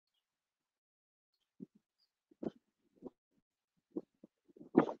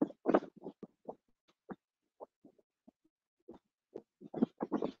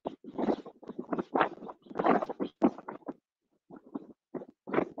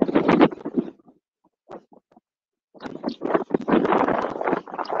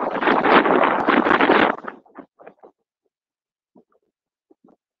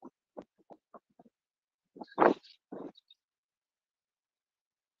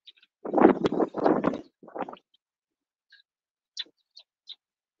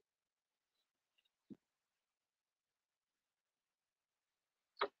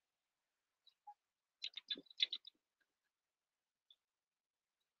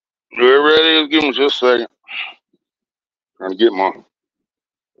We're ready. Give me just a second. Trying to get my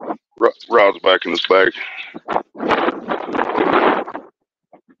rods back in this bag.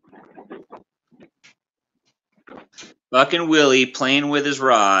 Fucking Willie playing with his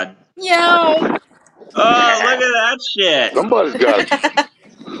rod. Yo. Oh, look at that shit.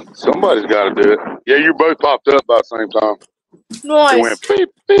 Somebody's got to do it. Yeah, you both popped up about the same time. Nice. It went beep,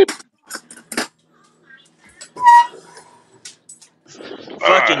 beep.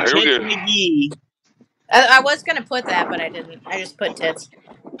 Fucking Here we Tits go. McGee. I was gonna put that, but I didn't. I just put tits.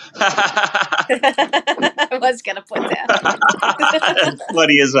 I was gonna put that. That's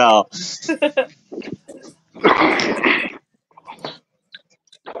funny as hell.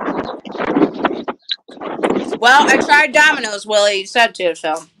 Well, I tried Domino's, Willie. You said to,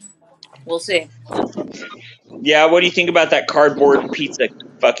 so we'll see. Yeah, what do you think about that cardboard pizza?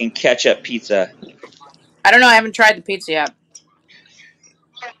 Fucking ketchup pizza. I don't know. I haven't tried the pizza yet.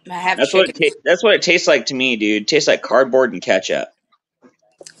 I have That's chicken. that's what it tastes like to me, dude. It tastes like cardboard and ketchup.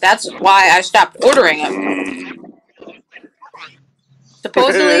 That's why I stopped ordering it.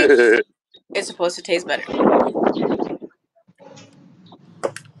 Supposedly, it's supposed to taste better.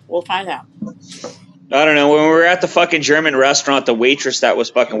 We'll find out. I don't know. When we were at the fucking German restaurant, the waitress that was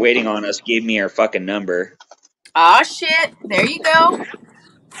fucking waiting on us gave me her fucking number. Aw, shit. There you go.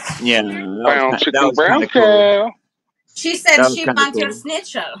 Yeah, Brown that chicken, was brown kind of cool. cow. She said That was she kinda wants your cool.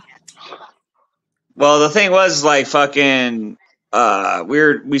 snitcher. Well, the thing was, like, fucking, we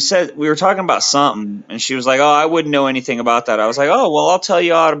were talking about something, and she was like, "Oh, I wouldn't know anything about that." I was like, "Oh, well, I'll tell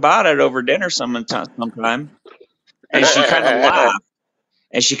you all about it over dinner sometime." And she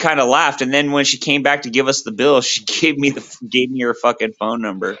kind of laughed. And then when she came back to give us the bill, she gave me her fucking phone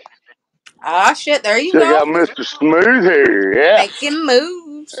number. Aw, shit. There you Check go. out Mr. Smooth here. Yeah. Making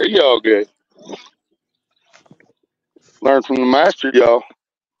moves. There y'all go. Learn from the master, y'all.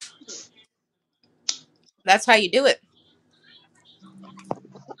 That's how you do it.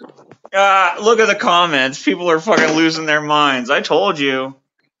 Look at the comments. People are fucking losing their minds. I told you.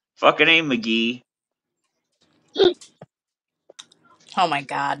 Fucking A, McGee. Oh, my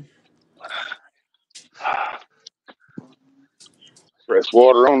God. Fresh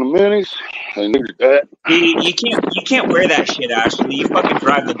water on the minis. They needed that. Dude, you can't wear that shit, Ashley. You fucking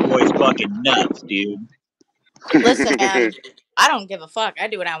drive the boys fucking nuts, dude. Listen, man. I don't give a fuck. I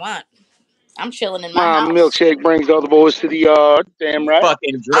do what I want. I'm chilling in my My house. milkshake brings all the boys to the yard. Damn right.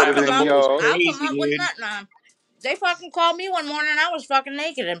 Fucking driving the boys I'll crazy, come up with dude. nothing on. They fucking called me one morning. I was fucking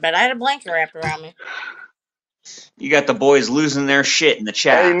naked in bed. I had a blanket wrapped around me. You got the boys losing their shit in the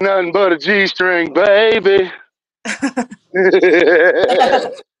chat. Ain't nothing but a G-string, baby.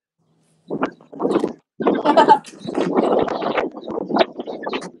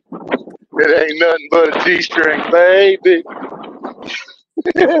 It ain't nothing but a G-string, baby.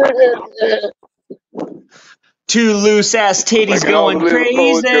 Two loose ass titties going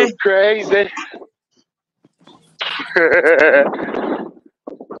crazy. Crazy.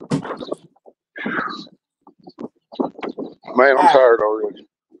 Man, I'm tired already.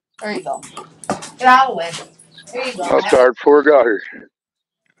 There you go. Get out of the way. There you go. I was tired before I got here.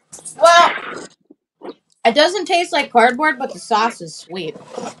 Well, it doesn't taste like cardboard, but the sauce is sweet.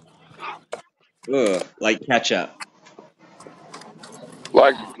 Ugh, like ketchup.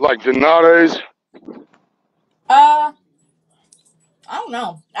 Like Donatos. I don't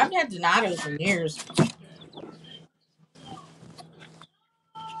know. I've had Donatos for years.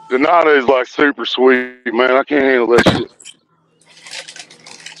 Donatos like super sweet, man. I can't handle that shit.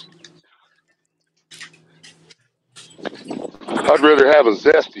 I'd rather have a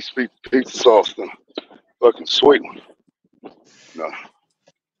zesty sweet pizza sauce than a fucking sweet one. No.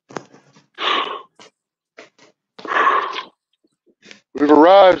 We've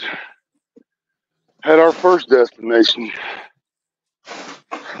arrived at our first destination.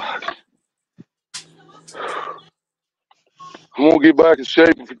 I'm gonna get back in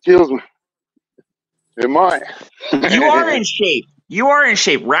shape if it kills me. It might. You are in shape. You are in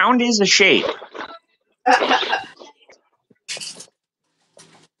shape. Round is a shape.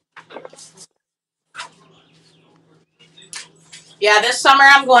 Yeah, this summer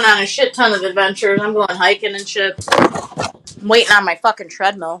I'm going on a shit ton of adventures. I'm going hiking and shit. I'm waiting on my fucking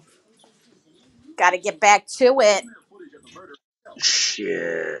treadmill. Gotta get back to it.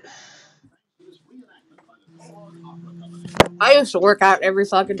 Shit. I used to work out every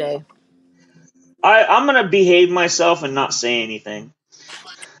fucking day. I'm gonna behave myself and not say anything.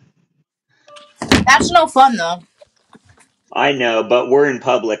 That's no fun though. I know, but we're in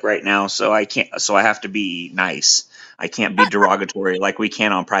public right now, so I can't. So I have to be nice. I can't be derogatory like we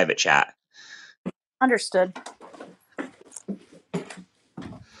can on private chat. Understood.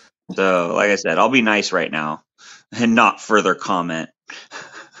 So, like I said, I'll be nice right now and not further comment.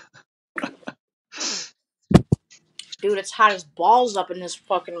 Dude, it's hot as balls up in this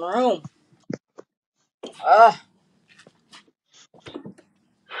fucking room. Ugh.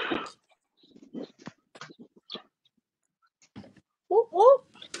 Whoop, whoop.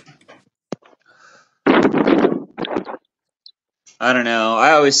 I don't know.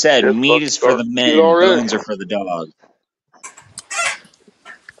 I always said It's meat fucking is for the starting to shit men, already. bones are for the dog.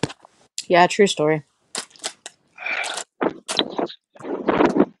 Yeah, true story.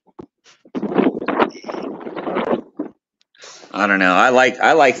 I don't know. I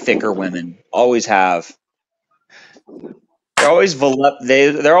like thicker women. Always have. They're always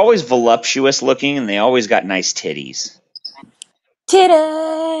they're always voluptuous looking, and they always got nice titties.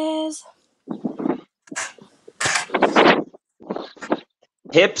 Titties.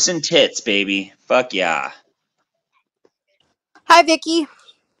 Hips and tits, baby. Fuck yeah. Hi, Vicky.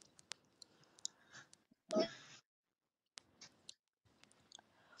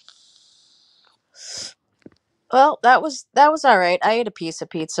 Well, that was all right. I ate a piece of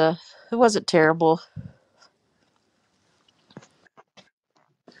pizza. It wasn't terrible.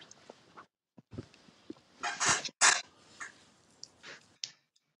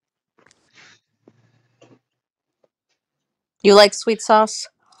 You like sweet sauce?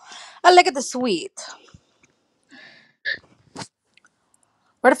 I look at the sweet.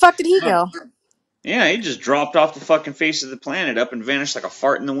 Where the fuck did he Oh, go? yeah, he just dropped off the fucking face of the planet up and vanished like a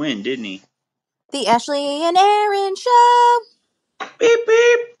fart in the wind, didn't he? The Ashley and Aaron show. Beep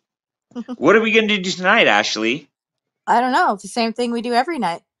beep. What are we gonna do tonight, Ashley? I don't know. It's the same thing we do every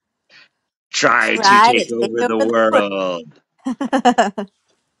night. Try to Try to take take over the over the world. world.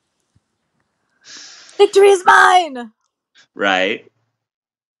 Victory is mine. Right.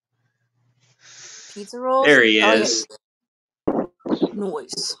 Pizza rolls. There he Oh yeah. is.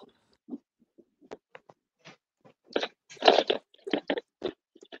 Noise.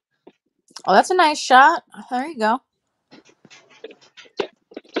 Oh, that's a nice shot. There you go.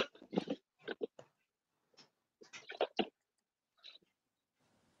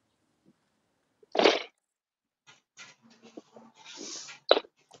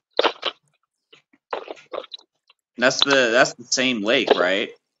 That's the same lake,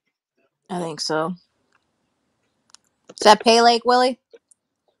 right? I think so. Is that Pay Lake, Willie?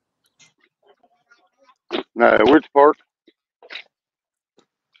 Nah, which park?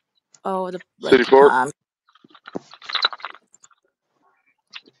 Oh, the City like the Park? pond.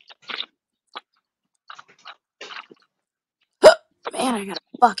 Man, I got a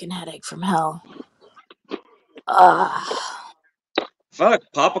fucking headache from hell. Ugh. Fuck,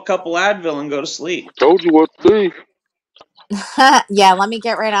 pop a couple Advil and go to sleep. Told you what to do. Yeah, let me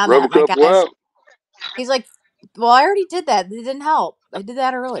get right on Rub a that. My couple guy's out. he's like, well, I already did that. It didn't help. I did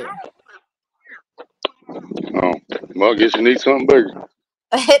that earlier. Oh, well, I guess you need something bigger.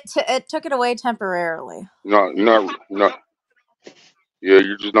 It took it away temporarily. Not. Yeah,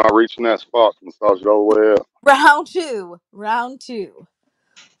 you're just not reaching that spot to massage it all the way out. Round two.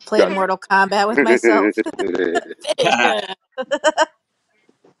 Playing Gotcha. Mortal Kombat with myself. Finish him.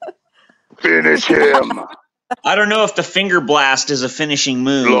 Finish him. I don't know if the finger blast is a finishing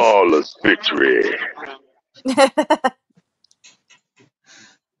move. Flawless victory.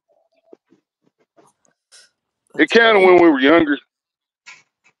 It counted when we were younger.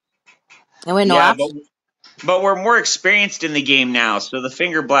 And we Yeah, know. but we're more experienced in the game now, so the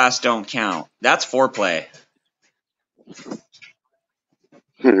finger blast don't count. That's foreplay.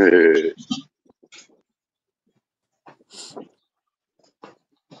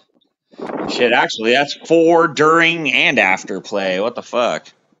 Shit, actually, that's for, during, and after play. What the fuck?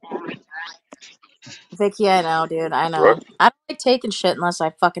 Vicky, I know, dude. I know. Right. I don't like taking shit unless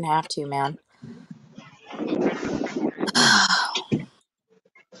I fucking have to, man.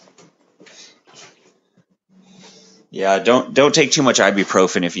 Yeah, don't take too much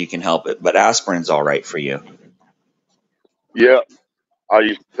ibuprofen if you can help it, but aspirin's all right for you. Yeah, I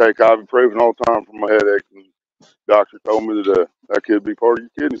used to take ibuprofen all the time for my headache, and the doctor told me that that could be part of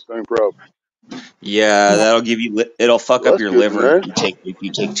your kidney stone problem. Yeah, that'll give you it'll fuck Well, up that's your good to liver know. if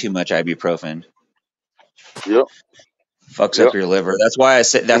you take too much ibuprofen. Yep. Fucks Yep. up your liver. That's why I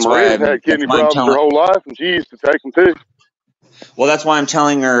said. And Maria's had kidney problems her whole life, and she used to take them too. Well, that's why I'm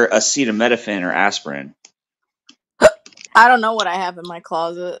telling her acetaminophen or aspirin. I don't know what I have in my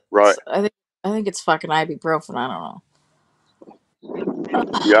closet. Right. I think it's fucking ibuprofen. I don't know.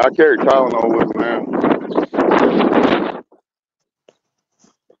 Yeah, I carry Tylenol with me now.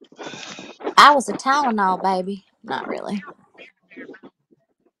 I was a Tylenol baby. Not really.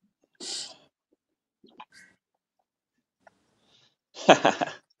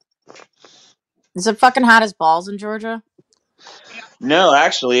 Is it fucking hot as balls in Georgia? No,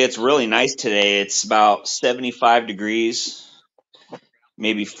 actually, it's really nice today. It's about 75 degrees,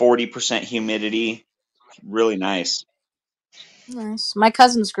 maybe 40% humidity. Really nice. Nice. My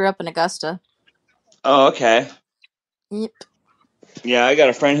cousins grew up in Augusta. Oh, okay. Yep. Yeah, I got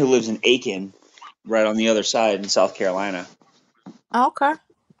a friend who lives in Aiken, right on the other side in South Carolina. Okay.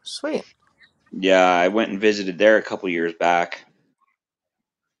 Sweet. Yeah, I went and visited there a couple years back.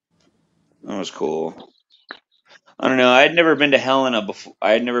 That was cool. I don't know. I had never been to Helena before.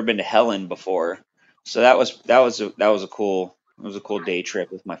 I had never been to Helen before, so that was a cool. It was a cool day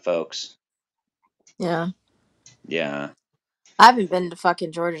trip with my folks. Yeah. Yeah. I haven't been to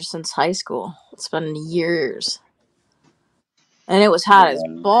fucking Georgia since high school. It's been years. And it was hot as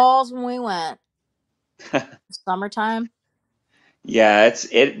Yeah. balls when we went. Summertime. Yeah,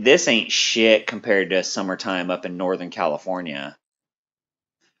 it. This ain't shit compared to summertime up in Northern California.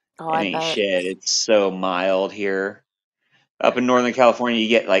 Oh, It I ain't bet. shit. It's so mild here. Up in Northern California, you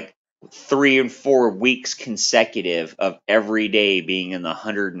get like 3 and 4 weeks consecutive of every day being in the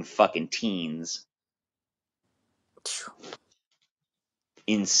hundred and fucking teens.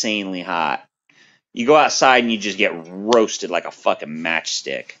 Insanely hot. You go outside and you just get roasted like a fucking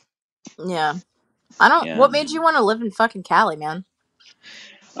matchstick. Yeah. I don't. Yeah. What made you want to live in fucking Cali, man?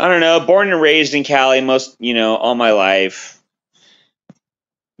 I don't know. Born and raised in Cali all my life.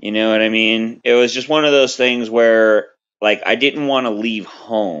 You know what I mean? It was just one of those things where, like, I didn't want to leave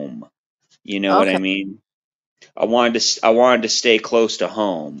home. You know what I Okay. mean? I wanted to stay close to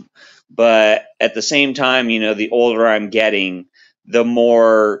home, but at the same time, the older I'm getting, the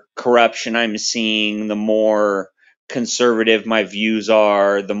more corruption I'm seeing, the more conservative my views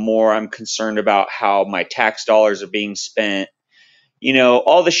are, the more I'm concerned about how my tax dollars are being spent.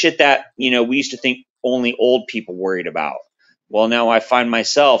 All the shit that, we used to think only old people worried about. Well, now I find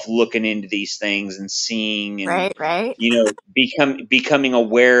myself looking into these things and seeing and, Right. Right. becoming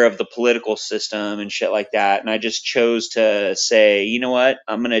aware of the political system and shit like that. And I just chose to say, you know what?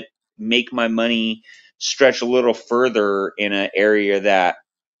 I'm going to make my money stretch a little further in an area that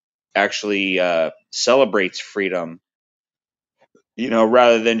actually celebrates freedom,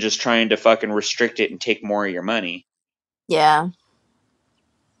 rather than just trying to fucking restrict it and take more of your money. Yeah.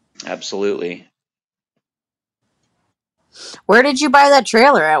 Absolutely. Where did you buy that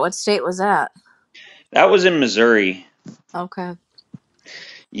trailer at? What state was that? That was in Missouri. Okay.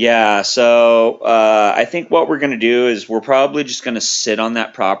 Yeah, so I think what we're gonna do is we're probably just gonna sit on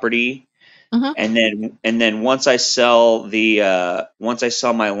that property, Mhm. and then once I sell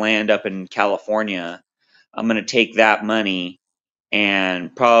my land up in California, I'm gonna take that money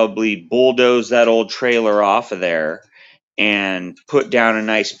and probably bulldoze that old trailer off of there and put down a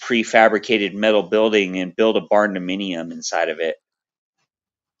nice prefabricated metal building and build a barn dominium inside of it.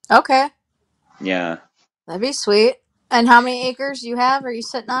 Okay. Yeah, That'd be sweet. And how many acres you have? Are you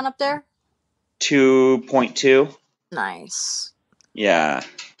sitting on up there? 2.2. Nice. Yeah.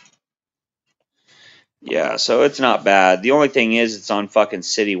 Yeah, so it's not bad. The only thing is it's on fucking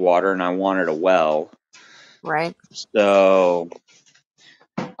city water and I wanted a well. Right. So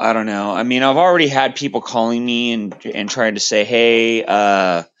I don't know. I mean, I've already had people calling me and trying to say,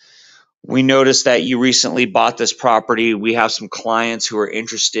 "Hey, we noticed that you recently bought this property. We have some clients who are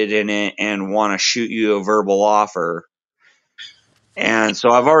interested in it and want to shoot you a verbal offer." And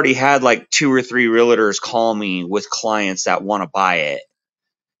so I've already had like 2 or 3 realtors call me with clients that want to buy it,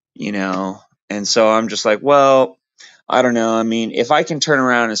 you know. And so I'm just like, well, I don't know. I mean, if I can turn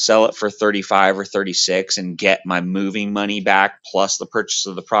around and sell it for 35 or 36 and get my moving money back plus the purchase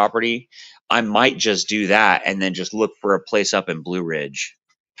of the property, I might just do that and then just look for a place up in Blue Ridge.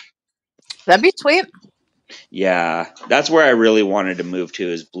 That'd be sweet. Yeah, that's where I really wanted to move to,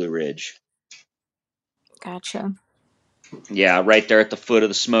 is Blue Ridge. Gotcha. Yeah, right there at the foot of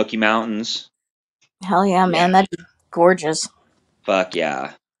the Smoky Mountains. Hell yeah, Yeah, man. That'd be gorgeous. fuck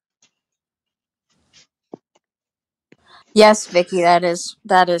yeah. Yes, Vicky, that is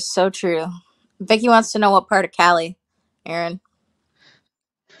so true. Vicky wants to know what part of Cali, Aaron.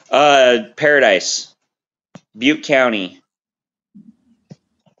 Paradise, Butte County.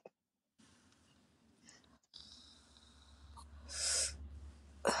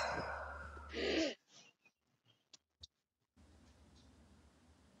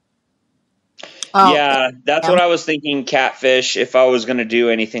 Oh, Yeah, that's damn. what I was thinking. Catfish. If I was gonna do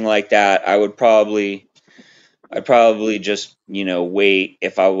anything like that, I'd probably just, wait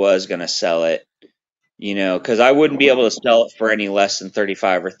if I was gonna sell it, because I wouldn't be able to sell it for any less than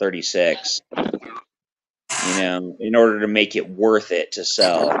 35 or 36, in order to make it worth it to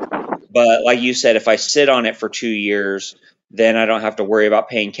sell. But like you said, if I sit on it for 2 years, then I don't have to worry about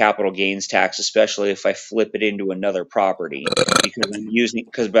paying capital gains tax, especially if I flip it into another property, because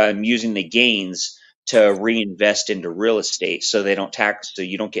I'm using the gains to reinvest into real estate, so they don't tax, so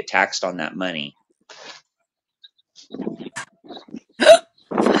you don't get taxed on that money.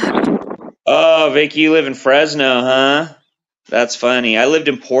 Oh, Vicky, you live in Fresno, huh? That's funny. I lived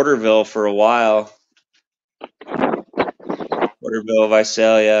in Porterville for a while. Porterville,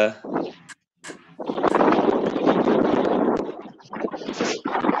 Visalia.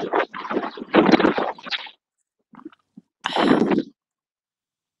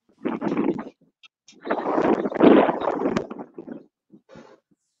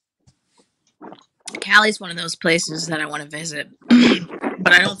 Cali's one of those places that I want to visit,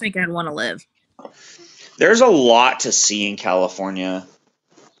 but I don't think I'd want to live. There's a lot to see in California.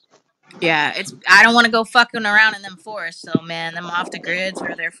 Yeah, I don't want to go fucking around in them forests, so man, them off the grids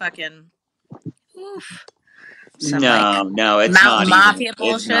where they're fucking oof, some No, it's mountain not mafia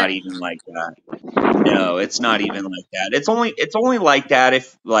even. It's not bullshit. even like that. No, it's not even like that. It's only like that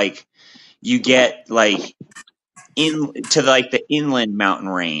if like you get like to like the inland mountain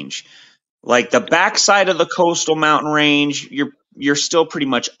range, like the backside of the coastal mountain range. You're still pretty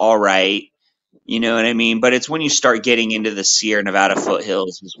much all right. You know what I mean? But it's when you start getting into the Sierra Nevada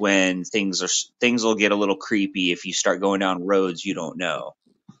foothills is when things will get a little creepy if you start going down roads you don't know.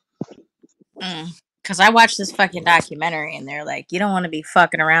 Because I watched this fucking documentary and they're like, you don't want to be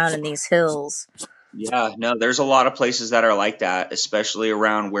fucking around in these hills. Yeah, no, there's a lot of places that are like that, especially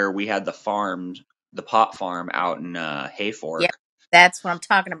around where we had the pot farm out in Hayfork. Yeah, that's what I'm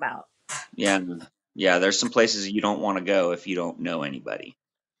talking about. Yeah, there's some places you don't want to go if you don't know anybody.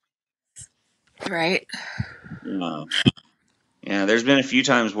 Right. Yeah, there's been a few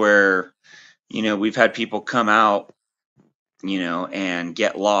times where, we've had people come out, and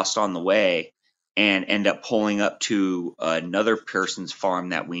get lost on the way and end up pulling up to another person's farm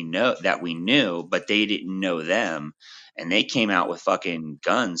that we knew, but they didn't know them. And they came out with fucking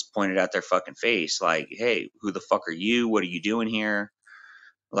guns pointed at their fucking face, like, hey, who the fuck are you? What are you doing here?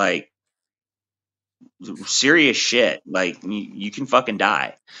 Like, serious shit. Like, you can fucking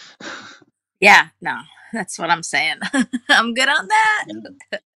die. Yeah, no, that's what I'm saying. I'm good on that.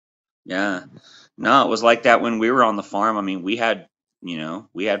 Yeah. No, it was like that when we were on the farm. I mean, we had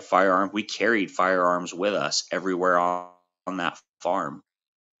firearms. We carried firearms with us everywhere on that farm.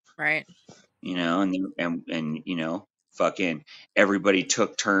 Right. And fucking everybody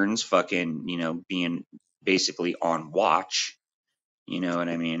took turns fucking, being basically on watch. You know what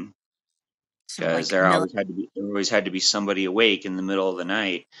I mean? Because there always had to be somebody awake in the middle of the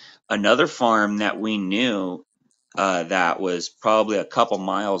night. Another farm that we knew, that was probably a couple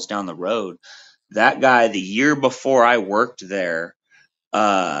miles down the road. That guy, the year before I worked there,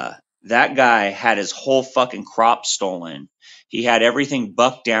 that guy had his whole fucking crop stolen. He had everything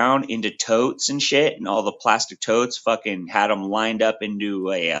bucked down into totes and shit, and all the plastic totes fucking had them lined up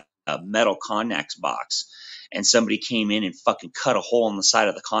into a metal Connex box. And somebody came in and fucking cut a hole in the side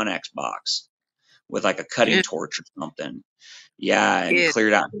of the Connex box with like a cutting torch or something. Yeah, and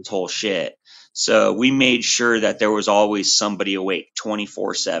cleared out his whole shit. So we made sure that there was always somebody awake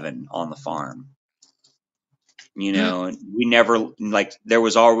 24/7 on the farm. And we never, like, there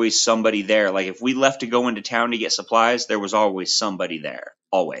was always somebody there. Like, if we left to go into town to get supplies, there was always somebody there.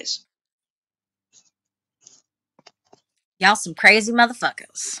 Always. Y'all some crazy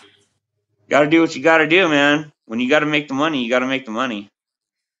motherfuckers. Gotta do what you gotta do, man. When you gotta make the money, you gotta make the money.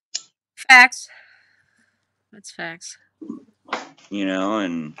 Facts. That's facts.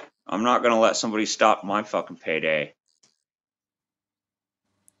 And I'm not gonna let somebody stop my fucking payday.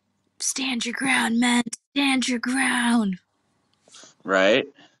 Stand your ground, man. Stand your ground. Right?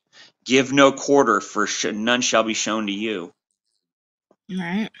 Give no quarter, for none shall be shown to you.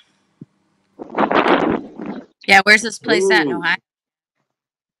 Right. Yeah, where's this place at in Ohio?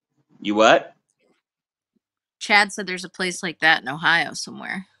 You what? Chad said there's a place like that in Ohio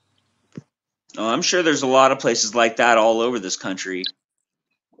somewhere. Oh, I'm sure there's a lot of places like that all over this country.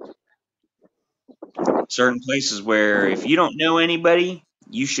 Certain places where if you don't know anybody,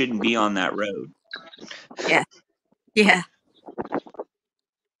 you shouldn't be on that road. Yeah. Yeah.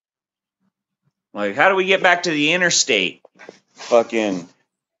 Like, how do we get back to the interstate? Fucking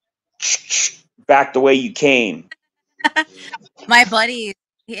back the way you came. My buddy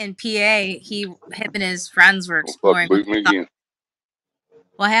in PA, him and his friends were exploring. Boot me again.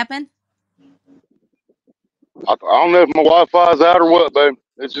 What happened? I don't know if my Wi-Fi's out or what, babe.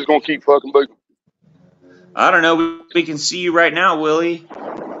 It's just gonna keep fucking booting. I don't know. We can see you right now, Willie.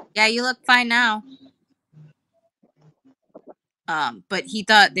 Yeah, you look fine now. But he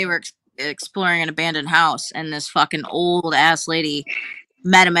thought they were exploring an abandoned house, and this fucking old ass lady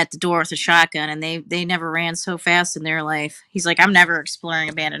met him at the door with a shotgun, and they never ran so fast in their life. He's like, I'm never exploring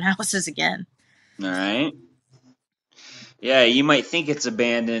abandoned houses again. All right. Yeah, you might think it's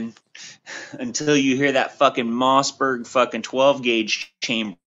abandoned until you hear that fucking Mossberg fucking 12 gauge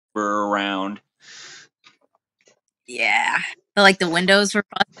chamber around. Yeah. But like the windows were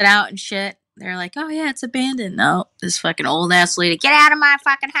busted out and shit. They're like, oh yeah, it's abandoned. No, this fucking old ass lady, get out of my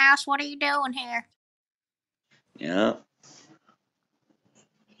fucking house. What are you doing here? Yeah.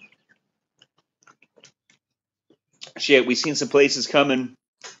 Shit, we seen some places coming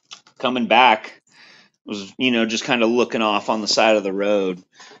back. Was, just kind of looking off on the side of the road,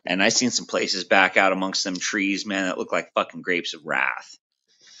 and I seen some places back out amongst them trees, man, that look like fucking grapes of wrath.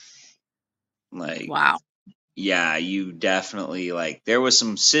 Like, wow. Yeah, you definitely, like, there was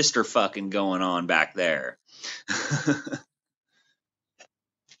some sister fucking going on back there.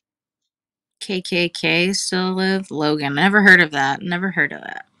 KKK still live? Logan. Never heard of that. Never heard of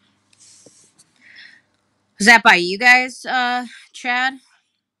that. Was that by you guys, Chad?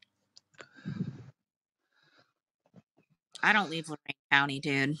 I don't leave Lorraine County,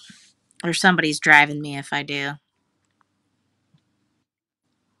 dude. Or somebody's driving me if I do.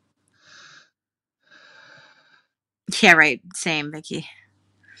 Yeah, right. Same, Vicky.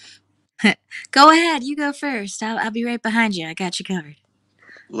 Go ahead. You go first. I'll be right behind you. I got you covered.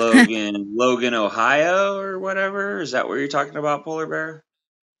 Logan, Ohio, or whatever. Is that where you're talking about, Polar Bear?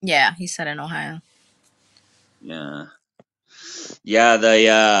 Yeah, he said in Ohio. Yeah. Yeah,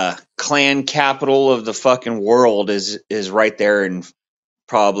 the clan capital of the fucking world is right there in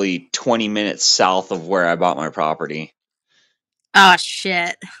probably 20 minutes south of where I bought my property. Oh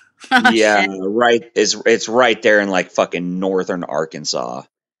shit. Oh, yeah, shit. Right. It's right there in like fucking northern Arkansas.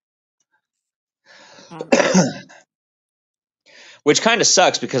 Oh. Which kind of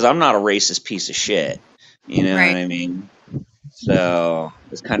sucks because I'm not a racist piece of shit. You know Right. what I mean? So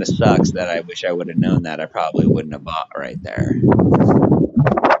it kind of sucks that I wish I would have known that. I probably wouldn't have bought right there.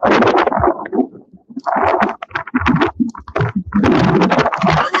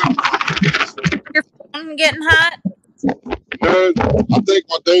 Your phone getting hot? No, I think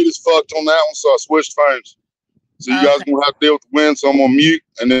my data's fucked on that one, so I switched phones. So you guys gonna have to deal with the wind, so I'm on mute,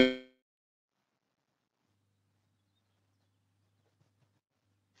 and then.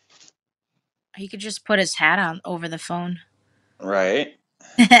 He could just put his hat on over the phone. Right.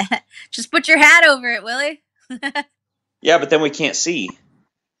 Just put your hat over it, Willie. Yeah, but then we can't see.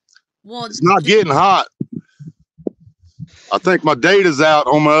 Well, it's not getting hot. I think my data's out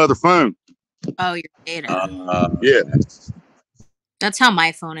on my other phone. Oh, your data. Yeah. That's how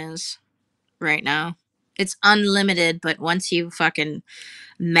my phone is right now. It's unlimited, but once you fucking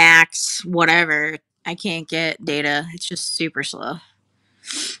max whatever, I can't get data. It's just super slow.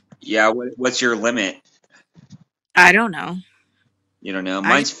 Yeah, what's your limit? I don't know. You don't know?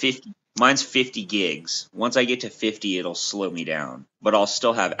 Mine's 50. Mine's 50 gigs. Once I get to 50, it'll slow me down, but I'll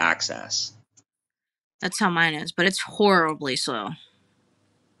still have access. That's how mine is, but it's horribly slow.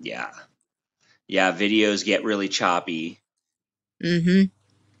 Yeah. Yeah, videos get really choppy. Mm-hmm.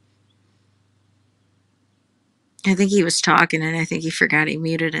 I think he was talking, and I think he forgot he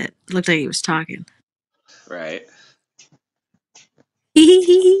muted it. It looked like he was talking. Right.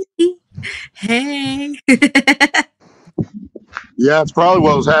 Hey. Yeah, it's probably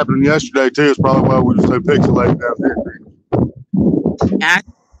what was happening yesterday, too. It's probably why we were so pixelated down here. Yeah.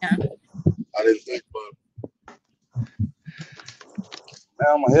 I didn't think about it.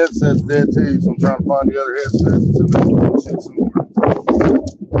 Now my headset's dead, too, so I'm trying to find the other headset.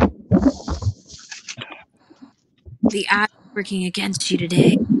 The odds working against you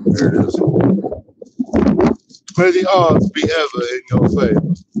today. There it is. May the odds be ever in your favor.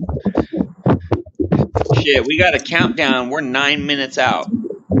 Shit, we got a countdown. We're 9 minutes out. 9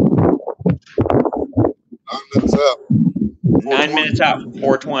 minutes out. 9 minutes out from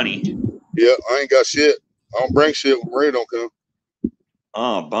 420. Yeah, I ain't got shit. I don't bring shit when Marie don't come.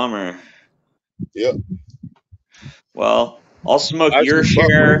 Oh, bummer. Yep. Well, I'll smoke your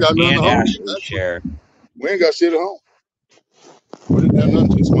share and Ashley's share. We ain't got shit at home. We didn't have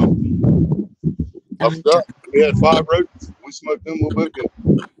nothing to smoke. I forgot. We had 5 roaches. We smoked them a little bit.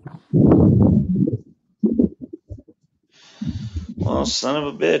 Well, son of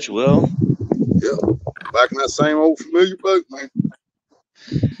a bitch, Will. Yeah. Back in that same old familiar boat, man.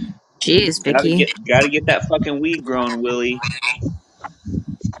 Jeez, Vicky. Gotta get that fucking weed growing, Willie.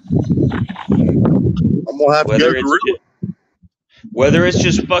 I'm gonna have to go through it. Whether it's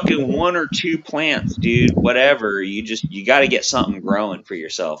just fucking 1 or 2 plants, dude, whatever, you got to get something growing for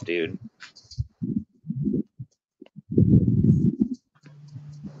yourself, dude.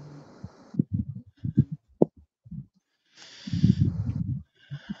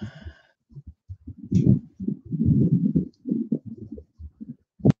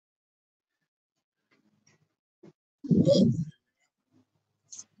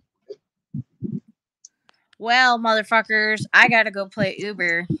 Well, motherfuckers, I gotta go play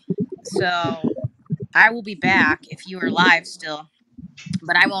Uber. So I will be back if you are live still.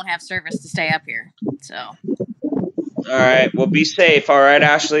 But I won't have service to stay up here. So All right. Well, be safe. All right,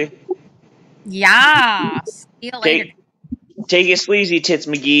 Ashley. yeah. See you later. Take it sleazy, Tits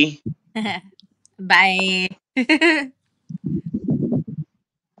McGee. Bye.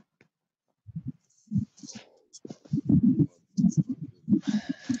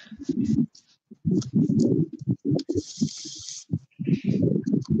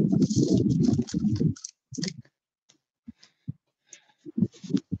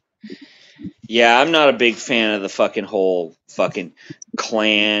 Yeah, I'm not a big fan of the fucking whole fucking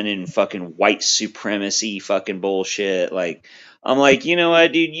Klan and fucking white supremacy fucking bullshit. Like, I'm like, you know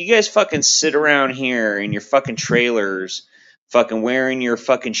what, dude? You guys fucking sit around here in your fucking trailers, fucking wearing your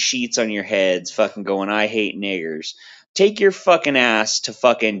fucking sheets on your heads, fucking going, I hate niggers. Take your fucking ass to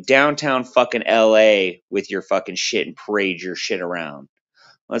fucking downtown fucking LA with your fucking shit and parade your shit around.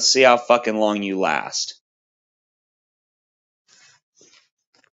 Let's see how fucking long you last.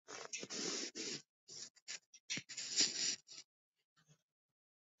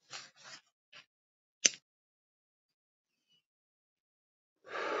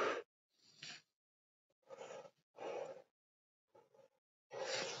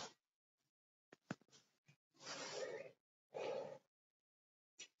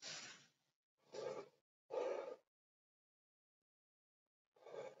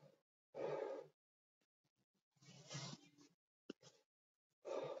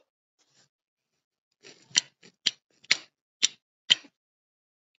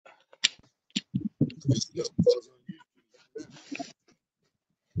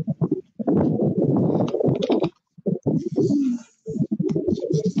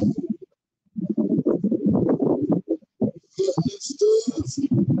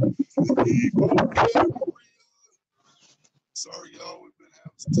 Sorry, y'all. We've been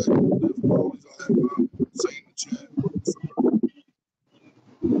having some technical difficulties. I have not seen the chat.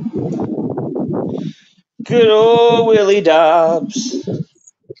 Good old Willie Dobbs.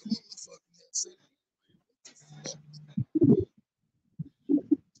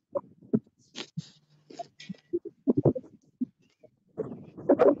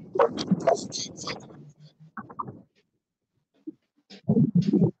 Keep fucking.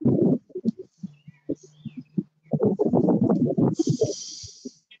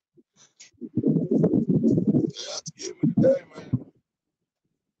 They have to give me today, man.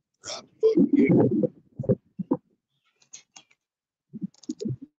 Have to fucking get it.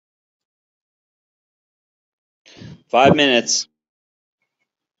 Five minutes.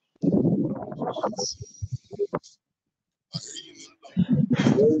 I hear you, man.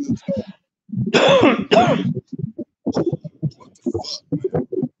 What the fuck, man?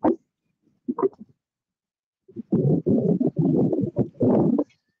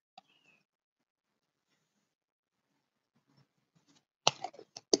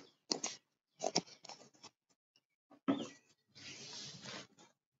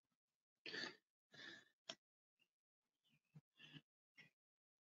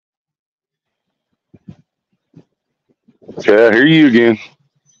 Okay, I hear you again.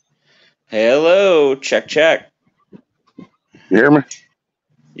 Hello, check, check. You hear me?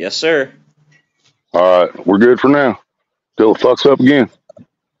 Yes, sir. All right, we're good for now. Till it fucks up again.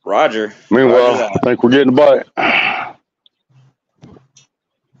 Roger. Meanwhile, Roger I think we're getting a bite.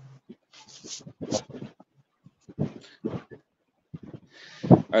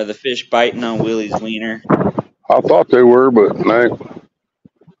 Are the fish biting on Willie's wiener? I thought they were, but no.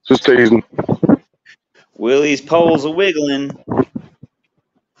 Just teasing. Willie's poles are wiggling.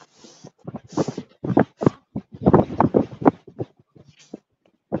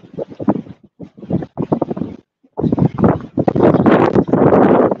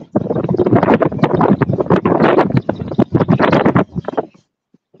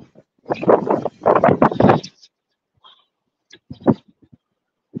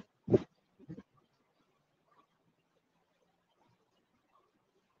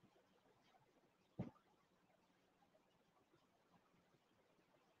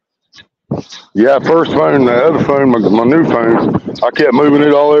 Yeah, first phone, the other phone, my new phone, I kept moving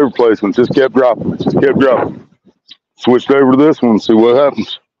it all over the place and it just kept dropping. It just kept dropping. Switched over to this one and see what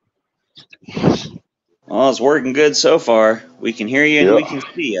happens. Well, it's working good so far. We can hear you and we can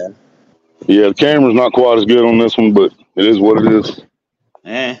see you. Yeah, the camera's not quite as good on this one, but it is what it is.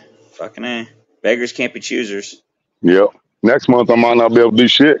 Fucking eh. Beggars can't be choosers. Yep. Next month I might not be able to do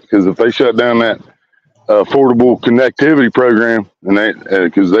shit because if they shut down that affordable connectivity program and they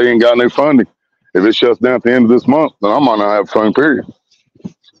because they ain't got no funding, if it shuts down at the end of this month, then I might not have a phone. Period.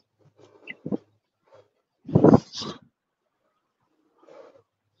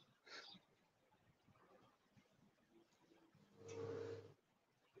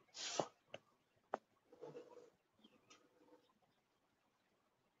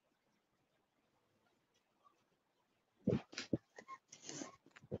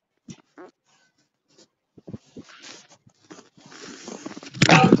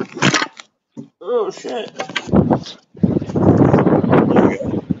 Oh shit.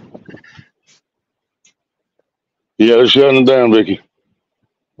 Yeah, they're shutting it down, Vicky.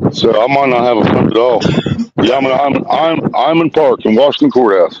 So I might not have a phone at all. Yeah, I'm Iman Park in Washington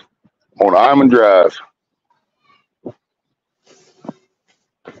Courthouse on Iman Drive.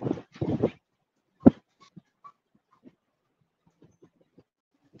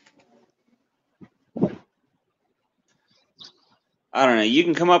 I don't know. You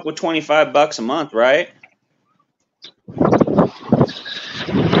can come up with $25 a month, right?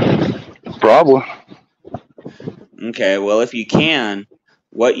 Probably. Okay. Well, if you can,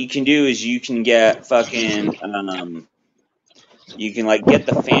 what you can do is you can get fucking you can like get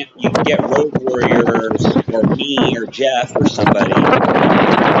you can get Road Warriors or me or Jeff or somebody,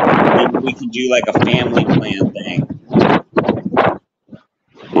 and we can do like a family plan thing.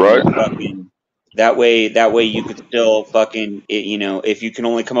 Right. Fucking that way you could still fucking if you can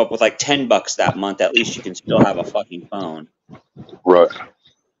only come up with like $10 that month, at least you can still have a fucking phone. Right.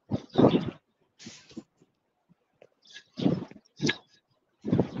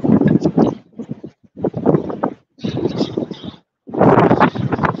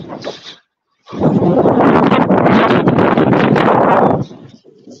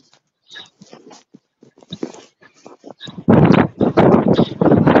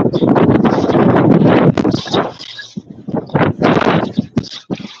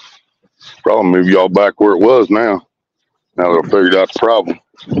 Probably move y'all back where it was now. Now that I figured out the problem.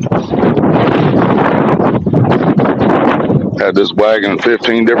 Had this wagon in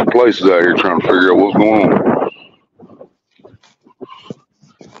 15 different places out here trying to figure out what's going on.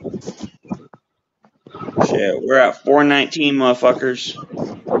 Shit, we're at 419, motherfuckers.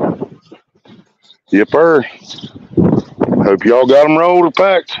 Yipper. Hope y'all got them rolled or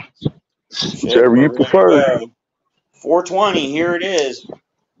packed. Whichever you prefer. 420, here it is.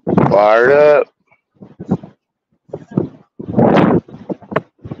 Fired up.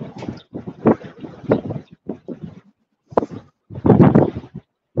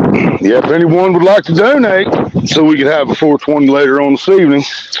 Yeah, if anyone would like to donate so we could have a 420 later on this evening,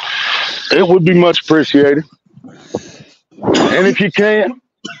 it would be much appreciated. And if you can't,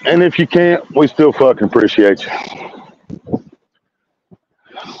 we still fucking appreciate you.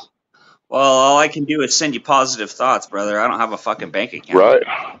 Well, all I can do is send you positive thoughts, brother. I don't have a fucking bank account. Right.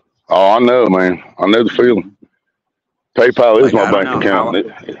 Oh, I know, man. I know the feeling. PayPal is my bank account.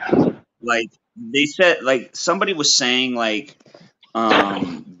 Like they said, like somebody was saying, like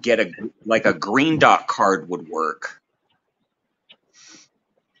get a green dot card would work.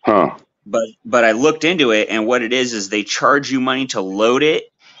 Huh. But I looked into it, and what it is they charge you money to load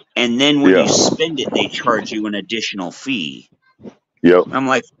it, and then when you spend it, they charge you an additional fee. Yep. I'm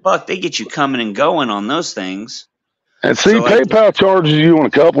like, fuck, they get you coming and going on those things. And see, so PayPal charges you on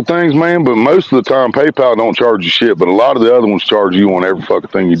a couple things, man, but most of the time PayPal don't charge you shit, but a lot of the other ones charge you on every fucking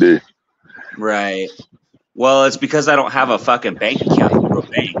thing you do. Right. Well, it's because I don't have a fucking bank account through a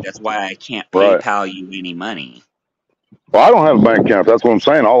bank. That's why I can't PayPal you any money. Well, I don't have a bank account. That's what I'm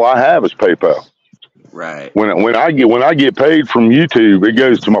saying. All I have is PayPal. Right. When I get paid from YouTube, it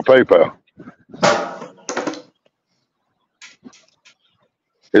goes to my PayPal.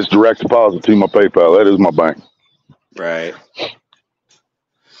 It's direct deposit to my PayPal. That is my bank. Right.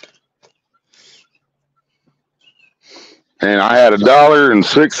 And I had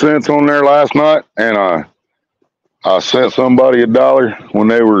 $1.06 on there last night, and I sent somebody $1 when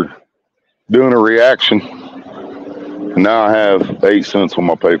they were doing a reaction. And now I have 8 cents on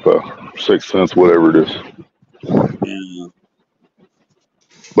my PayPal, 6 cents, whatever it is. Yeah.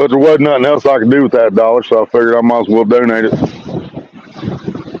 But there wasn't nothing else I could do with that $1, so I figured I might as well donate it.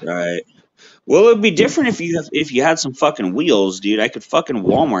 Right. Well, it would be different if you had some fucking wheels, dude. I could fucking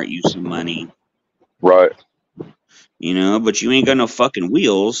Walmart you some money. Right. But you ain't got no fucking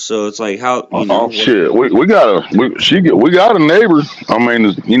wheels, so it's like how shit. We got a neighbor. I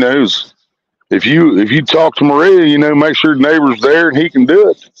mean, if you talk to Maria, make sure the neighbor's there and he can do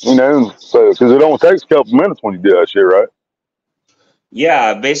it. So because it only takes a couple minutes when you do that shit, right?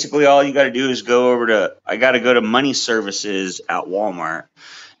 Yeah, basically all you got to do is go over I got to go to Money Services at Walmart,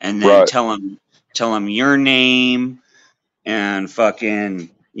 and then tell them your name and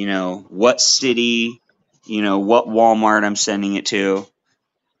fucking what city, what Walmart I'm sending it to,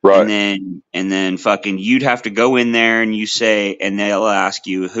 Right. and then fucking you'd have to go in there and you say, and they'll ask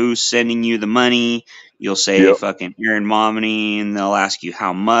you who's sending you the money. You'll say Yep. fucking Aaron Momini, and they'll ask you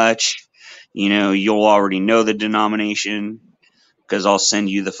how much. You know, you'll already know the denomination because I'll send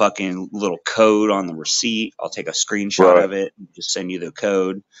you the fucking little code on the receipt. I'll take a screenshot Right. of it and just send you the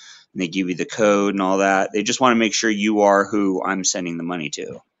code. And they give you the code and all that. They just want to make sure you are who I'm sending the money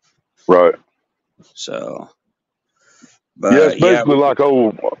to. Right. So, Yeah, it's but yeah, basically like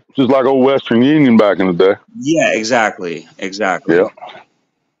old Western Union back in the day. yeah, exactly. Yeah.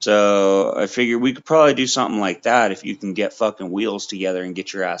 So I figured we could probably do something like that if you can get fucking wheels together and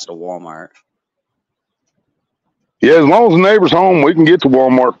get your ass to Walmart. Yeah, as long as the neighbor's home, we can get to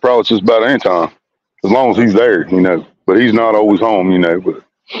Walmart probably just about any time. As long as he's there, you know. But he's not always home, you know. But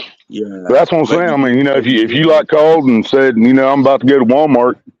Yeah, that's what I'm saying. I mean, you know, if you like called and said, you know, I'm about to go to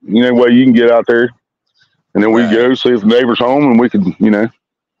Walmart, you know, way you can get out there, and then we Right. go see if the neighbor's home, and we can, you know.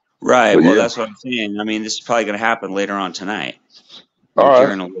 Right. But Well, yeah. that's what I'm saying. I mean, this is probably going to happen later on tonight. All Like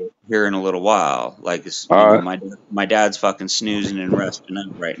right. here in a little while. Like it's, you All know, right. my dad's fucking snoozing and resting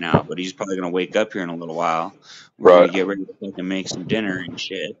up right now, but he's probably gonna wake up here in a little while. We're gonna Right. get ready to fucking make some dinner and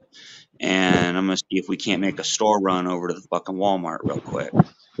shit. And I'm gonna see if we can't make a store run over to the fucking Walmart real quick.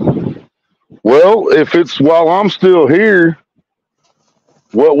 Well, if it's while I'm still here,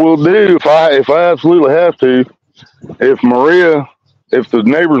 what we'll do if I absolutely have to, if the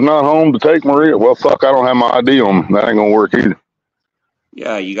neighbor's not home to take Maria, well, fuck, I don't have my ID on me. That ain't gonna work either.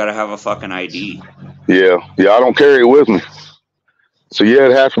 Yeah, you gotta have a fucking ID. Yeah, I don't carry it with me. So yeah,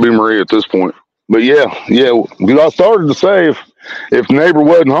 it has to be Maria at this point. But yeah, because I started to say if neighbor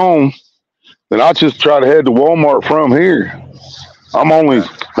wasn't home, then I just try to head to Walmart from here. I'm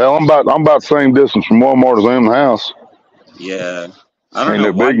about the same distance from Walmart as I am the house. Yeah. I don't Ain't know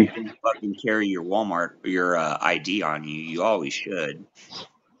no why you biggie. didn't fucking carry your ID on you. You always should.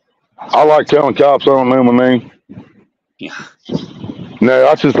 I like telling cops I don't know my name. Yeah. No,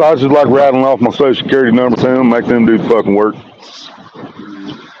 I just like rattling off my social security number to them, make them do the fucking work.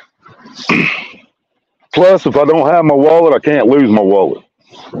 Mhm. Plus, if I don't have my wallet, I can't lose my wallet.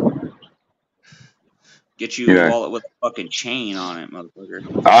 Get you You a know, wallet with a fucking chain on it, motherfucker.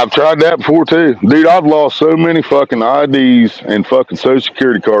 I've tried that before too, dude. I've lost so many fucking IDs and fucking social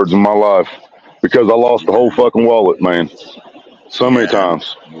security cards in my life because I lost the whole fucking wallet, man. So many Yeah,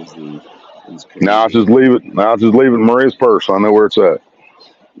 times. it's Now I crazy. just leave it. Now I just leave it in Maria's purse. I know where it's at.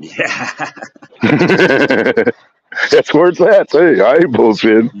 Yeah. That's where it's at too. I ain't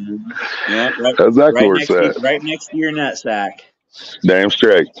bullshitting. Yeah, That's exactly where it's at. right next to your nutsack. Damn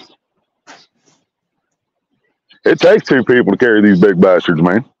straight. It takes two people to carry these big bastards,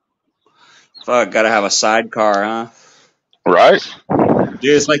 man. Fuck, gotta have a sidecar, huh? Right?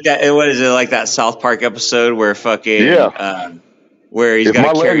 Dude, it's like that. What is it? Like that South Park episode where fucking Yeah. where he's If got my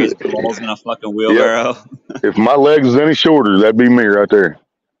to carry legs, his balls in a fucking yep. wheelbarrow. If my legs is any shorter, that'd be me right there.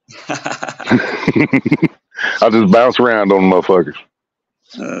 I just bounce around on motherfuckers.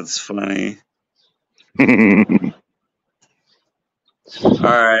 That's funny.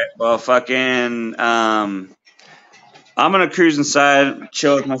 All right. Well, fucking. I'm gonna cruise inside,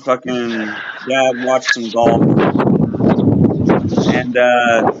 chill with my fucking dad, watch some golf, and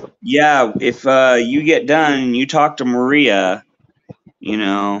yeah, if you get done and you talk to Maria, you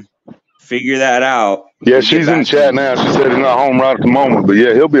know, figure that out. Yeah, You get she's in the back to chat me. now. She said he's not home right at the moment, but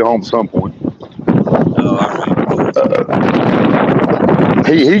yeah, he'll be home at some point. Oh, all right.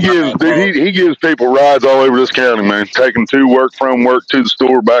 He gives dude, he gives people rides all over this county, man. Taking to work, from work, to the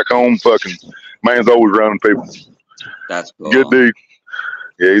store, back home. Fucking man's always running people. That's cool. Good dude.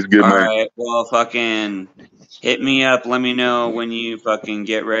 Yeah, he's a good All man. right. Well, fucking hit me up. Let me know when you fucking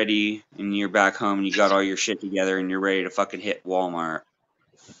get ready and you're back home and you got all your shit together and you're ready to fucking hit Walmart.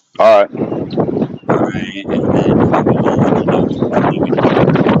 All right. All right. And then fucking I'll let you know when you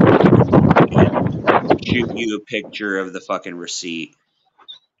and shoot you a picture of the fucking receipt.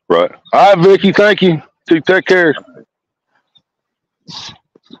 Right. All right, Vicky. Thank you. Take care.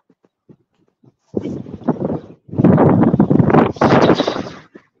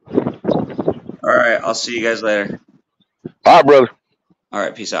 All right. I'll see you guys later. All right, brother. All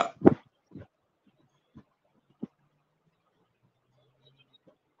right. Peace out.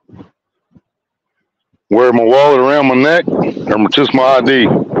 Wear my wallet around my neck or just my ID.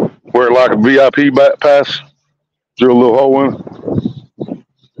 Wear it like a VIP pass. Drill a little hole in it.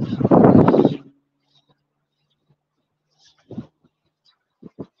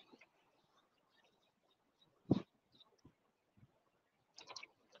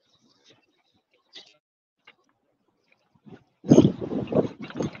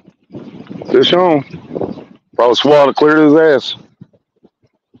 Fish on. Probably swallowed it clear to his ass.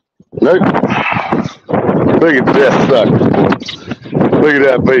 Nope. Look at that sucker. Look at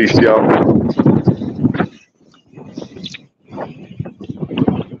that beast, y'all.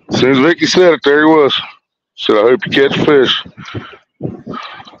 As soon as Vicky said it, there he was. Said, I hope you catch fish.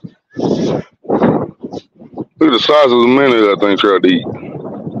 Look at the size of the minnow that thing tried to eat.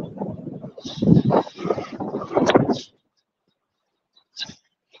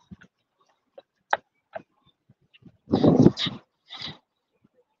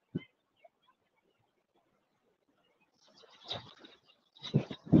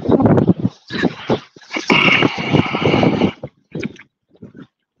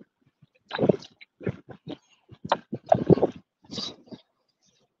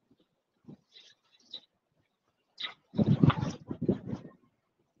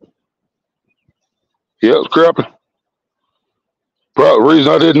 Yeah, it's crappie. Probably the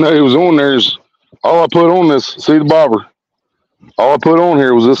reason I didn't know he was on there is all I put on this, see the bobber, all I put on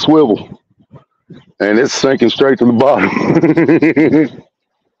here was this swivel. And it's sinking straight to the bottom.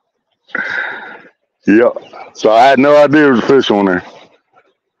 Yep. So I had no idea there was a fish on there.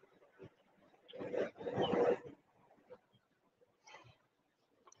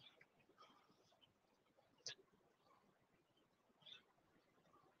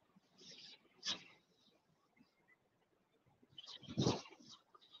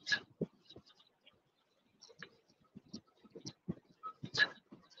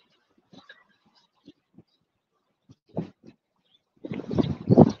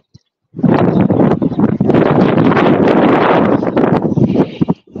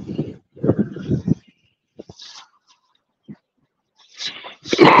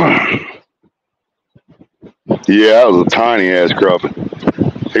 Yeah, that was a tiny ass crappie.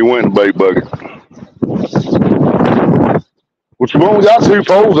 He went in the bait bucket. Which we've only got 2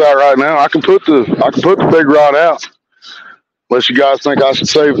 poles out right now. I can put the big rod out. Unless you guys think I should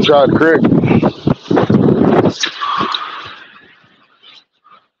save and try the creek.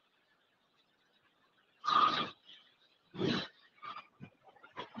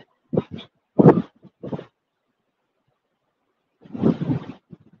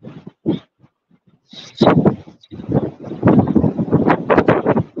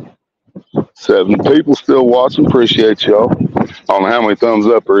 Seven people still watching. Appreciate y'all. I don't know how many thumbs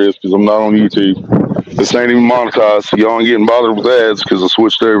up there is because I'm not on YouTube. This ain't even monetized, so y'all ain't getting bothered with ads because I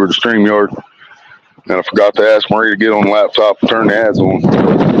switched over to StreamYard. And I forgot to ask Marie to get on the laptop and turn the ads on,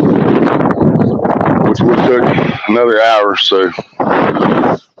 which would took another hour. So,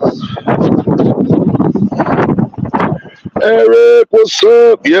 Eric, what's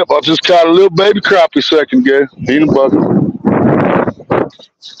up? Yep, I just caught a little baby crappie a second ago. He in a bucket.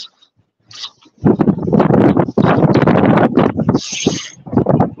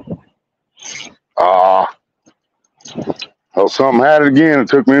 Oh, something had it again. It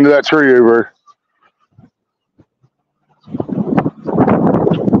took me into that tree over there.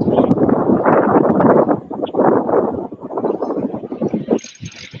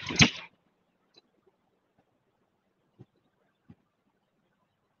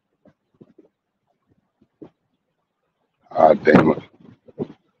 Ah, damn it.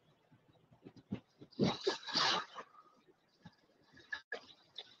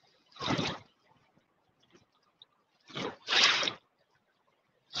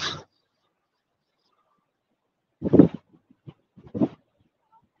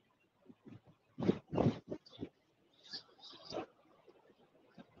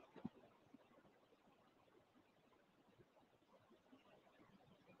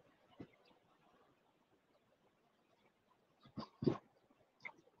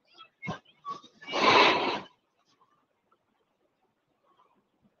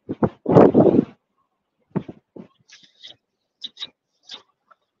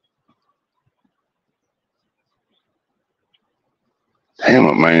 Damn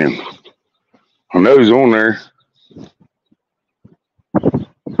it, man. I know he's on there.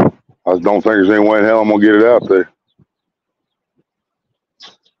 I just don't think there's any way in hell I'm going to get it out there.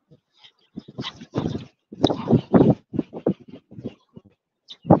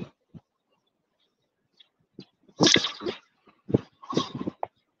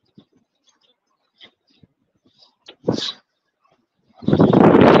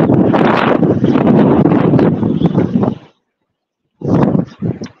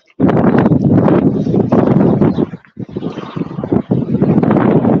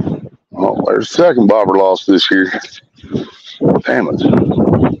 Oh, there's a second bobber lost this year. Damn it.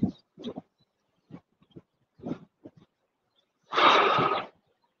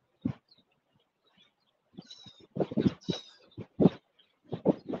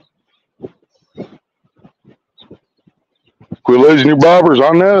 Quit losing your bobbers.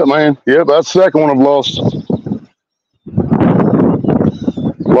 I know it, man. Yep, that's the second one I've lost.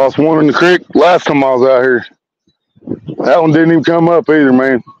 Lost one in the creek last time I was out here. That one didn't even come up either,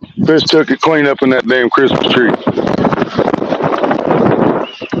 man. Fish took it clean up in that damn Christmas tree.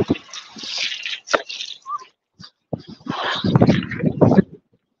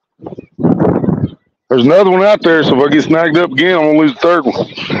 There's another one out there, so if I get snagged up again, I'm going to lose the third one.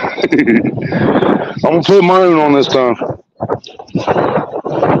 I'm going to put my own on this time.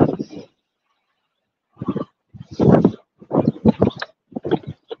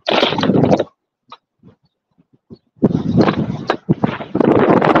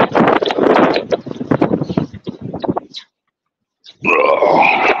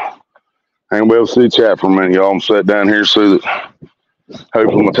 I ain't gonna be able to see chat for a minute, y'all. I'm sat down here so that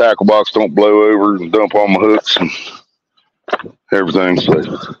hopefully my tackle box don't blow over and dump all my hooks and everything. So at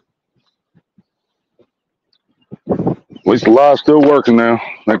least the lie's still working now.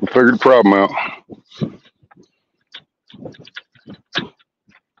 I can figure the problem out.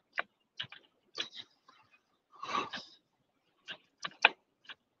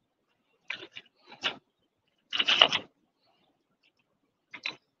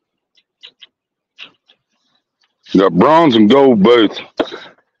 Got bronze and gold both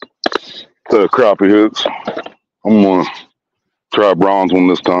crappie hooks. I'm gonna try bronze one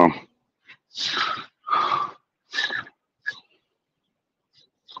this time.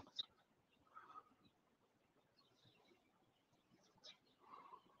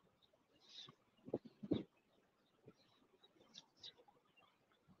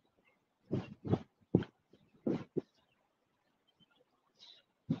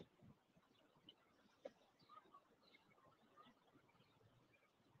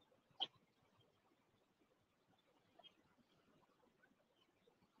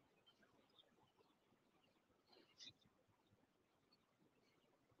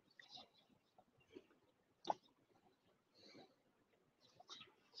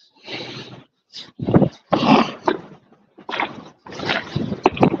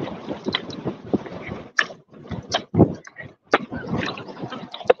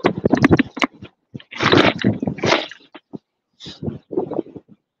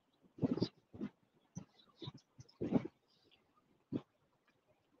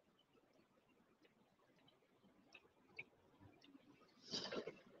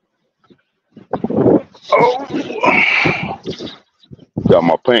 Oh, got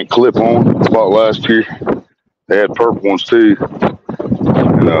my pink clip on. Bought last year. They had purple ones too,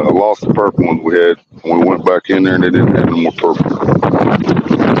 and I lost the purple ones we had when we went back in there, and they didn't have no more purple.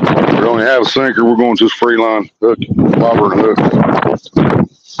 We only have a sinker. We're going just free line hook, bobber and hook,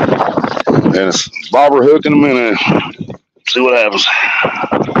 and it's bobber hook in a minute. See what happens.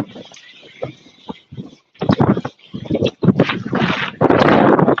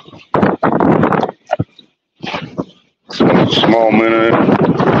 Small minute,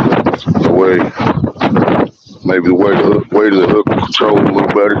 the way, maybe the weight of the hook will control a little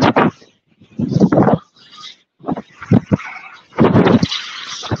better.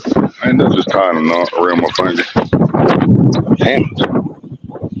 And that's just tying a knot around my finger. Damn it.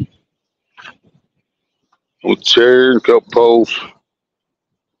 With chairs, a couple poles.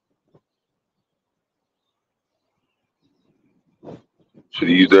 Should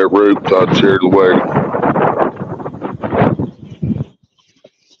have used that rope, tied the chair to the wagon.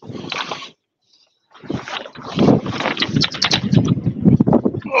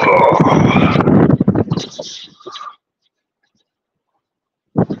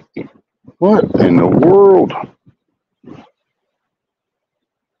 What in the world?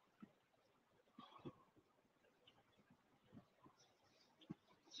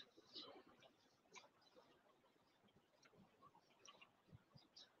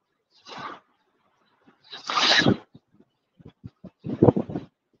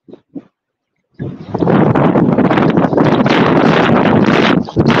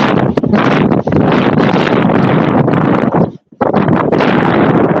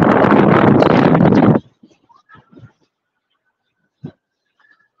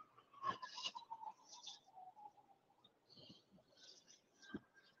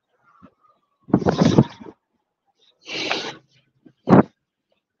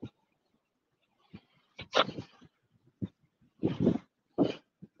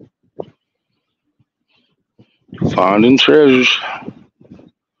 Finding treasures.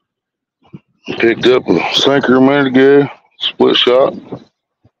 Picked up a sinker a minute ago, split shot.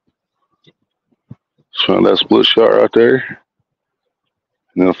 Just found that split shot right there.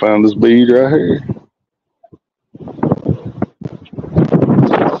 And then I found this bead right here.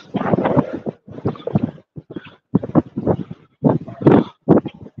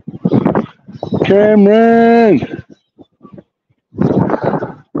 Cameron.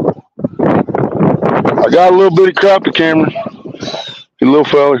 I got a little bitty crappie, Cameron. You little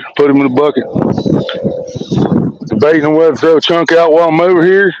fella, put him in the bucket. Debating on whether to throw a chunk out while I'm over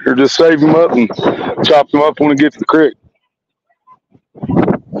here or just save him up and chop him up when we get to the creek.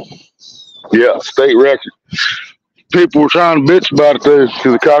 Yeah, state record. People were trying to bitch about it though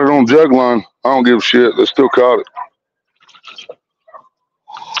because they caught it on jug line. I don't give a shit. They still caught it.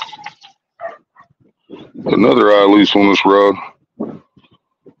 Another eye loose on this rod.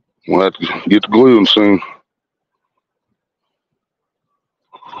 We'll have to get the gluing soon.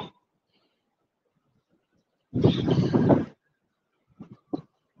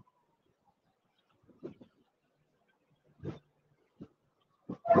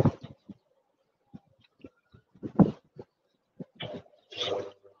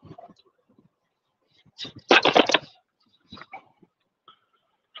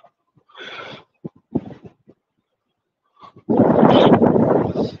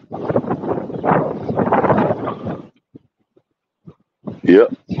 Yep.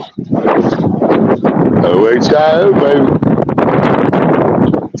 OHIO, baby.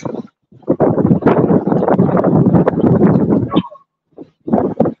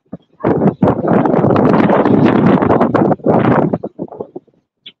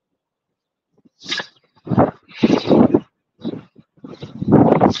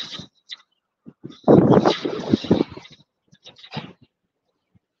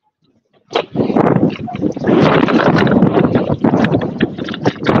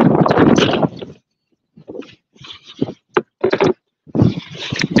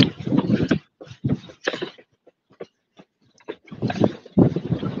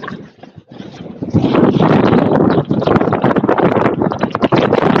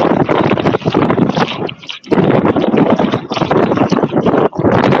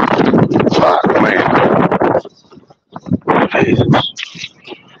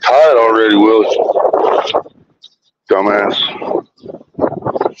 Tired already, Willis. Dumbass.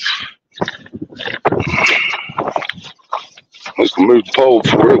 Let's move the pole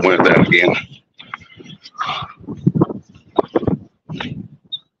before it went down again.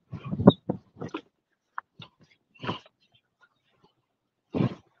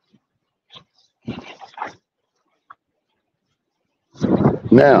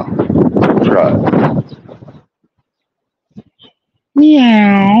 Now, try it.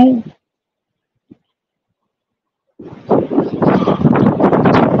 Meow.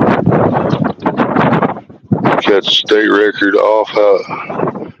 Catch the state record off.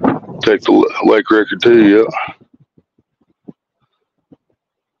 Take the lake record too. Yep.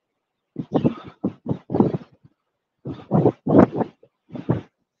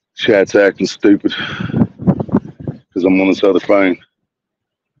 Chat's acting stupid because I'm on this other phone.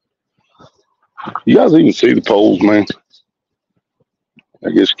 You guys even see the poles, man? I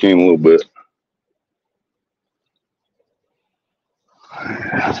guess you can a little bit.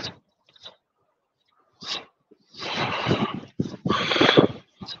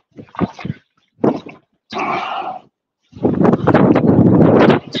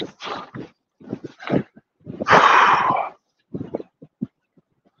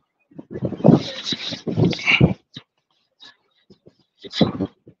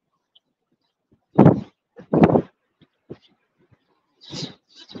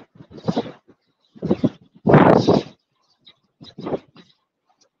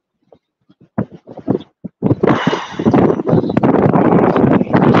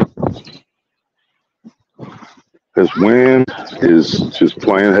 This wind is just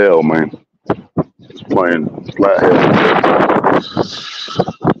plain hell, man. It's plain flat hell.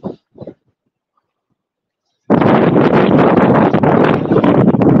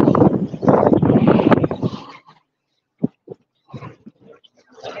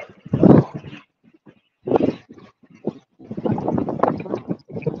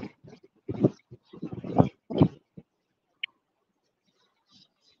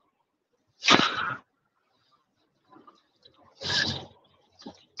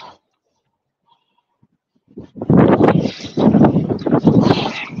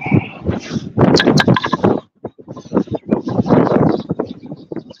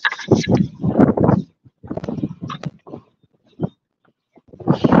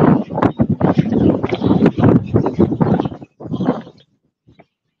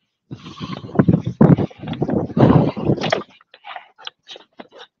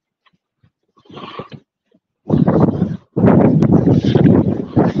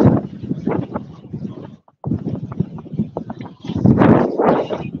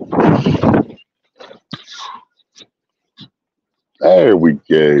 There we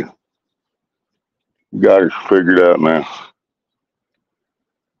go. Got it figured out now.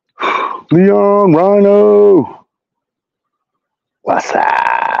 Leon Rhino. What's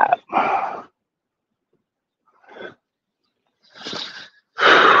up?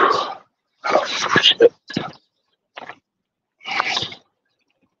 Oh, shit.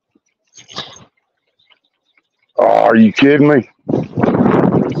 Oh, are you kidding me?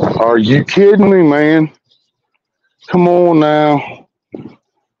 Are you kidding me, man? Come on now.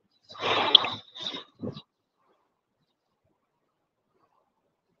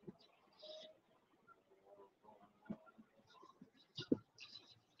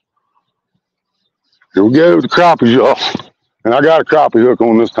 Here we go, the crappies, y'all. And I got a crappie hook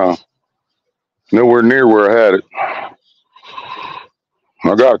on this time. Nowhere near where I had it.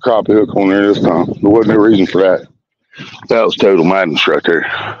 I got a crappie hook on there this time. There wasn't no reason for that. That was total madness right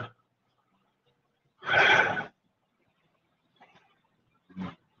there.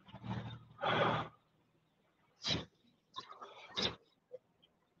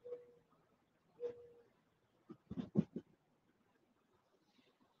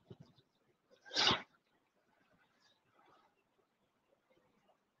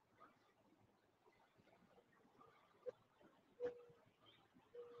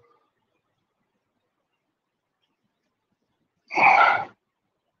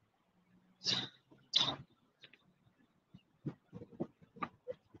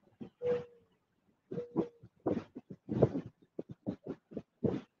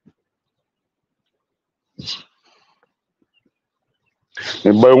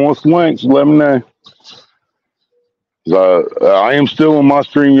 Anybody wants links, let me know. I am still on my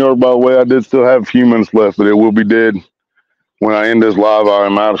StreamYard, by the way. I did still have a few minutes left, but it will be dead. When I end this live, I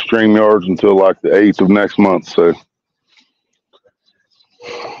am out of StreamYards until like the 8th of next month. So,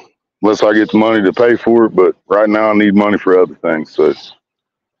 unless I get the money to pay for it, but right now I need money for other things. So,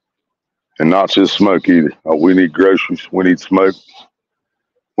 and not just smoke either. We need groceries. We need smoke.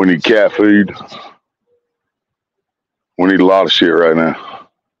 We need cat food. We need a lot of shit right now.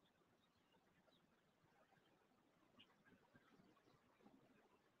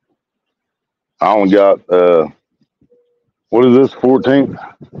 I only got, what is this, 14th?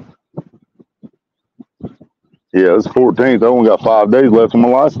 Yeah, it's 14th. I only got 5 days left on my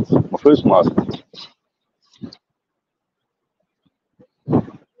license, my fishing license.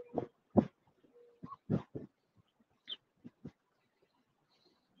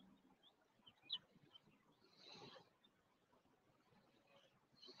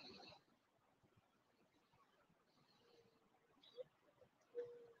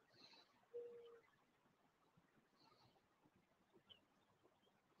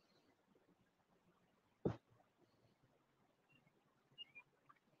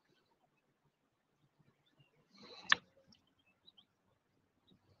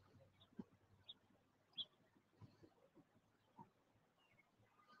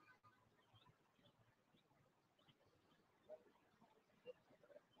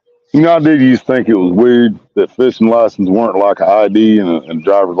 You know, I did used to think it was weird that fishing licenses weren't like an ID and a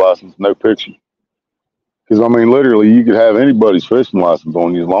driver's license, no picture. Because, I mean, literally, you could have anybody's fishing license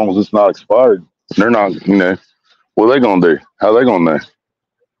on you as long as it's not expired. They're not, you know, what are they going to do? How are they going to know?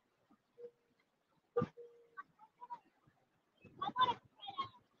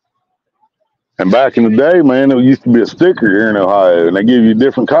 And back in the day, man, there used to be a sticker here in Ohio, and they give you a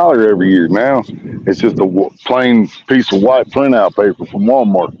different color every year. Now, it's just a plain piece of white printout paper from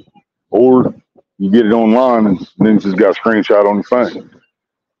Walmart. Or you get it online, and then it's just got a screenshot on your phone.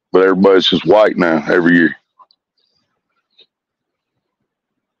 But everybody's just white now every year.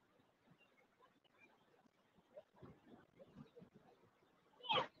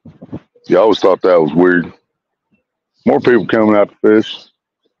 Yeah, I always thought that was weird. More people coming out to fish.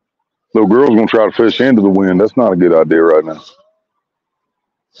 Little girl's gonna try to fish into the wind. That's not a good idea right now.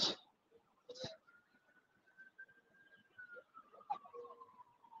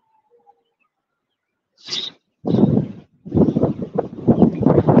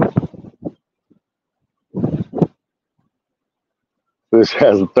 Fish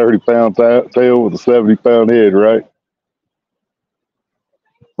has a 30-pound tail with a 70-pound head, right?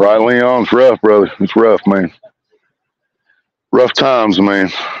 Right, Leon? It's rough, brother. It's rough, man. Rough times,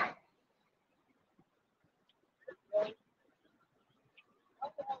 man.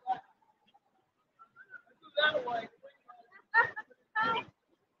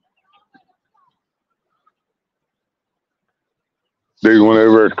 Dude went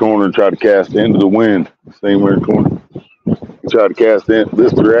over at the corner and tried to cast into the wind. Same way in the corner. He tried to cast in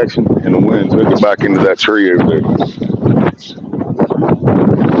this direction, and the wind took it back into that tree over there.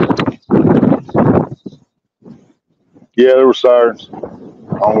 Yeah, there were sirens.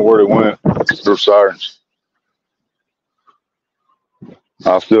 I don't know where they went. They're sirens.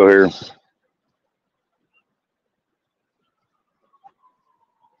 I still hear 'em.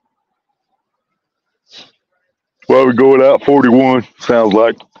 Well, we go without 41, sounds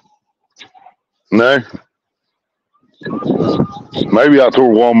like. No? Maybe out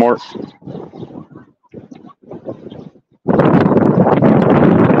toward Walmart.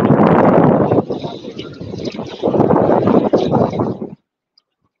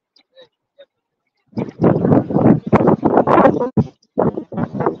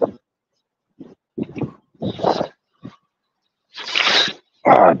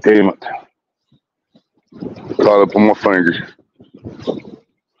 Ah, damn it. Caught up on my fingers.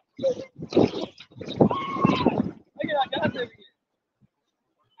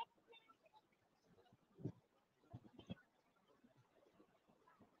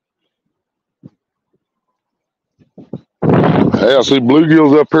 Hey, I see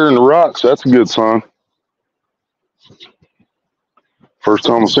bluegills up here in the rocks. That's a good sign. First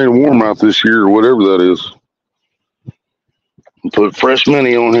time I've seen a warmouth this year or whatever that is. Put fresh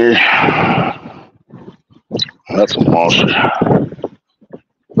mini on here. That's a monster.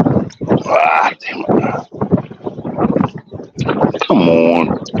 Ah, damn it. Come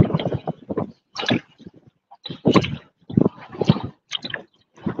on.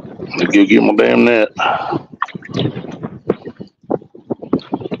 Let me go get my damn net.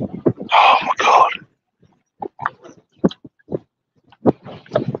 Oh my God.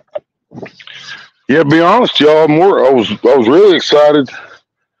 Yeah, to be honest, y'all, I was really excited.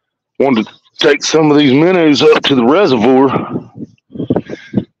 Wanted to take some of these minnows up to the reservoir,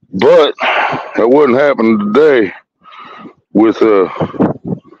 but that wasn't happening today with a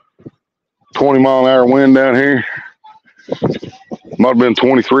 20-mile-an-hour wind down here. Might have been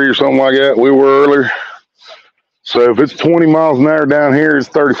 23 or something like that. We were earlier. So if it's 20 miles an hour down here, it's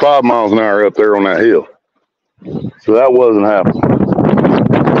 35 miles an hour up there on that hill. So that wasn't happening.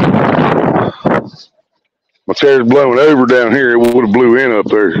 My chair's blowing over down here. It would have blew in up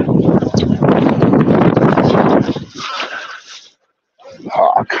there.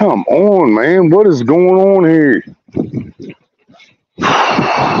 Oh, come on, man. What is going on here?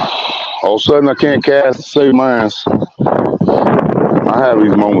 All of a sudden, I can't cast to save my ass. I have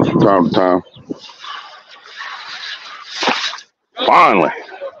these moments from time to time. Finally.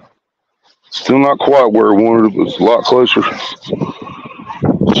 Still not quite where I wanted it, but it's a lot closer.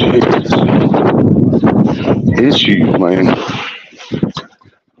 Jeez. Issues, man.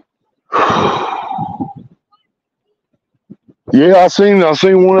 Yeah, I seen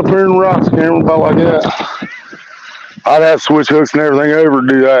one up here in the rocks, Cameron, about like that. I'd have to switch hooks and everything over to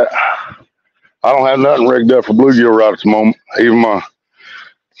do that. I don't have nothing rigged up for bluegill right at the moment. Even my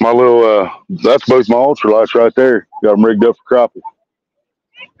little, that's both my ultralights right there. Got them rigged up for crappie.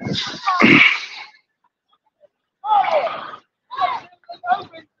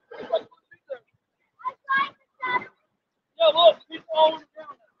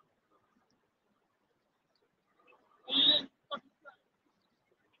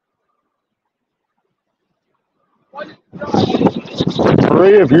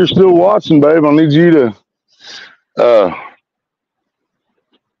 Maria, if you're still watching, babe, I need you to,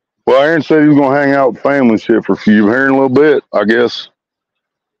 well, Aaron said he was going to hang out with family and shit for a few. Here in a little bit, I guess.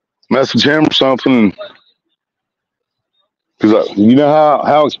 Message him or something. Because you know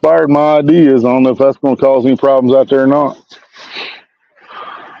how expired my ID is. I don't know if that's going to cause any problems out there or not.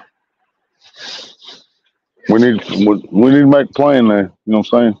 We need to make a plan there. You know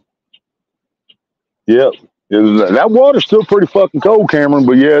what I'm saying? Yep. That water's still pretty fucking cold, Cameron,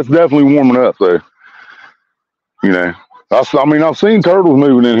 but yeah, it's definitely warming up there. You know, I mean, I've seen turtles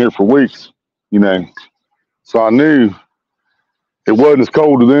moving in here for weeks, you know, so I knew it wasn't as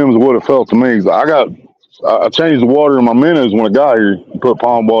cold to them as what it felt to me. I changed the water in my minnows when I got here, put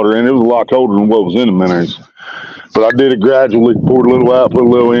pond water in. It was a lot colder than what was in the minnows, but I did it gradually, poured a little out, put a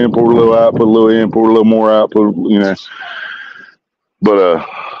little in, poured a little out, put a little in, poured a little more out, you know,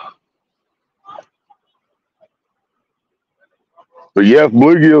 But yeah, if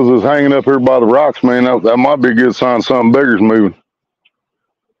bluegills is hanging up here by the rocks, man, that might be a good sign something bigger's moving.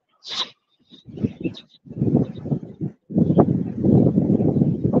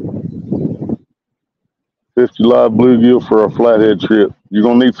 $50 live bluegill for a flathead trip. You're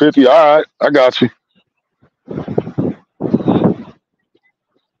gonna need 50. All right, I got you.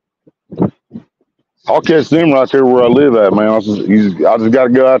 I'll catch them right there where I live at, man. I just got to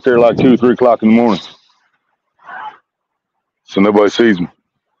go out there like 2 or 3 o'clock in the morning, so nobody sees me.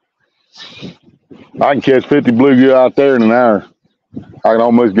 I can catch 50 bluegill out there in an hour. I can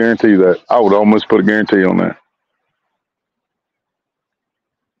almost guarantee that. I would almost put a guarantee on that.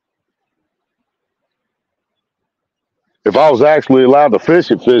 If I was actually allowed to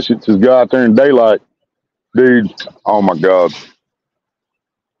fish it, just go out there in daylight, dude. Oh my God,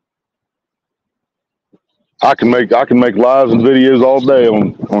 I can make lives and videos all day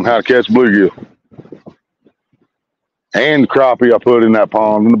on how to catch bluegill and the crappie I put in that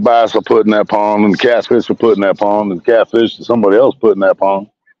pond, and the bass I put in that pond, and the catfish I put in that pond, and the catfish that somebody else put in that pond.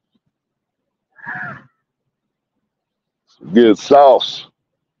 Good sauce.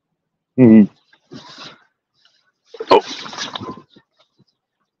 Mm-hmm. Oh,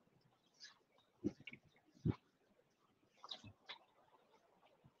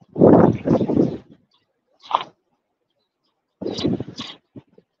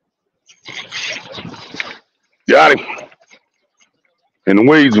 got him in the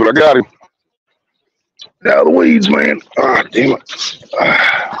weeds, but I got him out of the weeds, man. Ah, damn it.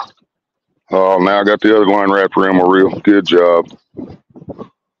 Ah. Oh, now I got the other line wrapped around my reel. Good job.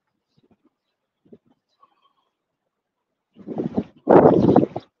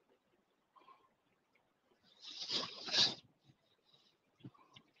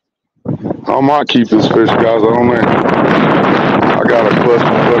 I might keep this fish, guys. I don't know. I got a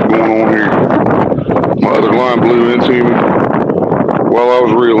clusterfuck going on here. My other line blew into me while I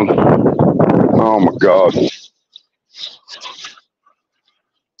was reeling. Oh my God.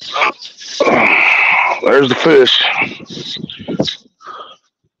 There's the fish.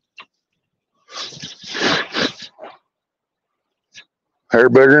 Hair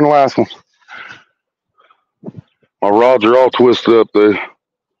bigger than the last one. My rods are all twisted up there,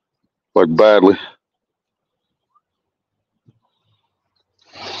 like badly.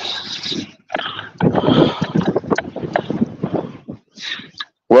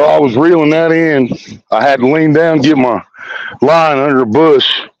 Well, I was reeling that in. I had to lean down, get my line under a bush,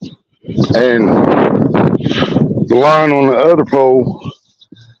 and the line on the other pole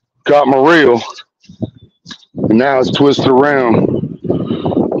caught my reel, and now it's twisted around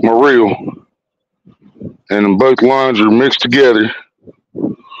my reel, and both lines are mixed together.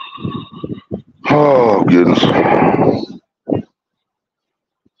 Oh, goodness.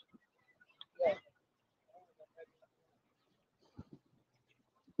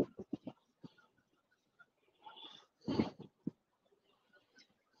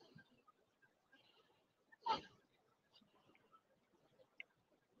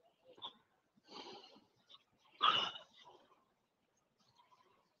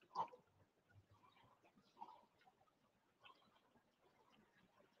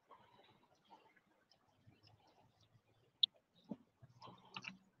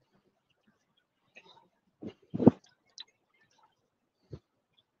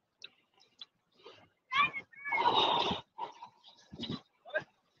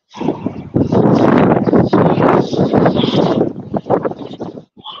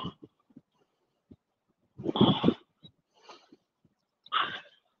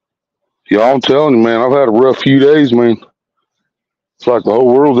 Yeah, I'm telling you, man, I've had a rough few days, man. It's like the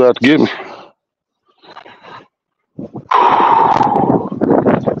whole world's out to get me.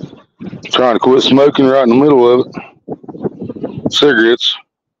 Trying to quit smoking right in the middle of it. Cigarettes.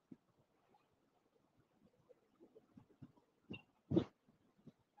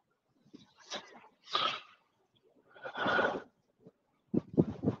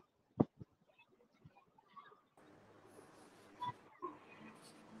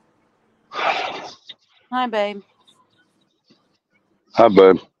 Hi, babe. Hi,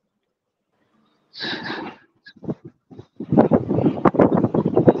 babe.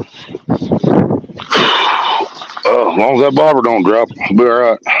 As long as that bobber don't drop, I'll be all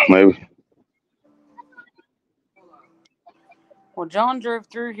right, maybe. Well, John drove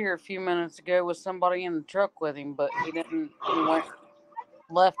through here a few minutes ago with somebody in the truck with him, but he didn't. He went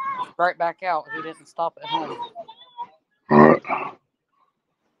left right back out. He didn't stop at home. All right.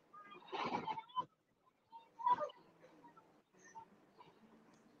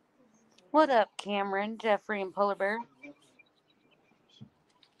 What up, Cameron, Jeffrey, and Polar Bear?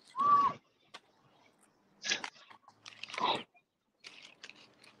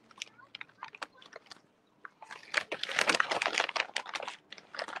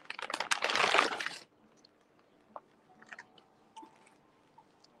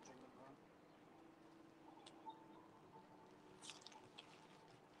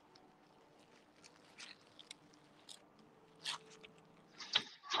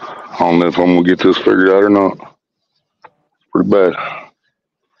 I don't know if I'm gonna get this figured out or not. It's pretty bad.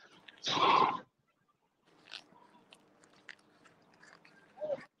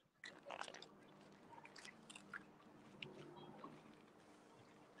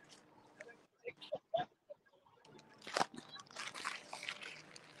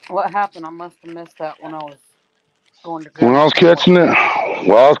 What happened? I must have missed that when I was Going to When grab I was some more. catching it,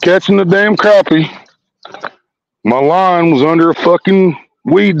 while I was catching the damn crappie, my line was under a fucking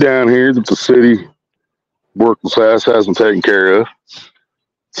weed down here that the city workers hasn't taken care of.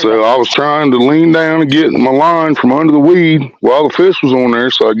 So Yeah. I was trying to lean down and get my line from under the weed while the fish was on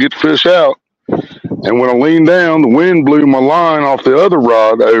there so I get the fish out. And when I leaned down, the wind blew my line off the other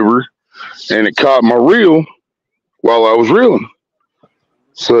rod over and it caught my reel while I was reeling.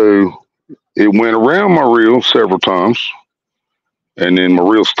 So it went around my reel several times and then my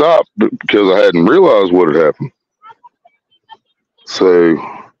reel stopped because I hadn't realized what had happened. So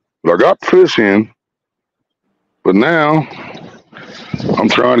but I got the fish in, but now I'm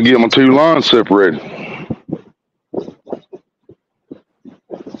trying to get my two lines separated.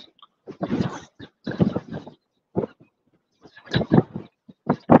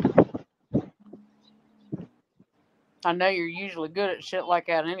 I know you're usually good at shit like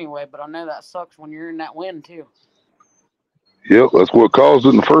that anyway, but I know that sucks when you're in that wind too. Yep, that's what caused it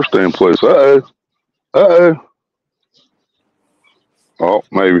in the first damn place. Uh oh,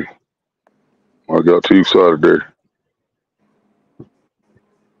 maybe I got too excited there.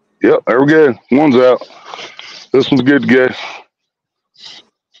 Yep, there we go. One's out. This one's good to go.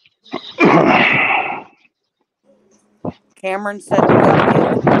 Cameron said you gotta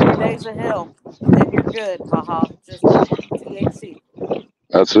get through 3 days of hell, and then you're good. Haha. Just like THC.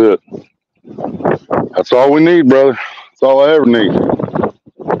 That's it. That's all we need, brother. That's all I ever need.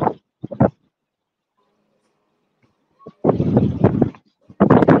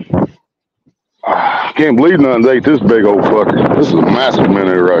 I can't believe nothing's ate this big old fucker. This is a massive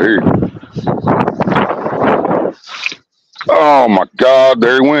minnow right here. Oh my God,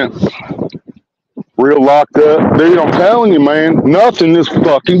 there he went. Real locked up. Dude, I'm telling you, man, nothing is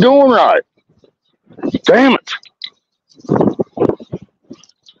fucking doing right. Damn it.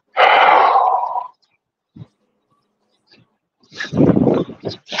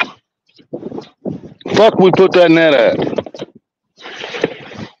 Fuck, we put that net at.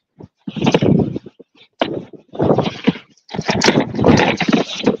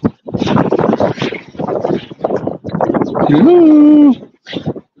 Are you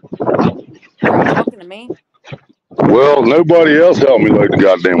talking to me? Well, nobody else helped me load the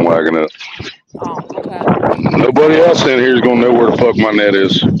goddamn wagon up. Oh, okay. Nobody else in here is gonna know where the fuck my net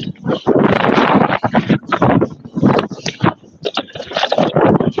is. I know where it is.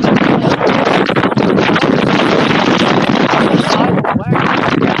 I always think it's on the side of the wagon.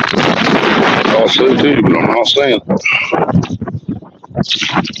 I thought so too, but I'm not saying.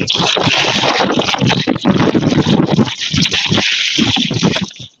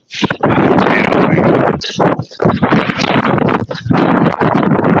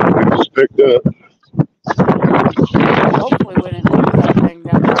 It was picked up. Hopefully we didn't lose that thing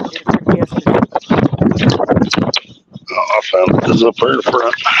down there yesterday. Oh, I found it. This is up here in the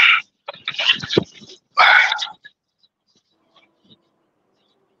front.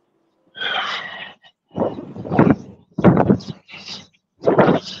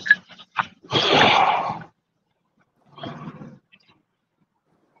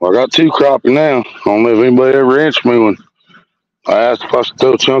 Well, I got two crappie now. I don't know if anybody ever answered me when I asked if I should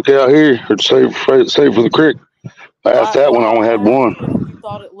throw a chunk out here or save for the creek. I asked that when I only had asked one. you if you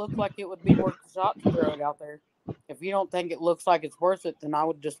thought it looked like it would be worth the shot to throw it out there. If you don't think it looks like it's worth it, then I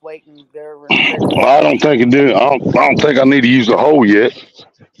would just wait and go over and trade Well, I don't think it do. I don't think I need to use the hole yet,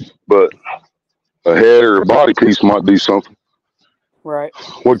 but a head or a body piece might do something. Right.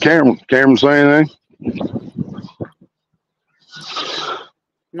 What Cameron say anything?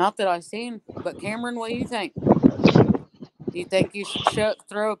 Not that I've seen, but Cameron, what do you think? You think you should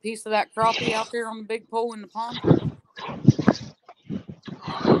throw a piece of that crappie out there on the big pole in the pond?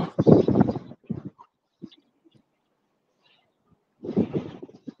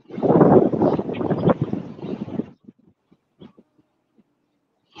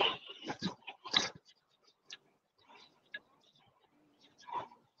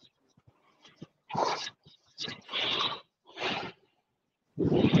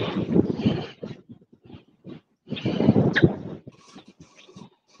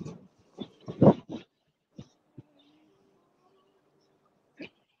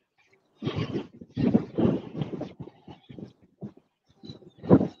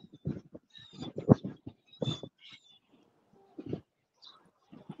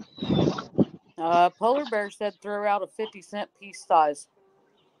 Polar Bear said throw out a 50-cent piece size.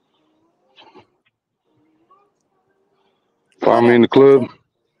 Find me in the club.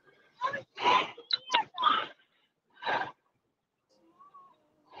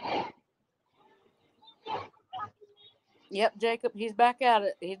 Yep, Jacob, he's back at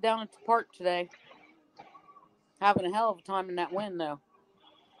it. He's down at the park today. Having a hell of a time in that wind, though.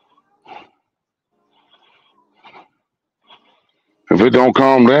 If it don't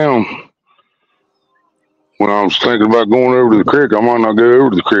calm down, when I was thinking about going over to the creek, I might not go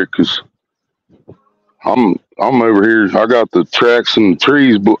over to the creek because I'm over here. I got the tracks and the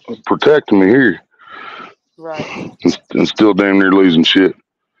trees protecting me here, Right. and still damn near losing shit.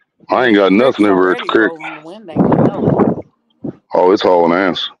 I ain't got The creek's nothing over at the already creek. rolling. The wind ain't gonna help. Oh, it's hauling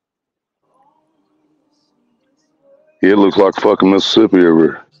ass. Yeah, it looks like fucking Mississippi over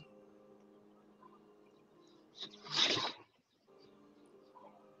here.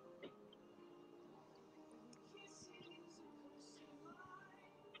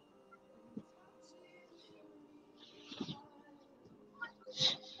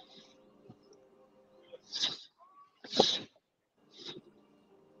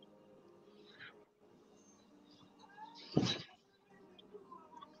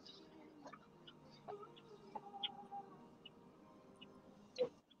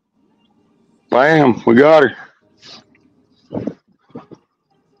 Bam, we got her.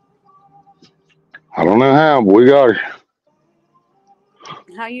 I don't know how, but we got her.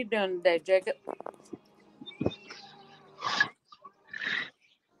 How you doing today, Jacob?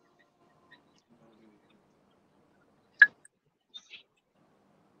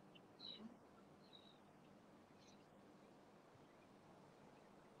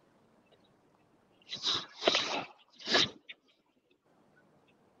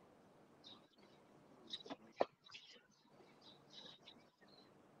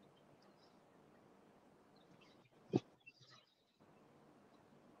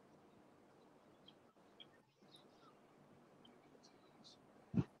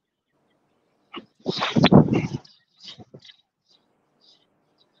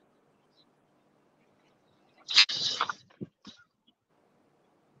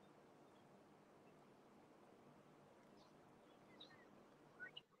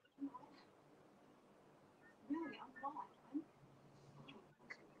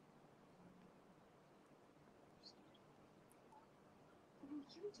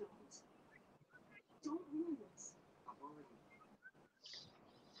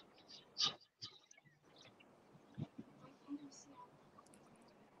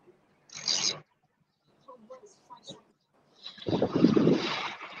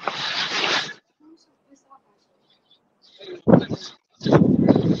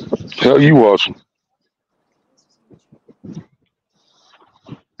 Hell, you watching?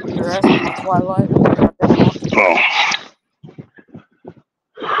 The rest of the Twilight. I've been watching. Oh,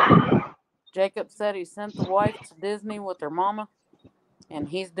 Jacob said he sent the wife to Disney with her mama, and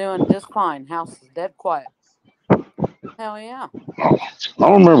he's doing just fine. House is dead quiet. Hell yeah. I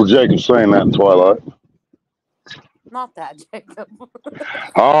don't remember Jacob saying that in Twilight. Not that, Jacob.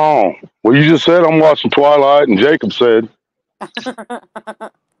 Oh, well, you just said I'm watching Twilight, and Jacob said,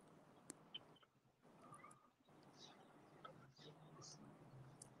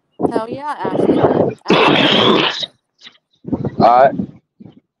 Hell yeah, Ashley. Ashley. all right.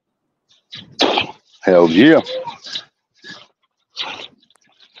 Hell yeah.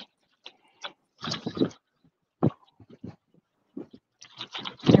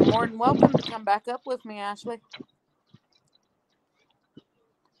 You're more than welcome to come back up with me, Ashley.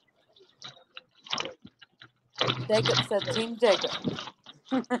 Jacob said Team Jacob.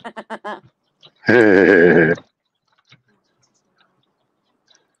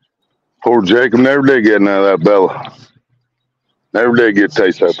 Poor Jacob never did get none of that Bella. Never did get to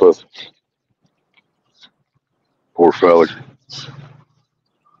taste that pussy. Poor fella.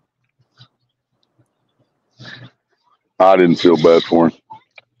 I didn't feel bad for him.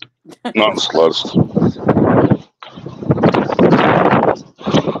 Not the slightest.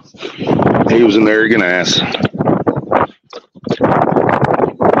 He was an arrogant ass.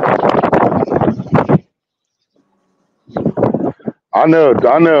 I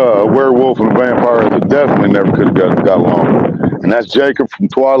know a werewolf and a vampire that definitely never could have got along. And that's Jacob from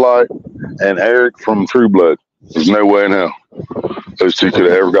Twilight and Eric from True Blood. There's no way in hell those two could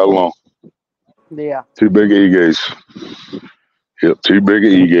have ever got along. Yeah. Two big egos. Yep, two big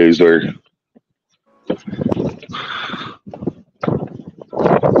egos there.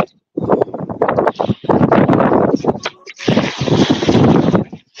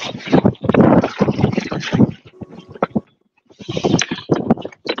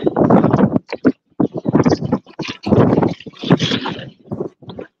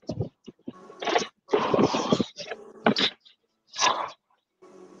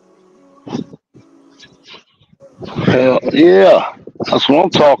 Hell yeah, that's what I'm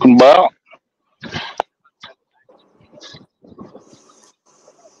talking about.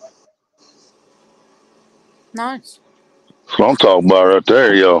 Nice. That's what I'm talking about right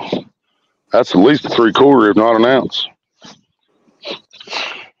there, y'all. That's at least a 3/4, if not an ounce.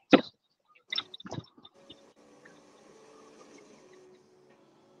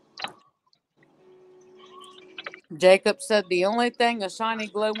 Jacob said the only thing a shiny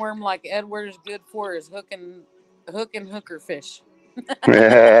glowworm like Edward is good for is hooking hooker fish.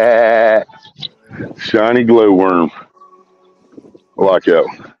 Shiny glowworm. I like that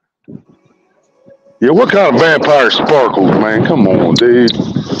one. Yeah, what kind of vampire sparkles, man? Come on, dude.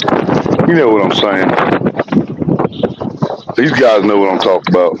 You know what I'm saying. These guys know what I'm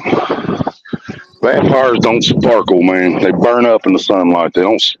talking about. Vampires don't sparkle, man. They burn up in the sunlight. They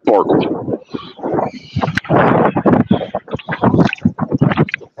don't sparkle.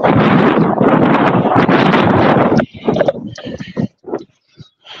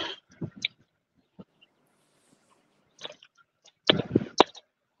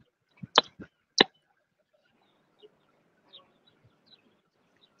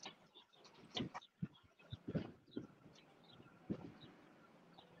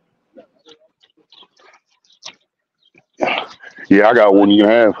 Yeah, I got one you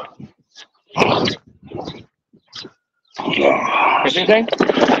can have. Anything?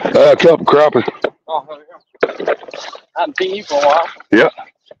 A couple crappie. Oh, there you go. I haven't seen you for a while. Yep.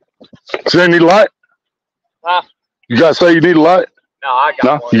 Say you need a light? Huh? You guys say you need a light? No, I got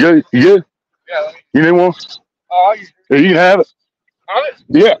No? one. You good? You good? Yeah, let me. You need one? Oh, you Yeah, you can have it. have it?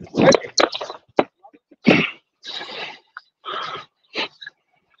 Yeah.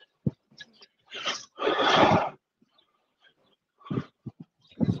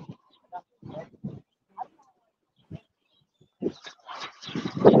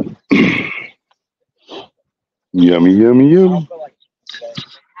 Yummy, yummy, yummy.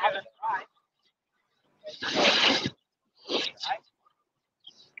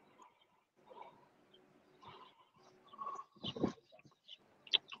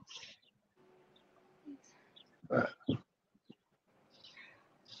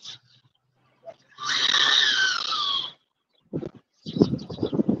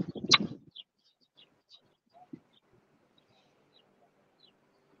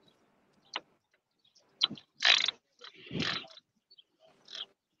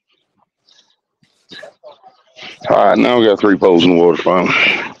 All right, now we got 3 poles in the water. Fine.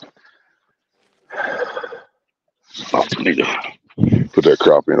 I need to put that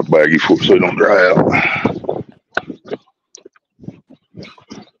crappie in a baggie so it don't dry out.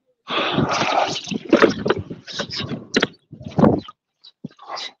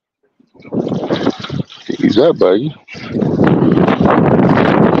 Use that baggie.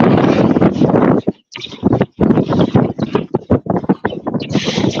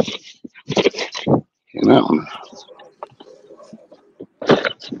 And that one.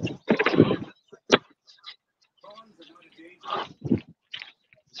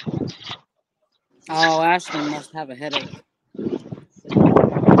 Oh, Ashley must have a headache.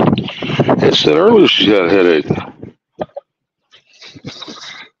 It said earlier she had a headache.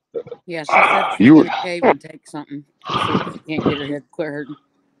 Yeah, she said she'd You go were to the cave and take something. See if she can't get her head quit hurting.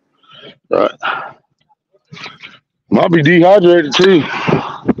 right. Might be dehydrated too.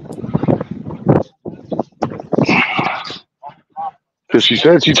 Cause she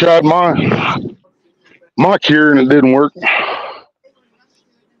said she tried my cure and it didn't work. Of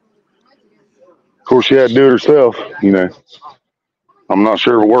course, she had to do it herself. You know, I'm not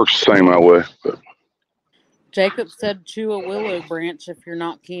sure if it works the same that way. But Jacob said chew a willow branch if you're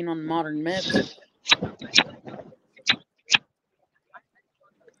not keen on modern meds.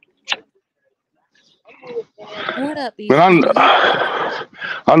 What up, but Ethan?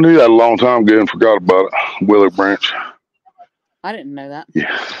 I knew that a long time ago and forgot about it. Willow branch. I didn't know that.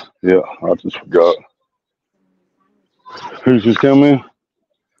 Yeah, I just forgot. Who's just coming?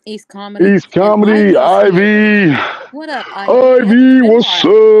 East Comedy. East Comedy, Ivy. What up, Ivy? Ivy, what's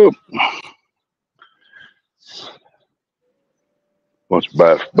up? Bunch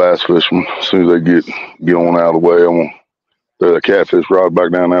of bass fishermen. As soon as they get on out of the way, I'm gonna throw the catfish rod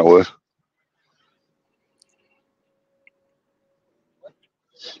back down that way.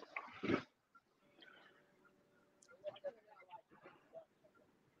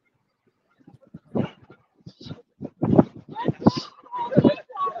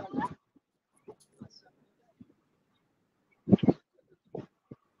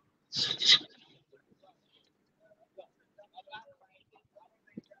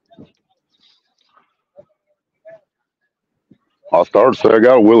 I started to say I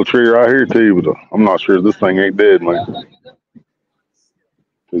got a willow tree right here too, but I'm not sure this thing ain't dead, man.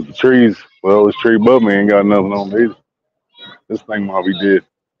 Cause the trees, well, this tree above me ain't got nothing on it either. This thing might be dead.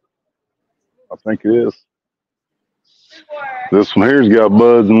 I think it is. This one here's got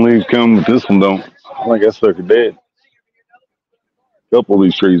buds and leaves coming, but this one don't. I think that sucker dead. A couple of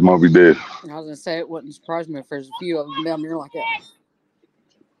these trees might be dead. I was gonna say it wouldn't surprise me if there's a few of them down there like that.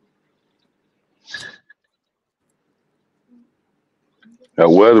 That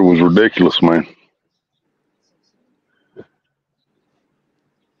weather was ridiculous, man.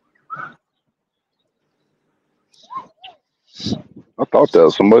 I thought that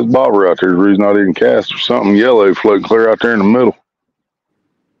was somebody's bobber out there. The reason I didn't cast or something yellow floating clear out there in the middle.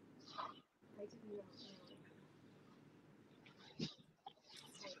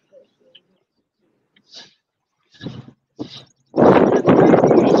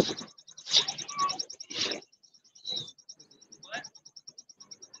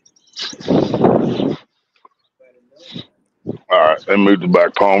 All right, they moved the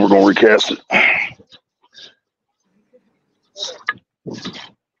back palm. We're gonna recast it.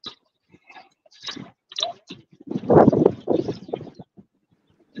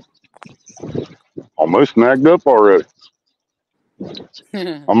 Almost snagged up already.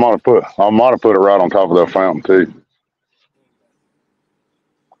 I might have put it right on top of that fountain too.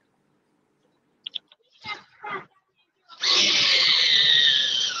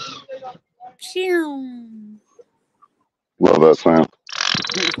 Love that sound.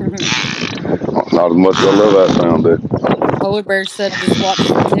 Not as much as I love that sound, dude. Polar bear said just watch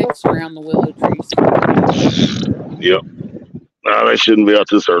for ticks around the willow trees. Yep. No, they shouldn't be out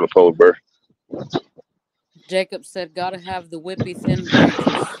this early, polar bear. Jacob said gotta have the whippy thin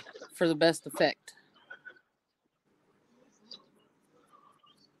branches for the best effect.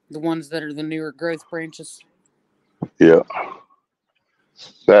 The ones that are the newer growth branches. Yeah.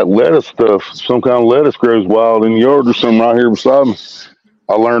 That lettuce stuff, some kind of lettuce grows wild in the yard or something right here beside me.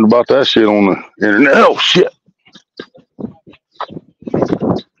 I learned about that shit on the internet. Oh, shit.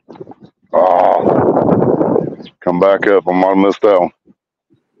 Oh, come back up. I might have missed that one.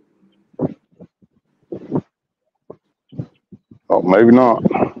 Oh, maybe not.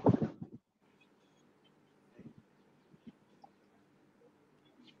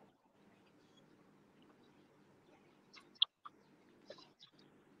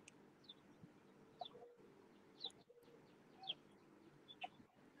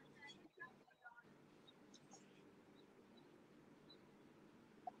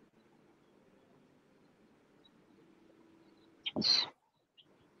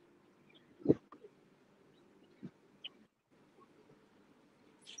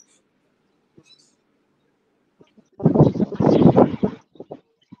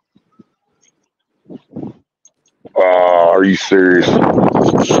 Are you serious?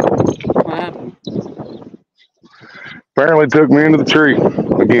 What happened? Apparently took me into the tree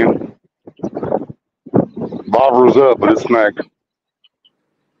again. Bobber was up, but it snagged.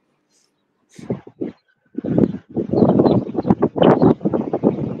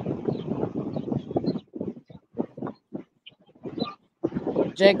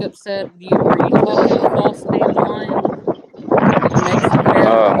 Jacob said, were you talking false dandelion? It makes the hair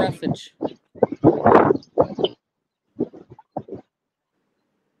roughage.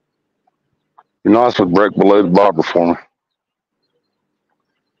 You're nice with break below the bobber for me.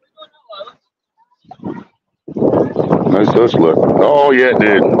 No such luck. Oh, yeah, it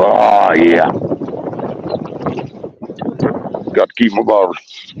did. Oh, yeah. Got to keep my bobber.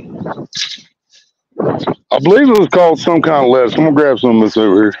 I believe it was called some kind of lettuce. I'm going to grab some of this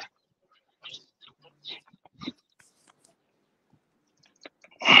over here.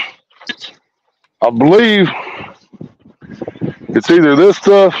 I believe it's either this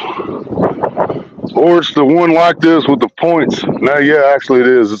stuff or it's the one like this with the points. No, yeah, actually it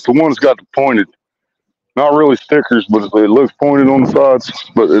is. It's the one that's got the pointed. Not really stickers, but it looks pointed on the sides.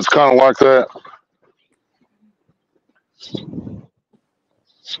 But it's kind of like that.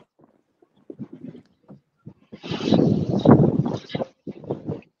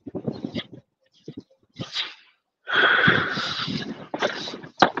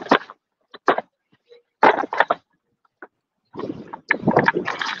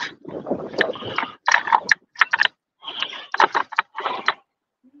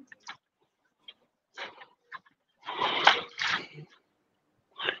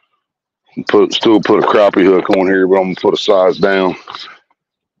 Still put a crappie hook on here, but I'm gonna put a size down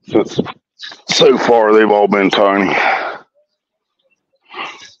since so far they've all been tiny.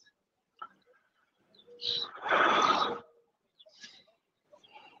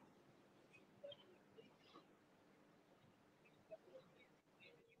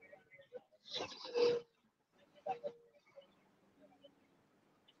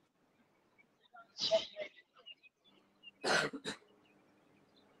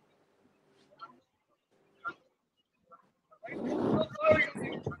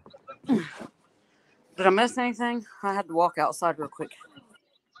 Did I miss anything? I had to walk outside real quick.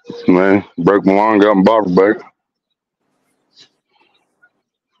 Man, broke my line, got my bobber back.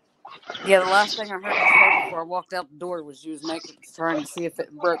 Yeah, the last thing I heard you say before I walked out the door was you was trying to see if it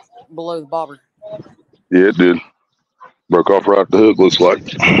broke below the bobber. Yeah, it did. Broke off right at the hook, looks like.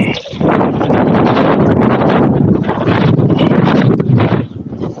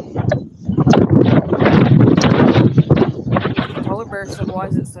 Polar Bear said, "Why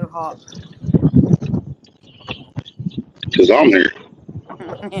is it so hot?" Because I'm here.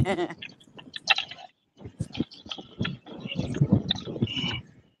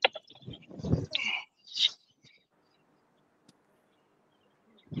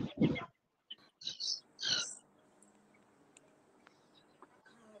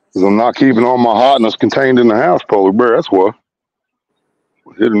 Because I'm not keeping all my hotness contained in the house, Polar Bear. That's why.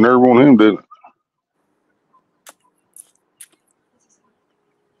 Hit a nerve on him, didn't it?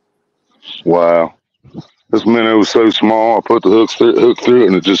 Wow. This minnow was so small, I put the hook through it,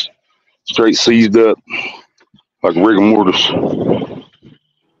 and it just straight seized up like rigor mortis.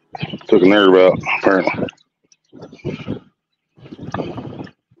 Took a nerve out, apparently.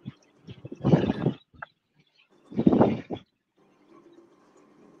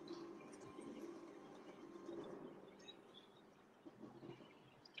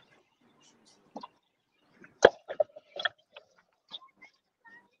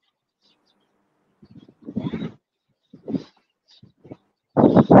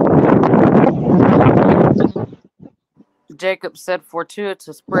 Jacob said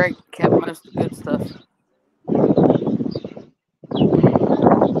fortuitous break kept most of the good stuff.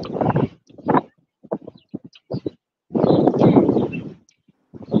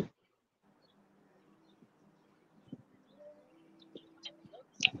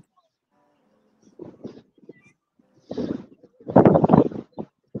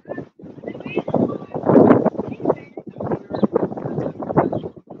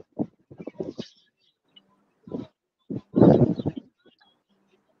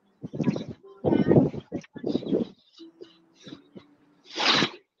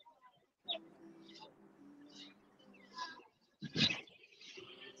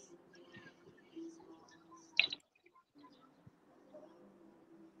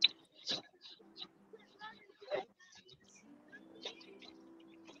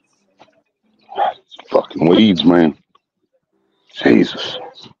 Fucking weeds, man. Jesus.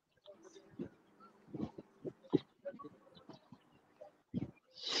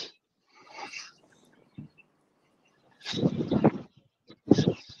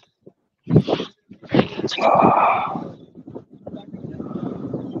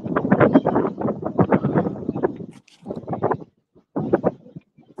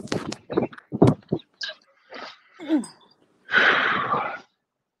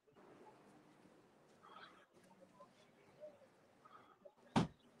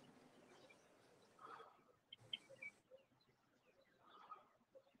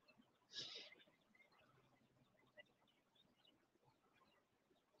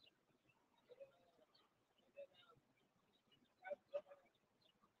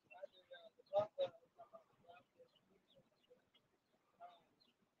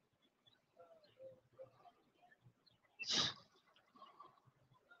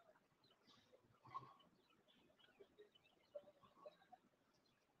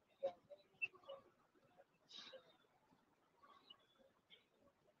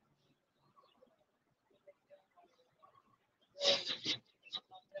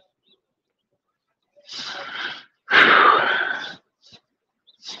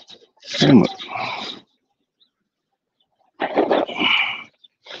 Damn it.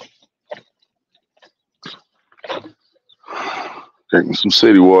 Drinking some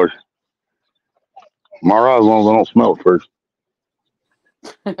city water. My right, as long as I don't smell it first.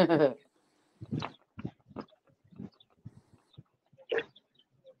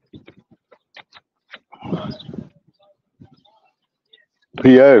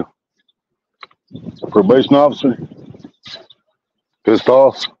 PO, probation officer, pissed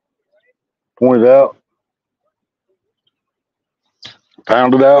off, pointed out,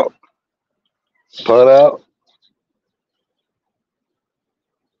 pounded out, put out.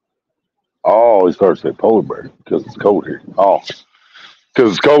 Oh, he started to say polar bear because it's cold here. Oh,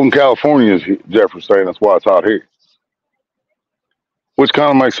 because it's cold in California, as Jeff was saying. That's why it's hot here. Which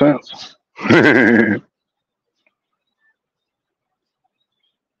kind of makes sense.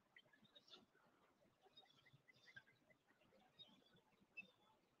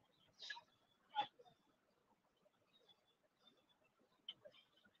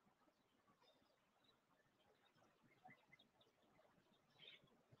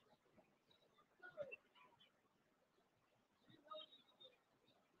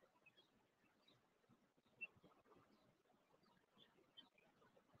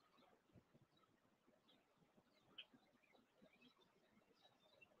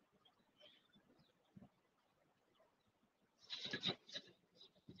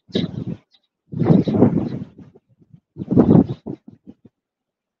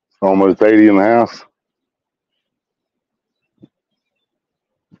 Almost 80 in the house.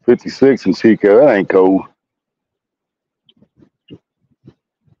 56 in Chico. That ain't cold.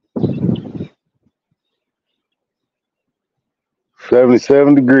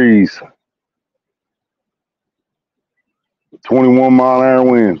 $77 degrees. 21 mile an hour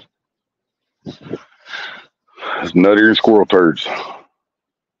wind. It's nuttier than squirrel turds.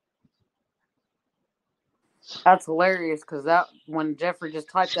 That's hilarious because that when Jeffrey just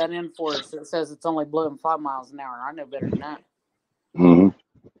typed that in for us, it says it's only blowing 5 miles an hour. I know better than that. Mm-hmm.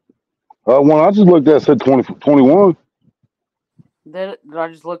 One I just looked at said 21. Did I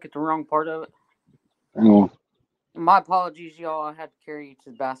just look at the wrong part of it? Hang on. My apologies, y'all. I had to carry you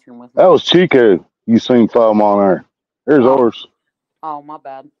to the bathroom with me. That was Chico. You seen 5 mile an hour. There's ours. Oh, my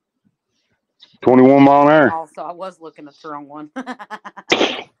bad. 21 mile an hour. Also, I was looking at the wrong one.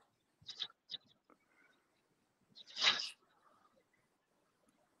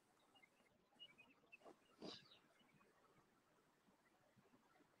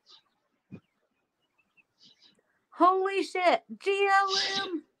 Holy shit!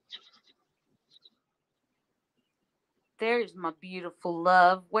 GLM! There's my beautiful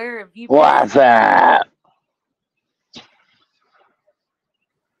love. Where have you been? What's that?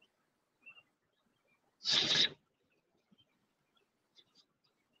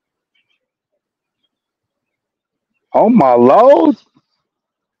 Oh my Lord,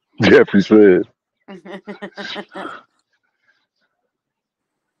 Jeffrey said.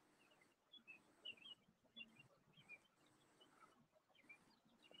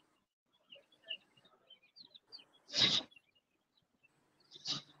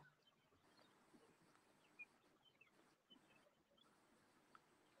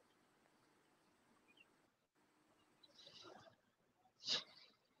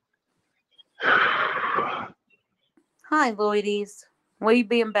 Hi, Lloydies. What are you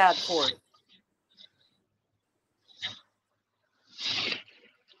being bad for?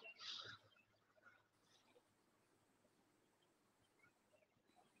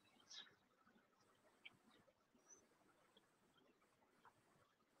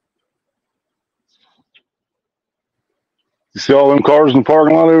 You see all them cars in the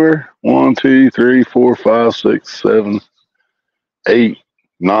parking lot over there? 1, 2, 3, 4, 5, 6, 7, 8,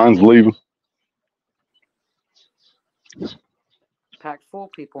 9's leaving. Packed full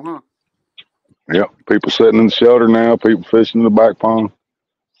of people, huh? Yep. People sitting in the shelter now. People fishing in the back pond.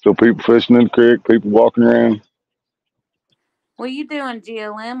 Still people fishing in the creek. People walking around. What are you doing,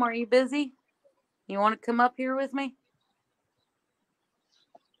 GLM? Are you busy? You want to come up here with me?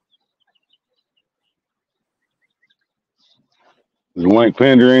 Is the link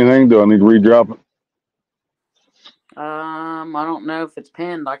pinned or anything? Do I need to redrop it? I don't know if it's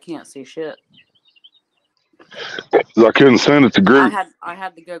pinned. I can't see shit. 'Cause I couldn't send it to group. I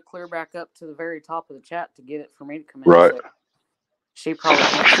had to go clear back up to the very top of the chat to get it for me to come in. Right. So she probably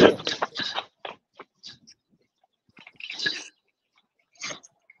can't see it.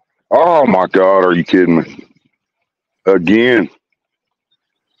 Oh my God, are you kidding me? Again.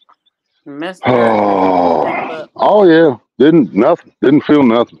 Missed Oh yeah. Didn't feel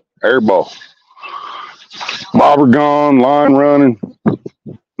nothing. Airball. Bobber gone, line running.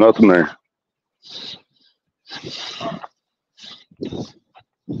 Nothing there.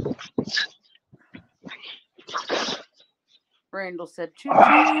 Randall said,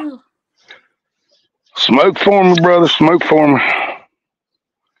 choo-choo. Smoke for me, brother. Smoke for me.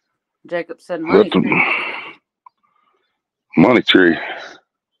 Jacob said, money tree. Money tree.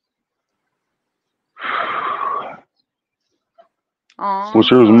 Aww, Wish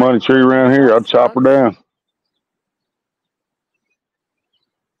there was a money tree around here. I'd chop her down.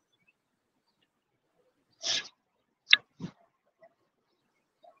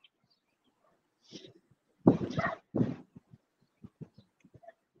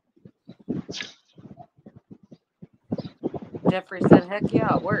 Jeffrey said, heck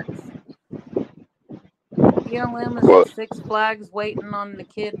yeah, it works. BLM is What? at Six Flags waiting on the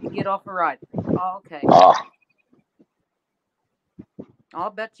kid to get off a ride. Oh, okay. I'll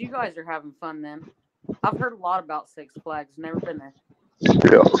bet you guys are having fun then. I've heard a lot about Six Flags. Never been there.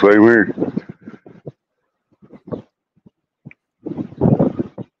 Yeah, same here.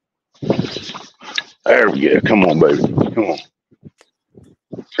 There we go. Come on, baby. Come on.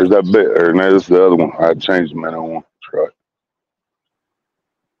 There's that bit. Or no, this is the other one. I changed the minute one. That's right.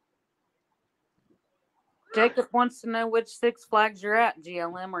 Jacob wants to know which Six Flags you're at,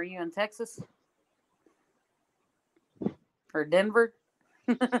 GLM. Are you in Texas? Or Denver?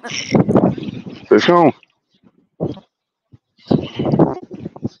 Fish on.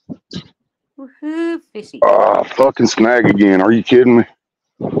 Woohoo, fishy. Fucking snag again. Are you kidding me?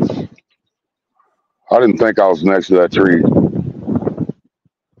 I didn't think I was next to that tree.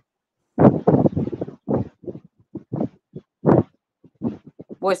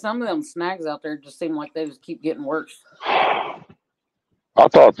 Boy, some of them snags out there just seem like they just keep getting worse. I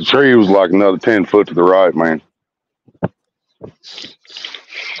thought the tree was like another 10 foot to the right, man.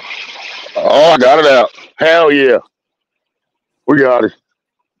 Oh, I got it out. Hell yeah. We got it.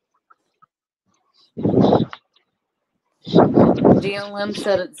 GLM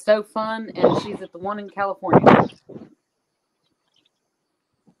said it's so fun, and she's at the one in California.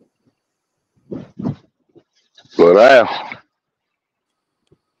 But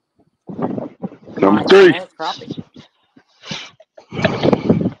number Nice. 3. Nice crappie.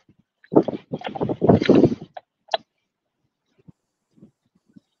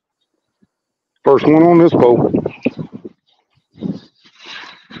 First one on this pole.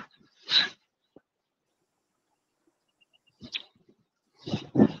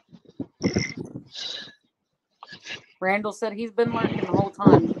 Randall said he's been lurking the whole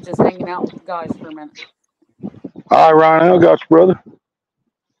time, just hanging out with the guys for a minute. All right, Ryan, I got you, brother.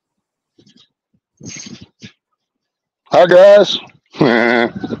 Hi, guys.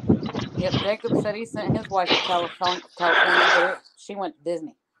 Yep, Jacob said he sent his wife to California, but she went to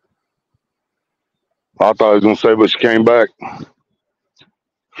Disney. I thought he was going to say, but she came back.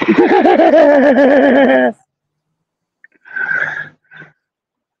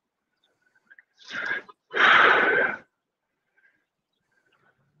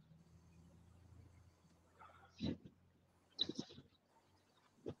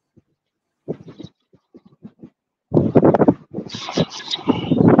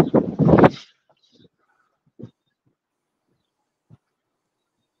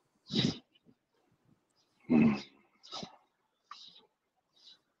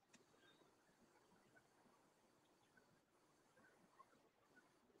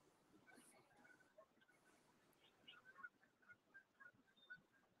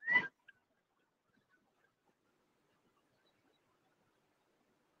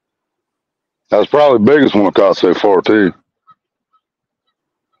 That's probably the biggest one I caught so far, too.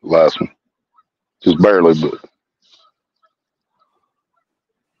 Last one. Just barely, but.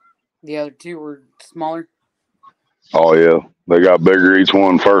 The other two were smaller. Oh, yeah. They got bigger each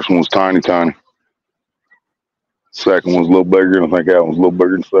one. First one was tiny, tiny. Second one's a little bigger, and I think that one's a little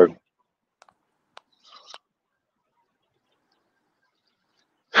bigger than the second.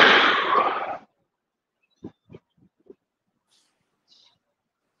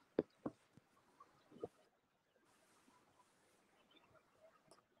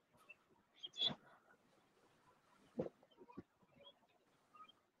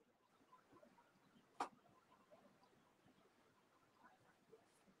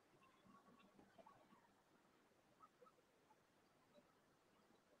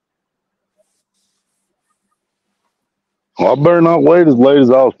 Well, I better not wait as late as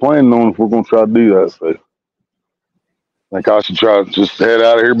I was planning on if we're going to try to do that. So I think I should try to just head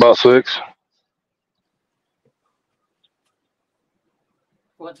out of here about 6.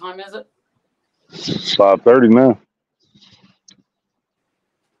 What time is it? It's 5:30 now.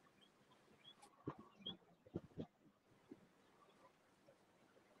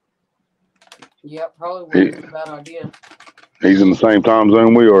 Yeah, probably wouldn't be a bad idea. He's in the same time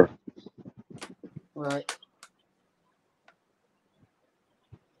zone we are. Right.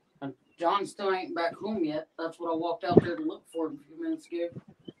 And John still ain't back home yet. That's what I walked out there to look for him a few minutes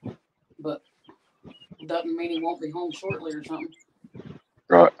ago. But doesn't mean he won't be home shortly or something.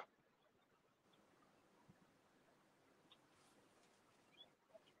 Right.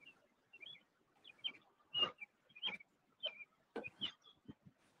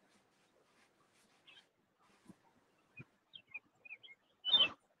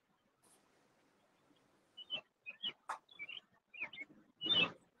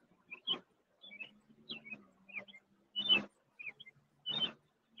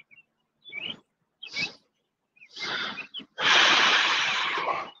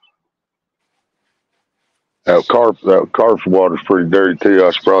 That carp's water's pretty dirty too.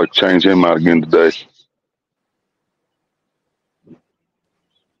 I should probably change him out again today.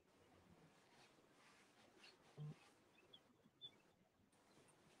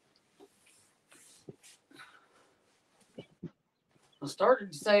 I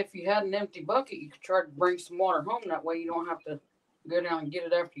started to say if you had an empty bucket, you could try to bring some water home. That way you don't have to go down and get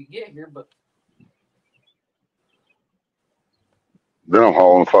it after you get here. But Then I'm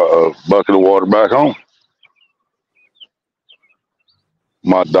hauling a bucket of water back home.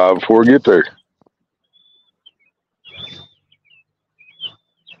 Might die before I get there.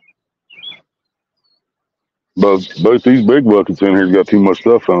 both these big buckets in here's got too much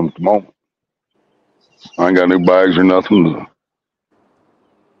stuff on them at the moment. I ain't got new bags or nothing to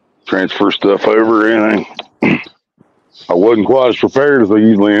transfer stuff over or anything. I wasn't quite as prepared as I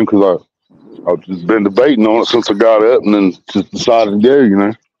usually am because I've just been debating on it since I got up and then just decided to go, you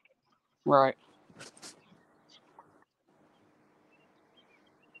know. Right.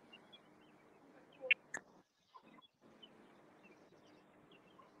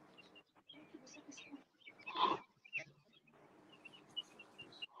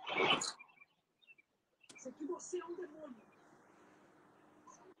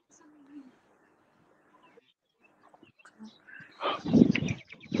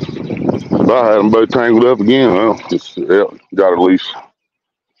 If I had them both tangled up again, well, got at least.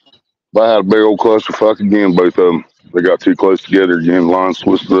 If I had a big old clusterfuck again, both of them, they got too close together again. Line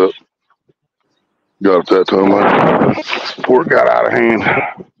twisted up. Got up that time before it got out of hand.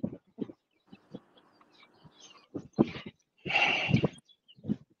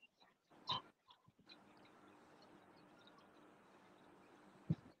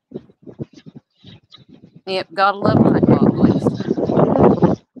 Yep, gotta love Nightbot boys.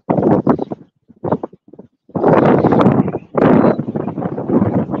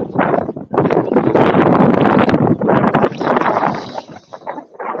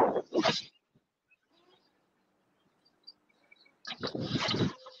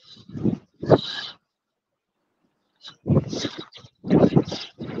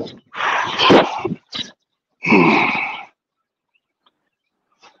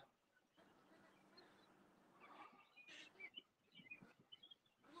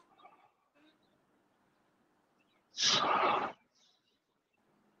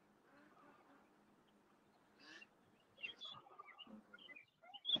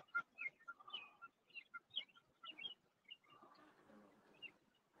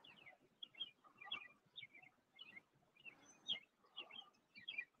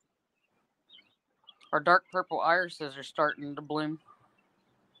 Our dark purple irises are starting to bloom.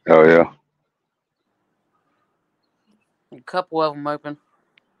 Oh yeah. A couple of them open.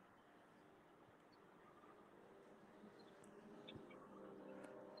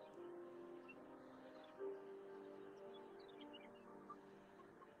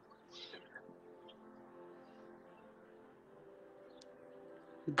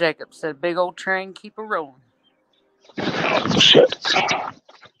 Jacob said, "Big old train, keep a rolling." Shit.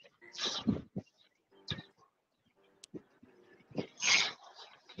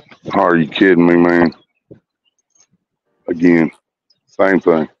 Are you kidding me, man? Again, same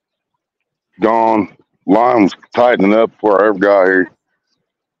thing. Gone. Line was tightening up before I ever got here.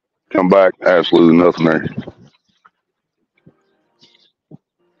 Come back, absolutely nothing there.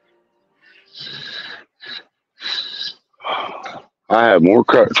 I had more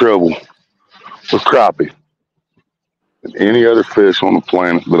trouble with crappie than any other fish on the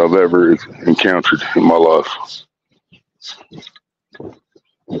planet that I've ever encountered in my life.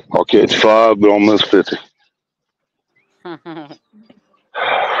 I'll catch 5, but I'll miss 50.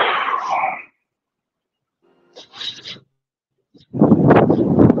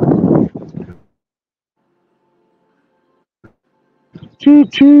 Choo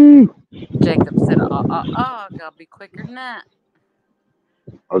choo. Jacob said, gotta be quicker than that.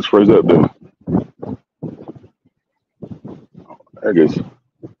 I just raised up, didn't I? There it goes.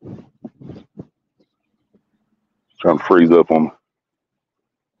 Trying to freeze up on me.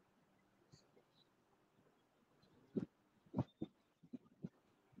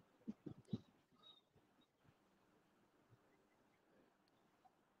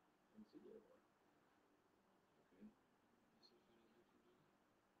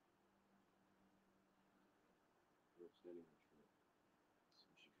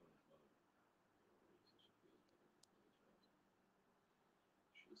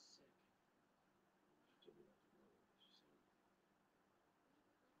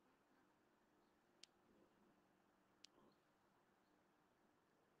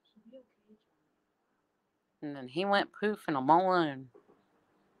 And then he went poof and I'm all alone.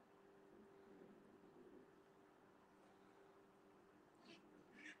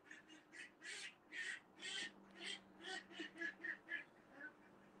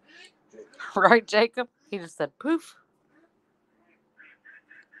 Right, Jacob? He just said poof.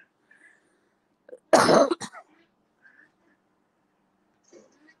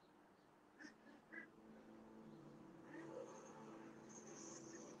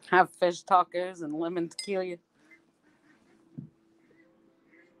 Have fish tacos and lemon tequila.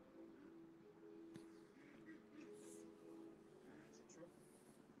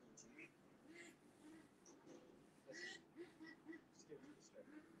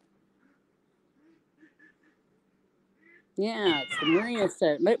 Yeah, it's the Marina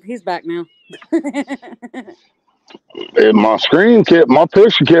Show. Nope, he's back now. And my my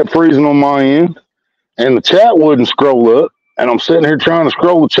picture kept freezing on my end, and the chat wouldn't scroll up. And I'm sitting here trying to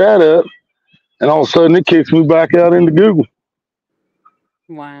scroll the chat up, and all of a sudden it kicks me back out into Google.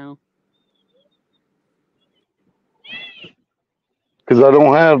 Wow. Because I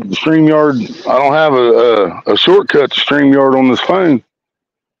don't have StreamYard. I don't have a shortcut to StreamYard on this phone.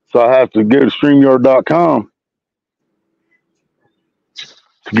 So I have to go to StreamYard.com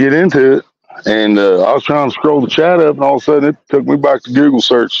to get into it. And I was trying to scroll the chat up, and all of a sudden it took me back to Google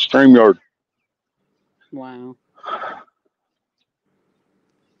search StreamYard. Wow.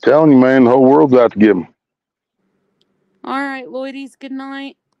 Telling you, man, the whole world's out to get them. All right, Lloydies, good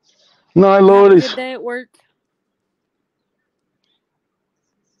night. Night, Have a Lloydies. good day at work.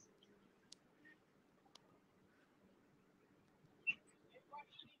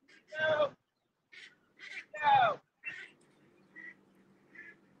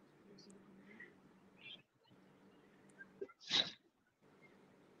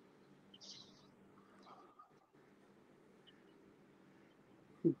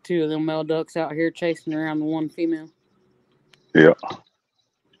 Two of them male ducks out here chasing around the one female. Yeah.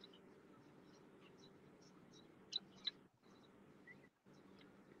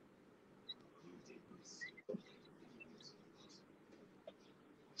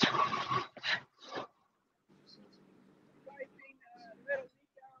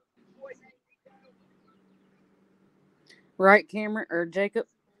 Right, Cameron or Jacob?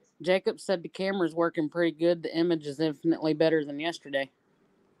 Jacob said the camera's working pretty good. The image is infinitely better than yesterday.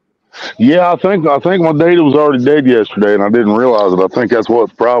 Yeah, I think my data was already dead yesterday, and I didn't realize it. I think that's what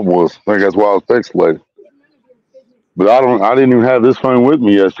the problem was. I think that's why I was pixelated. But I didn't even have this phone with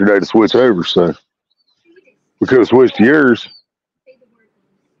me yesterday to switch over, so we could have switched to yours,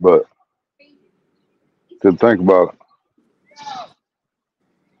 but didn't think about it.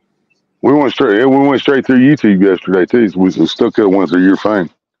 We went straight through YouTube yesterday too. So we still could have went through your phone.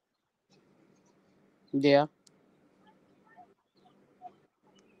 Yeah.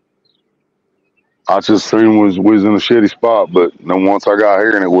 I just assumed we was in a shitty spot, but then once I got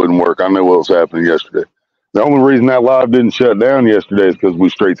here and it wouldn't work, I knew what was happening yesterday. The only reason that live didn't shut down yesterday is because we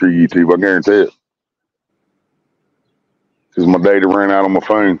straight through YouTube. I guarantee it. Because my data ran out on my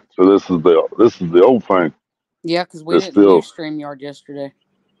phone. So this is the old phone. Yeah, because we It's didn't still, use StreamYard yesterday.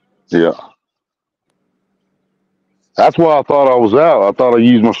 yeah. That's why I thought I was out. I thought I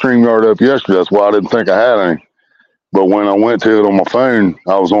used my StreamYard up yesterday. That's why I didn't think I had any. But when I went to it on my phone,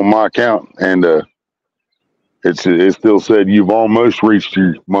 I was on my account, and it still said you've almost reached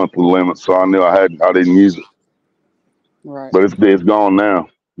your monthly limit. So I knew I didn't use it. Right. But it's gone now.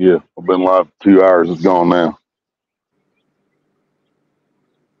 Yeah, I've been live 2 hours. It's gone now.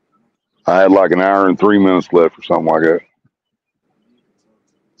 I had like an hour and 3 minutes left or something like that.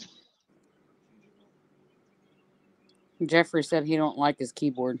 Jeffrey said he don't like his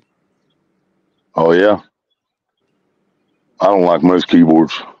keyboard. Oh yeah, I don't like most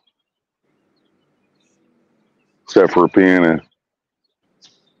keyboards except for a piano.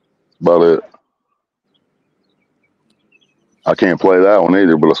 About it. I can't play that one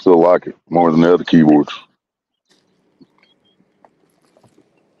either, but I still like it more than the other keyboards.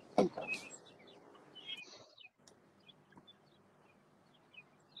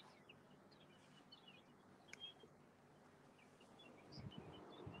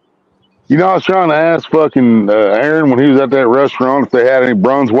 You know, I was trying to ask fucking Aaron when he was at that restaurant if they had any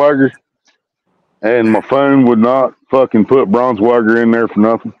Brunswiger, and my phone would not fucking put Brunswiger in there for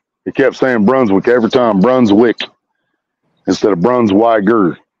nothing. It kept saying Brunswick every time, Brunswick instead of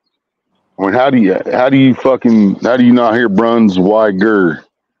Brunswiger. I mean, how do you not hear Brunswiger,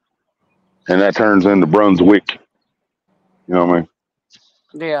 and that turns into Brunswick? You know what I mean?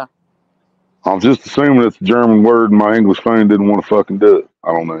 Yeah. I'm just assuming it's a German word, and my English phone didn't want to fucking do it.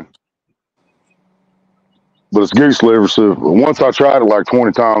 I don't know. But it's goose liver. So once I tried it like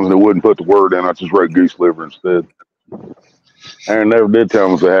 20 times and it wouldn't put the word in, I just wrote goose liver instead. Aaron never did tell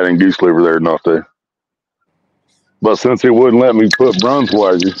me if they had any goose liver there or not there. But since it wouldn't let me put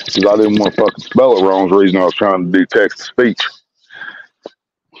Brunswiger, because I didn't want to fucking spell it wrong, is the reason I was trying to do text to speech.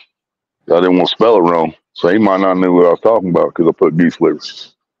 I didn't want to spell it wrong. So he might not know what I was talking about because I put goose liver.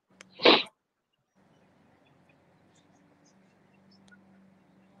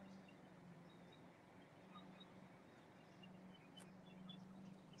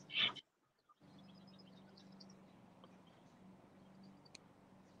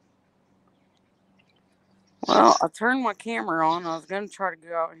 Well, I turned my camera on. I was going to try to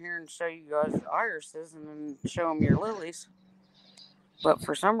go out here and show you guys the irises and then show them your lilies. But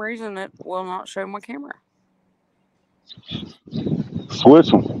for some reason, it will not show my camera. Switch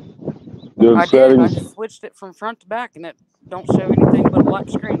them. Go to I did. I settings. just switched it from front to back, and it don't show anything but a black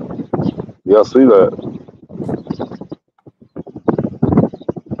screen. Yeah, I see that.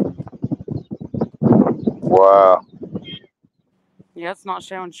 Wow, Yeah, it's not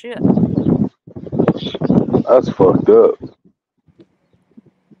showing shit. that's fucked up.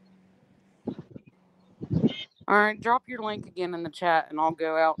 All right, drop your link again in the chat, and I'll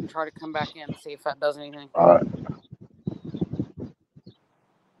go out and try to come back in and see if that does anything. All right.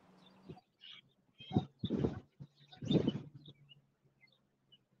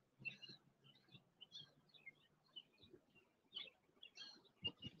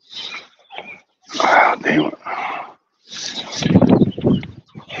 Ah, damn it.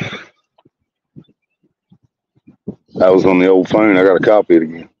 That was on the old phone. I got to copy it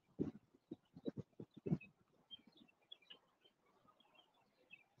again.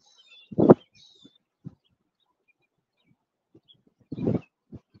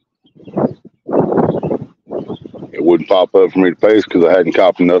 It wouldn't pop up for me to paste because I hadn't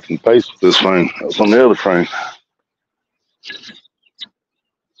copied nothing to paste with this phone. That's on the other phone.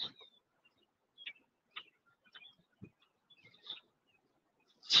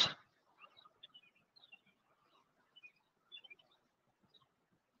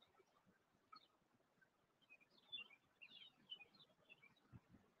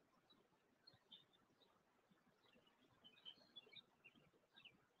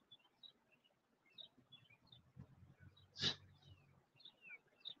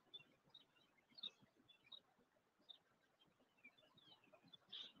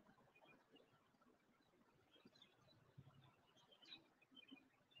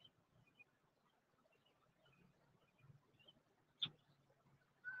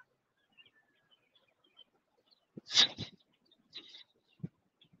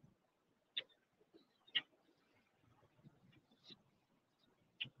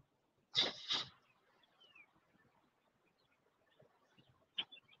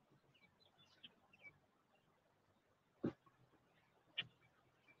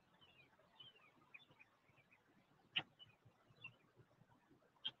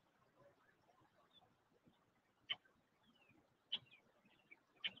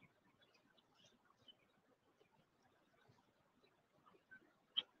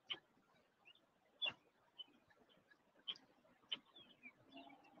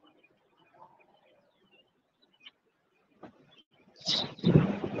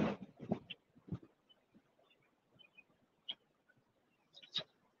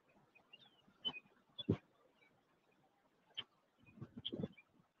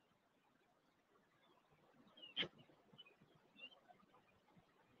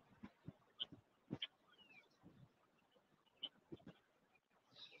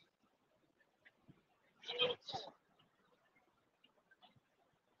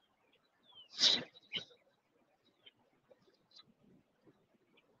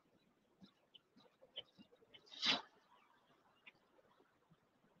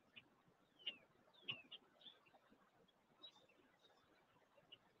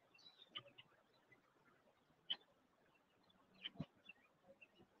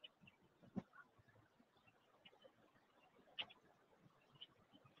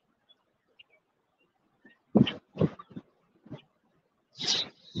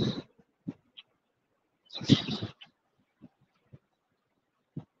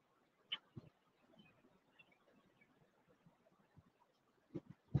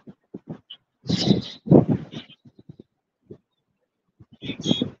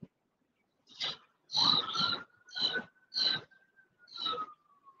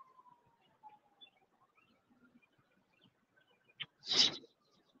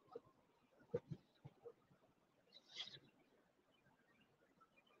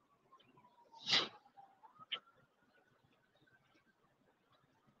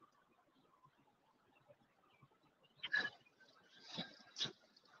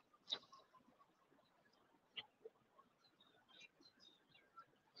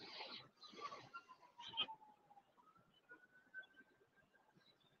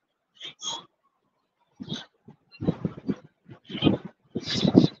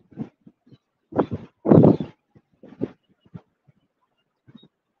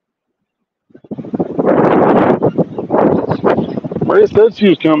 Maria said she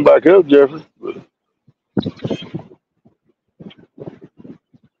was coming back up, Jeffrey.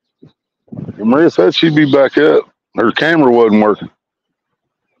 Maria said she'd be back up. Her camera wasn't working.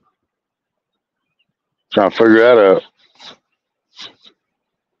 Trying to figure that out.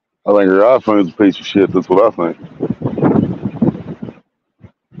 I think her iPhone's a piece of shit. That's what I think.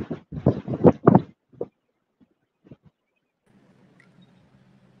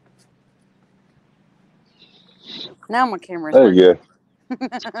 Now my camera's There you working.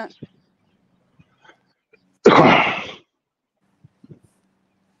 go.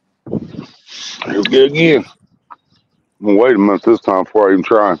 Here we go again. I'm gonna wait a minute this time before I even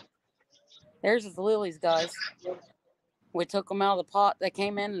try. There's his lilies, guys. We took them out of the pot. They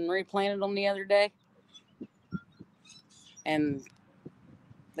came in and replanted them the other day. And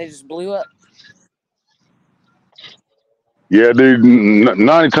they just blew up. Yeah, dude.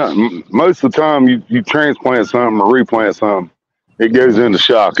 90 times, most of the time you transplant something or replant something, it goes into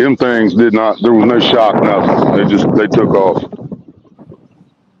shock. Them things did not. There was no shock, nothing. They took off.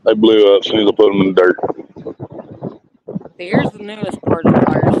 They blew up as soon as I put them in the dirt. Here's the newest part of the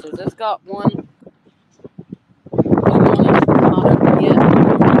irises. It's got one on it, not open yet.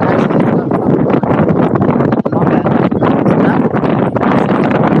 Actually, it's got a couple more. Not bad.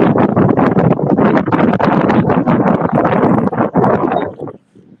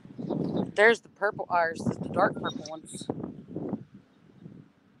 There's the purple irises, the dark purple ones.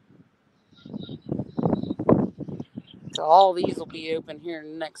 So all these will be open here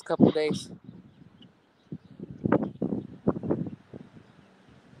in the next couple of days.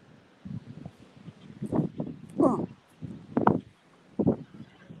 Oh.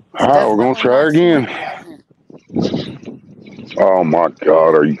 All right, we're gonna try again. Oh my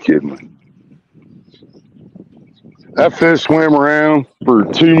God, are you kidding me? That fish swam around for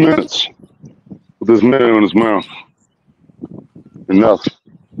 2 minutes with his minnow in his mouth and nothing.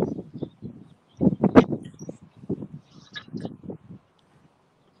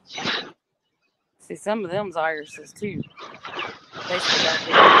 See, some of them's irises too. They still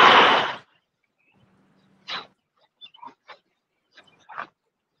got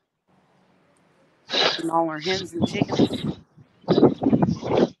good. And all our hens and chickens.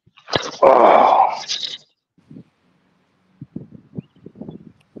 Oh,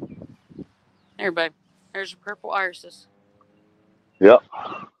 There, babe. There's your purple irises. yep.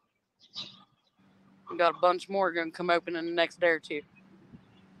 We got a bunch more going to come open in the next day or two.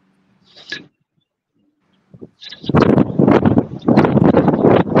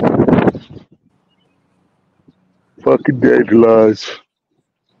 Fucking dandelions.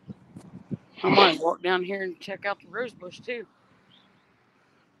 I might walk down here and check out the rose bush too.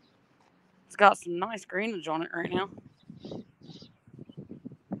 It's got some nice greenage on it right now.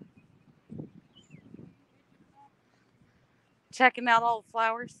 Checking out all the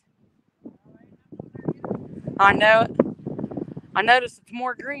flowers. I know it. I noticed it's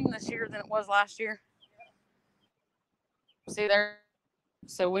more green this year than it was last year. See there?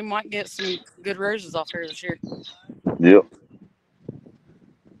 So we might get some good roses off here this year. Yep.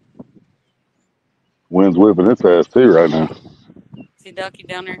 Wind's whipping its ass too right now. See Ducky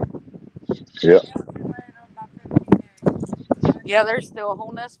down there? Yep. Yeah, there's still a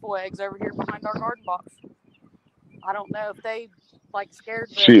whole nest full of eggs over here behind our garden box. I don't know if they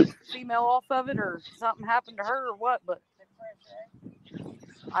scared the female off of it or something happened to her or what, but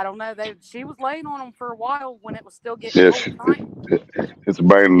I don't know. She was laying on them for a while when it was still getting cold at night. It's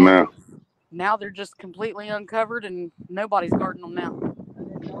abandoned now. Now they're just completely uncovered and nobody's guarding them now.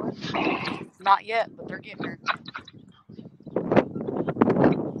 Not yet, but they're getting there.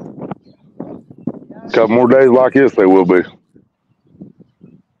 A couple more days like this, they will be.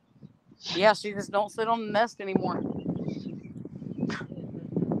 Yeah, she just don't sit on the nest anymore.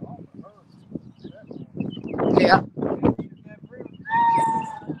 Yeah.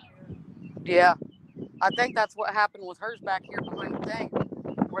 Yeah. I think that's what happened with hers back here behind the thing,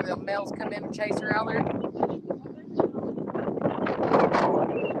 where the males come in and chase her out there.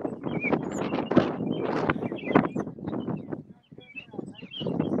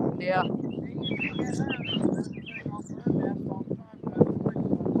 Yeah.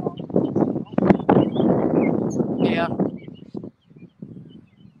 Yeah.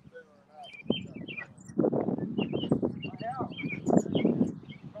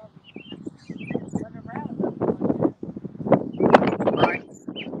 Right.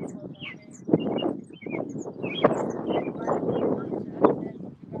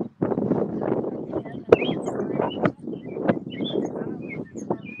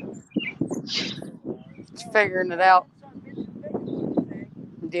 Figuring it out.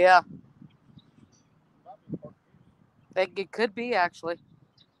 Yeah. It could be, actually.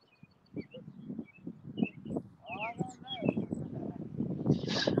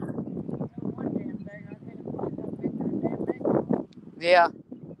 Yeah.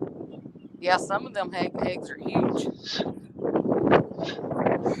 Yeah, some of them eggs are huge.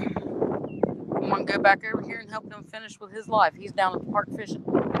 I'm going to go back over here and help him finish with his life. He's down at the park fishing.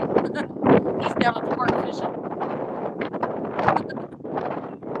 He's down at the park fishing.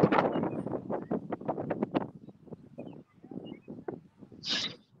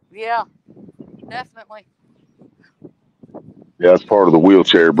 Yeah, definitely. Yeah, that's part of the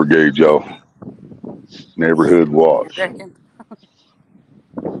wheelchair brigade, y'all. Neighborhood watch. You're reckon?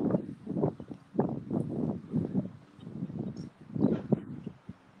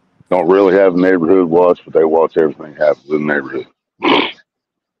 Don't really have a neighborhood watch, but they watch everything that happens in the neighborhood.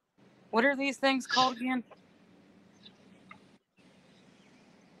 What are these things called again?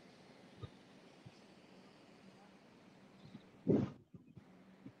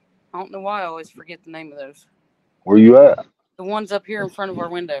 I don't know why I always forget the name of those. Where you at? The ones up here in front of our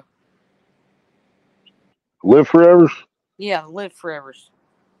window. Live Forevers? Yeah, Live Forevers.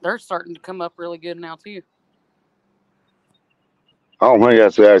 They're starting to come up really good now too. I don't think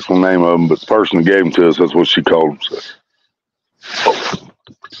that's the actual name of them, but the person that gave them to us, that's what she called them.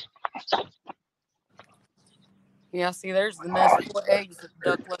 Yeah, see, there's the nest full of eggs that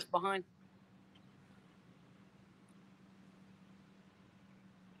the duck left behind.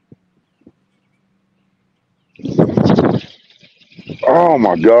 Oh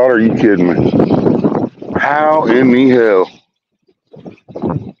my God, are you kidding me? How in the hell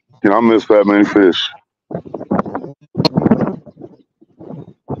can I miss that many fish?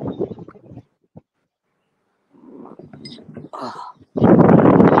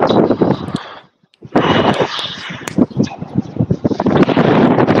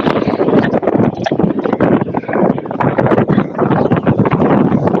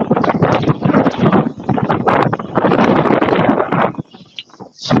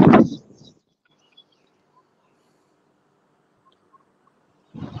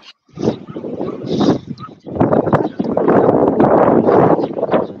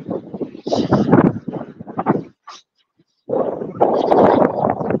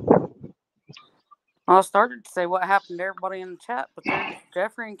 I started to say what happened to everybody in the chat, but there's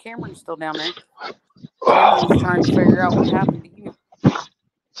Jeffrey and Cameron still down there. Cameron's trying to figure out what happened to you.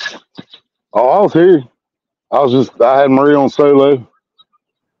 Oh, I was here. I had Marie on solo.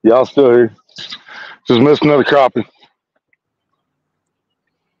 Y'all still here. Just missed another crappie.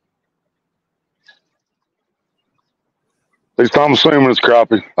 At least I'm assuming it's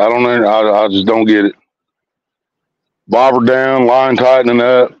crappie. I don't know. I just don't get it. Bobber down, line tightening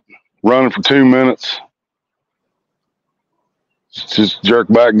up, running for 2 minutes. Just jerk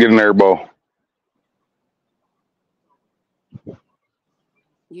back, get an air ball.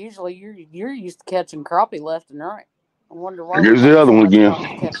 Usually you're used to catching crappie left and right. I wonder why. There goes the other one again.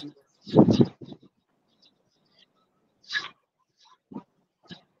 Catching.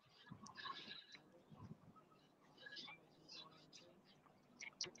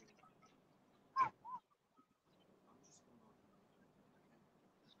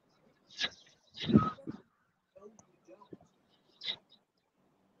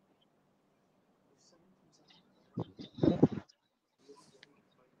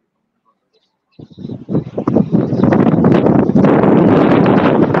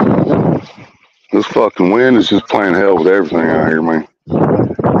 This fucking wind is just playing hell with everything out here, man.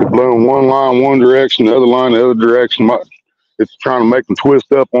 It's blowing one line one direction, the other line the other direction. It's trying to make them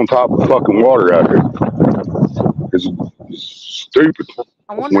twist up on top of the fucking water out here. It's stupid.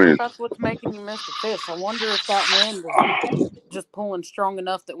 I wonder wind. if that's what's making you miss the fish. I wonder if that wind is just pulling strong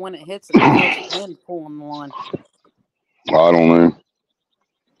enough that when it hits it, it feels the wind pulling the line. I don't know.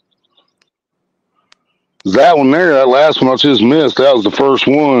 That one there, that last one I just missed, that was the first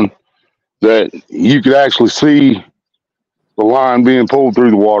one that you could actually see the line being pulled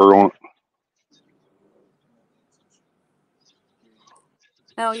through the water on it.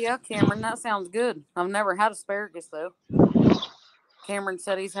 Hell yeah, Cameron, that sounds good. I've never had asparagus though. Cameron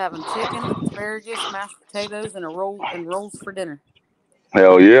said he's having chicken, asparagus, mashed potatoes, and rolls for dinner.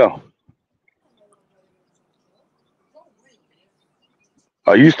 Hell yeah.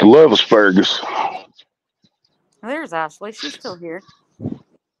 I used to love asparagus. There's Ashley. She's still here.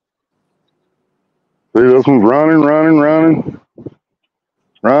 See, this one's running.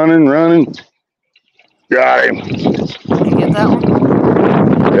 Got him. Did you get that one?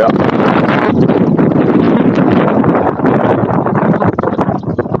 Yeah.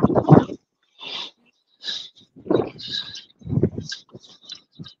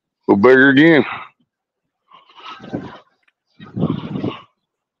 A little bigger again.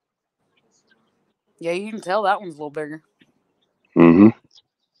 Yeah, you can tell that one's a little bigger. Mm-hmm.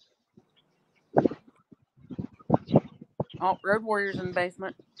 Oh, Road Warrior's in the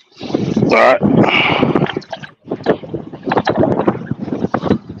basement. All right.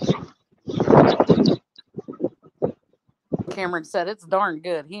 Cameron said it's darn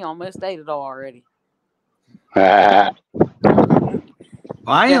good. He almost ate it all already. Finally.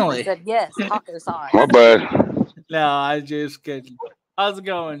 Cameron said yes, taco size. My bad. No, I just kidding. How's it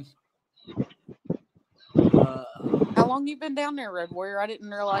going? How long you been down there, Red Warrior? I didn't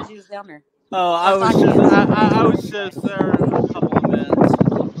realize you was down there. Oh, I Unless was I just can't I was just there a couple of minutes.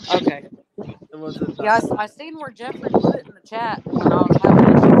 Okay. It wasn't Yeah, that long. I seen where Jeffrey put it in the chat when I was having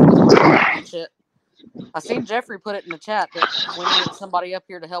issues with my internet and shit. I seen Jeffrey put it in the chat that we needed somebody up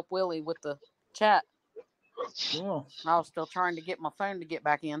here to help Willie with the chat. Cool. I was still trying to get my phone to get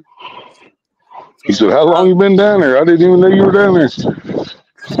back in. He said, "How long you been down there? I didn't even know you were down there."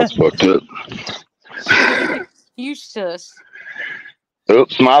 That's fucked up. You shush.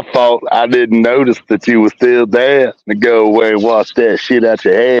 Oops, my fault. I didn't notice that you was still there. To go away and wash that shit out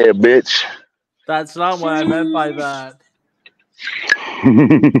your head, bitch. That's not what I meant by that.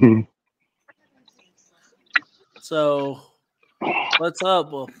 So, what's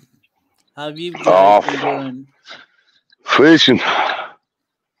up? Well, how have you guys been doing? Fishing.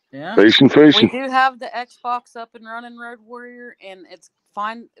 Yeah. Fishing. We do have the Xbox up and running, Road Warrior, and it's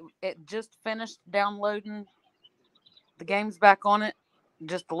fine. It just finished downloading the games back on it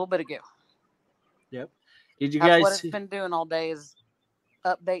just a little bit ago. Yep. Did you That's guys what see? it's been doing all day is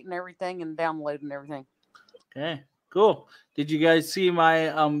updating everything and downloading everything. Okay, cool. Did you guys see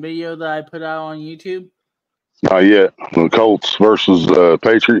my video that I put out on YouTube? Not yet. The Colts versus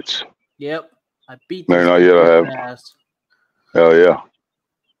Patriots. Yep. I beat No, this not yet. I have. ass. Hell yeah.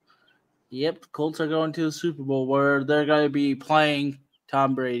 Yep, Colts are going to the Super Bowl where they're going to be playing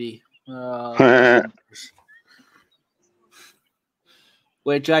Tom Brady.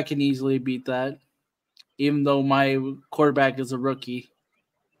 Which I can easily beat that. Even though my quarterback is a rookie.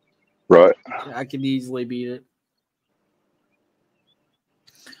 Right. I can easily beat it.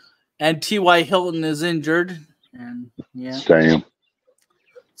 And T.Y. Hilton is injured. And yeah. Damn.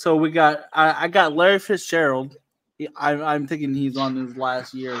 So we got I got Larry Fitzgerald. I'm thinking he's on his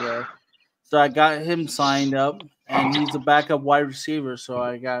last year there. So I got him signed up, and he's a backup wide receiver. So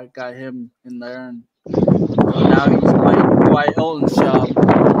I got him in there, and so now he's playing T.Y. Hilton's job.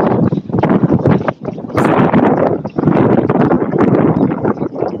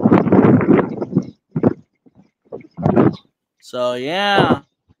 So yeah.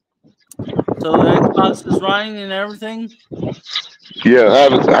 So the Xbox is running and everything. Yeah,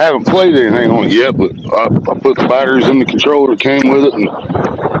 I haven't played anything on it yet, but I put the batteries in the controller that came with it and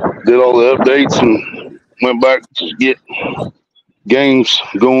did all the updates and went back to get games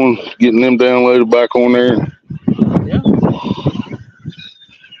going, getting them downloaded back on there. Yeah,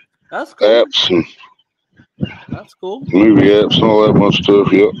 that's cool. Apps and That's cool. movie apps and all that much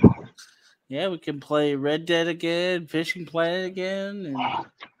stuff. Yep. Yeah, we can play Red Dead again, Fishing Planet again, and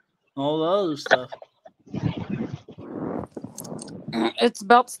all the other stuff. It's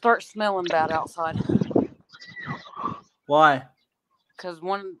about to start smelling bad outside. Why? Because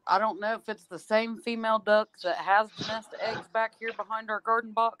I don't know if it's the same female duck that has the nest of eggs back here behind our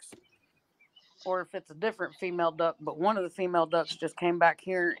garden box, or if it's a different female duck. But one of the female ducks just came back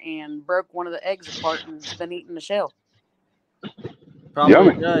here and broke one of the eggs apart and has been eating the shell. Probably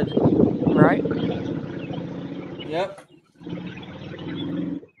Yummy. good. Right? Yep.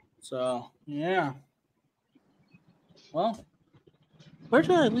 So, yeah. Well, where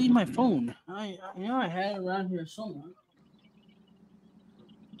did I leave my phone? I had it around here somewhere.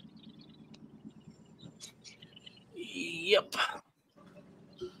 Yep.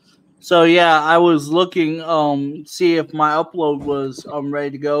 So yeah, I was looking see if my upload was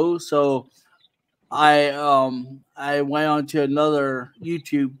ready to go. So I went on to another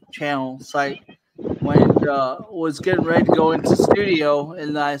YouTube channel site when was getting ready to go into studio,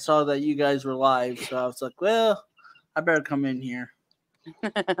 and I saw that you guys were live. So I was like, well, I better come in here.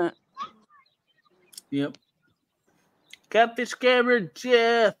 Yep. Catfish Cameron,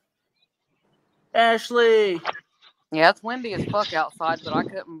 Jeff, Ashley. Yeah, it's windy as fuck outside, but I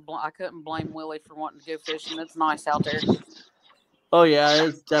couldn't blame Willie for wanting to go fishing. It's nice out there. Oh yeah,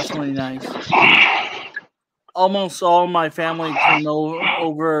 it's definitely nice. Almost all my family came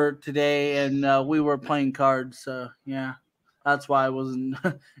over today, and we were playing cards. So yeah, that's why I wasn't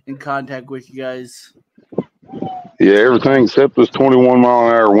in contact with you guys. Yeah, everything except this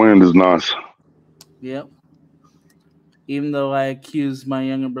 21-mile-an-hour wind is nice. Yep. Even though I accused my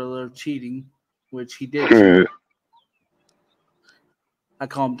younger brother of cheating, which he did cheat. I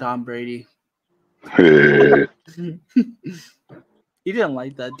call him Tom Brady. He didn't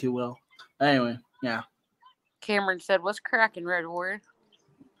like that too well. Anyway, yeah. Cameron said, "What's cracking, Red Warrior?"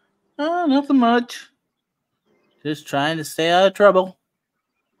 Oh, nothing much. Just trying to stay out of trouble.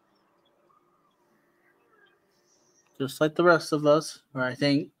 Just like the rest of us, or I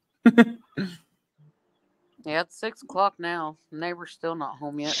think. Yeah, it's 6 o'clock now. Neighbor's still not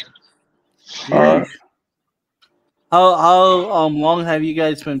home yet. How long have you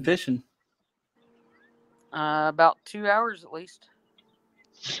guys been fishing? About 2 hours at least.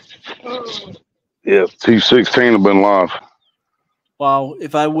 Yep, 216 have been live. Wow,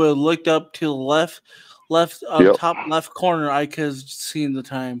 if I would have looked up to the left Yep. top left corner, I could have seen the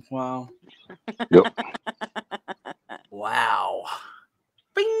time. Wow. Yep. Wow.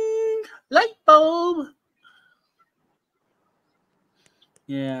 Bing! Light bulb.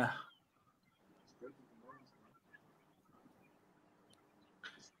 Yeah.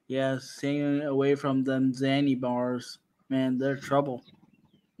 Yeah, staying away from them Zanny bars. Man, they're trouble.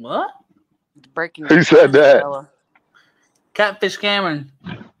 What? It's breaking. Who said that? Fella. Catfish Cameron.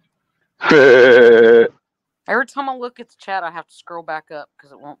 Every time I look at the chat, I have to scroll back up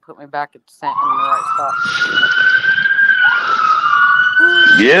because it won't put me back at the in the right spot.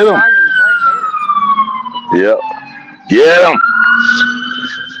 Get him. Right Yep. Get him.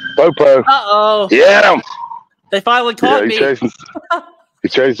 Popo. Uh-oh. Get him. They finally caught me. He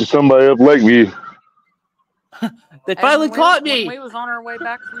chasing somebody up Lakeview. They finally caught me. When we was on our way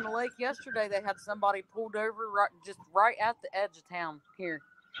back from the lake yesterday, they had somebody pulled over right at the edge of town here.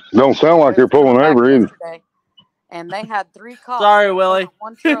 Don't sound like they're pulling over either. And they had 3 cops. Sorry, Willie. On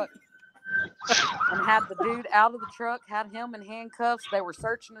one truck. And had the dude out of the truck, had him in handcuffs. They were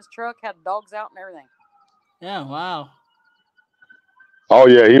searching his truck, had dogs out and everything. Yeah, wow. Oh,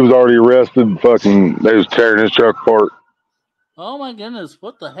 yeah, he was already arrested. Fucking, they was tearing his truck apart. Oh, my goodness.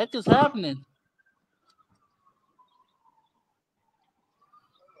 What the heck is happening?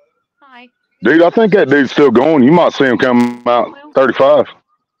 Hi. Dude, I think that dude's still going. You might see him come out 35.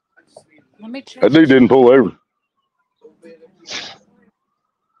 Let me check. That dude didn't pull over.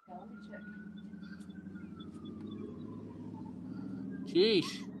 Jeez.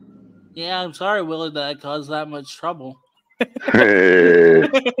 Yeah, I'm sorry, Willie, that I caused that much trouble.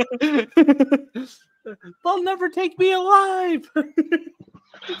 They'll never take me alive.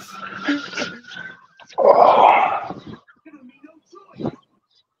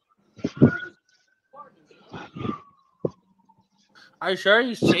 Are you sure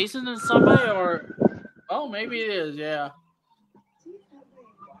he's chasing somebody or? Oh, maybe it is. Yeah.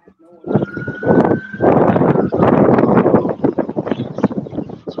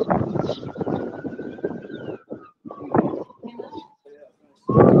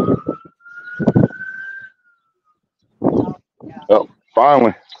 Oh,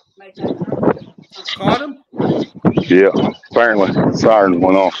 finally. Caught him? Yeah, apparently. Siren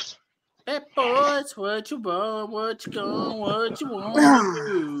went off. Hey, boys, what you want? What you going? What you want to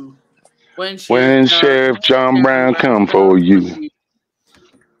do? When Sheriff John Brown come for you.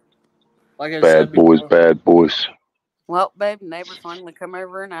 Like I Bad said boys, before. bad boys. Well, babe, neighbor finally come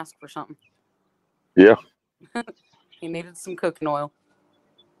over and asked for something. Yeah. He needed some cooking oil.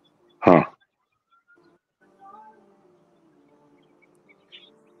 Huh.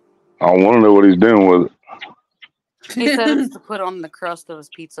 I want to know what he's doing with it. He said it's to put on the crust of his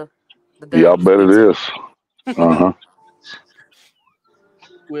pizza. Yeah, I bet it is. Uh-huh.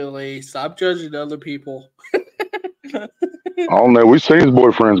 Willie, stop judging other people. I don't know. We've seen his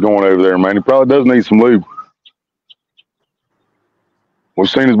boyfriends going over there, man. He probably does need some lube. We've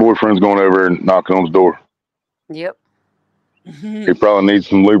seen his boyfriends going over and knocking on his door. Yep. He probably needs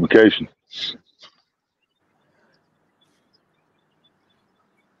some lubrication.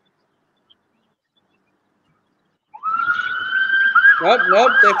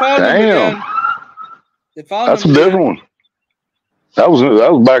 Nope, they found him again. They found That's him a different one. That was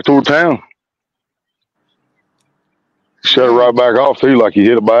back toward town. Shut it right back off too, like he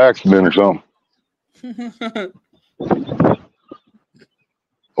hit it by accident or something.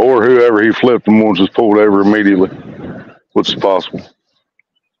 Or whoever he flipped him on just pulled over immediately, which is possible.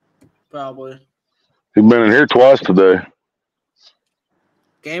 Probably. He's been in here twice today.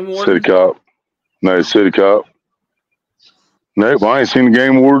 Game warden? City cop. No, city cop. Nope, I ain't seen the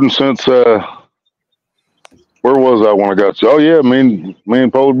game warden since, where was I when I got you? Oh, yeah, me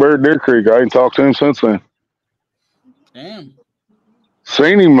and Polar Bear at Deer Creek. I ain't talked to him since then. Damn.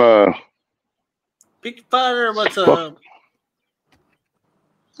 Seen him, Big Fighter, what's up?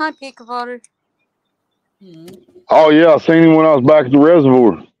 Hi, Peak of Water. Oh, yeah, I seen him when I was back at the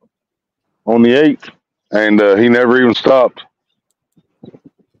reservoir on the 8th, and he never even stopped.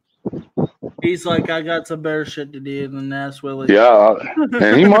 He's like, I got some better shit to do than that's Willie. Yeah,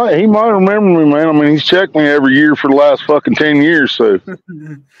 and he might remember me, man. I mean, he's checked me every year for the last fucking 10 years, so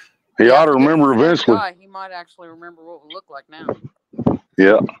he ought to remember eventually. He might actually remember what we look like now.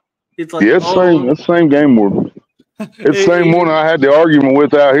 Yeah. It's like, It's the same game warden. It's the same one I had the argument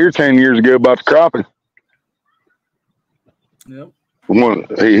with out here 10 years ago about the crappie. Yep.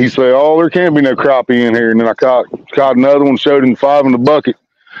 He said, "Oh, there can't be no crappie in here." And then I caught another one, showed him 5 in the bucket.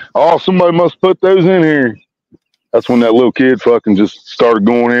 Oh, somebody must put those in here. That's when that little kid fucking just started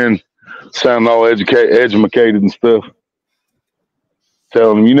going in, sounding all educated and stuff.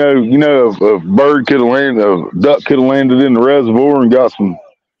 Telling him, you know, if a bird could have landed, a duck could have landed in the reservoir and got some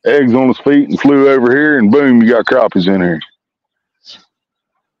eggs on his feet and flew over here, and boom, you got crappies in here.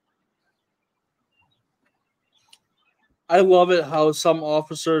 I love it how some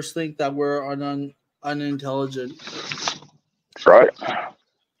officers think that we're unintelligent. Right?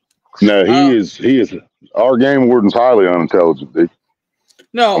 No, he is. Our game warden's highly unintelligent, dude.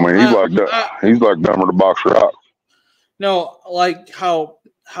 No, I mean, he's like dumber than a box of rocks. No, like how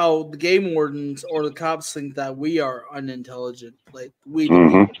the game wardens or the cops think that we are unintelligent. Like we do.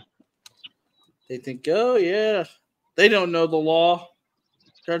 Mm-hmm. They think, oh yeah, they don't know the law.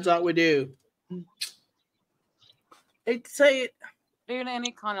 Turns out we do. Hate to say it. Dude,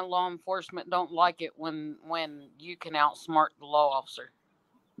 any kind of law enforcement don't like it when you can outsmart the law officer.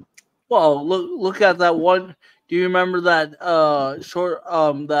 Well, look at that one. Do you remember that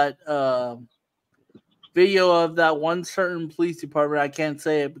video of that one certain police department? I can't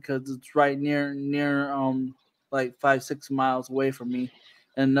say it because it's right near like 5-6 miles away from me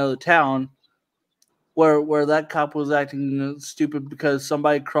in another town, where that cop was acting stupid because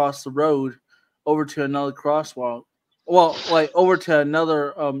somebody crossed the road over to another crosswalk. Well, like over to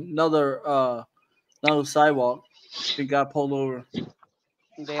another sidewalk. He got pulled over.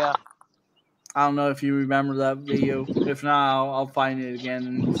 Yeah. I don't know if you remember that video. If not, I'll find it again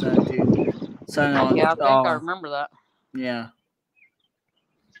and send it to you. Yeah, I think I remember that. Yeah.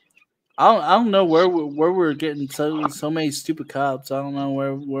 I don't know where we're getting so many stupid cops. I don't know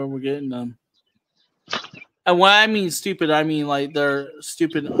where we're getting them. And when I mean stupid, I mean like they're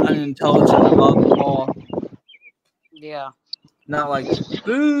stupid, unintelligent about the law. Yeah. Not like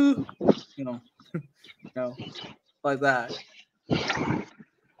boo, no, like that.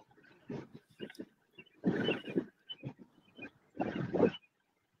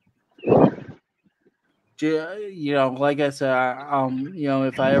 Like I said,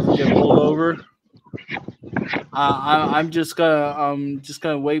 if I ever get pulled over, I'm just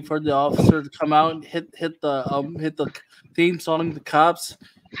gonna wait for the officer to come out and hit the theme song, the cops,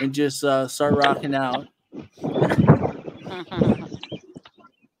 and just start rocking out.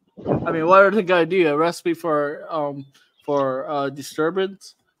 I mean, what are they gonna do? Arrest me for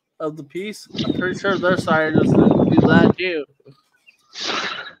disturbance of the peace? I'm pretty sure their side is gonna do that too.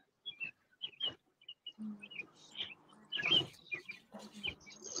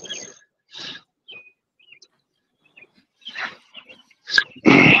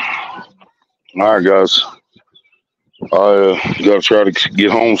 All right, guys. I got to try to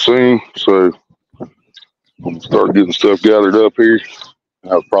get home soon, so I'm gonna start getting stuff gathered up here.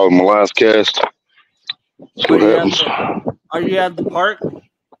 That's probably my last cast. That's what happens. Are you at the park?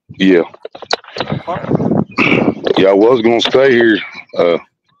 Yeah. Park? Yeah, I was gonna stay here a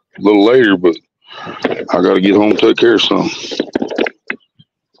little later, but I got to get home and take care of something.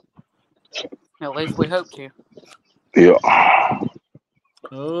 At least we hope to. Yeah.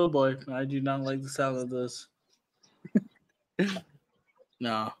 Oh boy, I do not like the sound of this.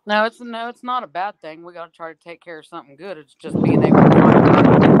 No, it's not a bad thing. We got to try to take care of something good. It's just being able to find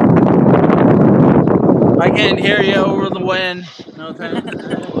it. I can't hear you over the wind. No thanks.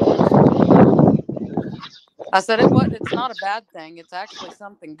 I said it's not a bad thing. It's actually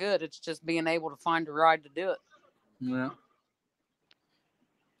something good. It's just being able to find a ride to do it. Yeah.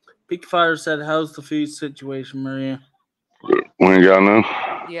 Peak Fire said, "How's the food situation, Maria?" We ain't got none.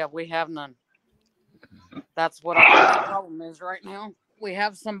 Yeah, we have none. That's what our problem is right now. We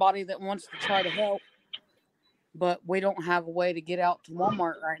have somebody that wants to try to help, but we don't have a way to get out to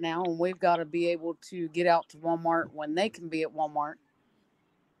Walmart right now, and we've got to be able to get out to Walmart when they can be at Walmart.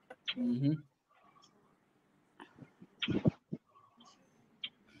 Mm-hmm.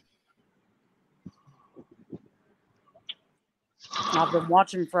 I've been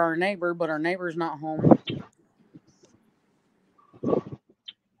watching for our neighbor, but our neighbor's not home.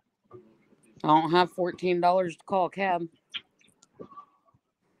 I don't have $14 to call a cab.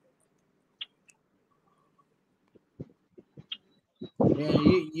 Yeah,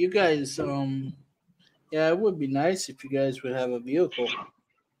 you guys, yeah, it would be nice if you guys would have a vehicle.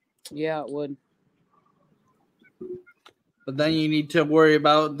 Yeah, it would. But then you need to worry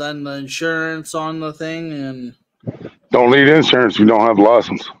about then the insurance on the thing, and don't need insurance if you don't have a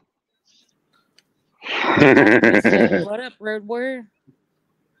license. What up, Road Warrior?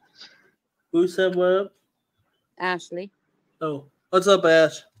 Who said what up? Ashley. Oh, what's up,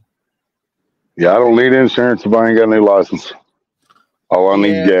 Ash? Yeah, I don't need insurance if I ain't got any license. All I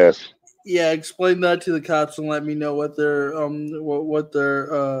need Yeah. gas. Yeah, explain that to the cops and let me know what their what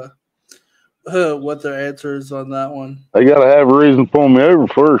their answer is on that one. They gotta have a reason to pull me over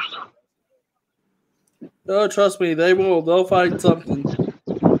first. Oh, trust me, they will. They'll find something.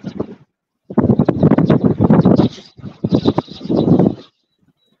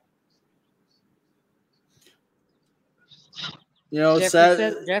 You know,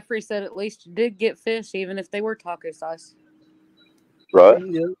 Jeffrey said at least you did get fish, even if they were taco size. Right?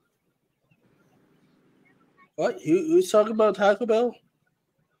 Yeah. What? Who's talking about Taco Bell?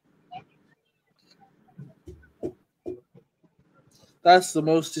 That's the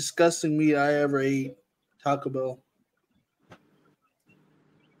most disgusting meat I ever ate. Taco Bell.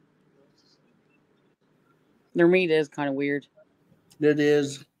 Their meat is kind of weird. It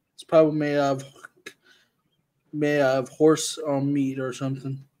is. It's probably made of horse meat or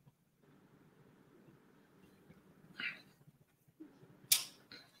something.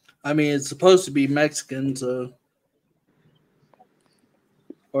 I mean, it's supposed to be Mexican, so,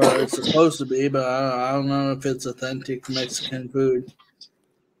 or it's supposed to be, but I don't know if it's authentic Mexican food.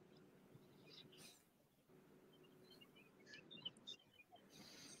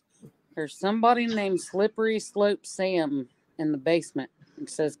 There's somebody named Slippery Slope Sam in the basement.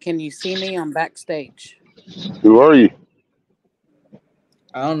 It says, "Can you see me? I'm backstage." Who are you?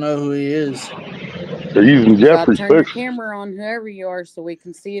 I don't know who he is. They're using You gotta Jeffrey's turn your picture. camera on, whoever you are, so we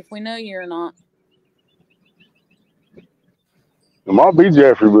can see if we know you or not. It might be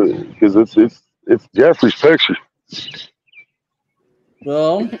Jeffrey, but because it's Jeffrey's picture.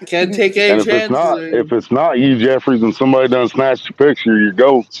 Well, can't take And any chances. if it's not you, Jeffrey, then somebody done snatched your picture, you're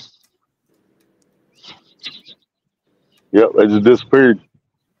gold. Yep, they just disappeared.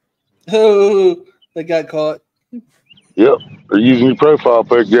 Oh, they got caught. Yep, they're using your profile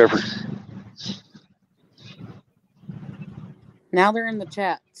pic, Jeffrey. Now they're in the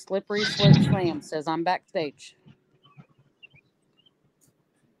chat. Slippery Slope Sam says, "I'm backstage."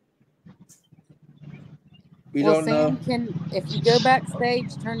 We Well, don't Sam, know. if you go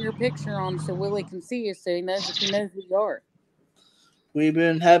backstage, turn your picture on so Willie can see you, so he knows if he knows who you are. We've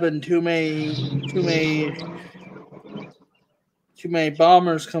been having too many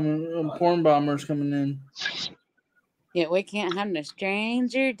bombers coming, porn bombers coming in. Yeah, we can't have no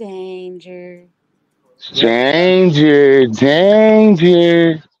stranger danger. Stranger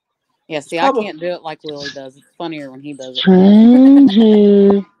danger. Yeah, see, I can't do it like Willie does. It's funnier when he does it.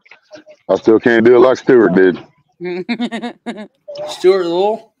 Stranger. I still can't do it like Stewart did. Stuart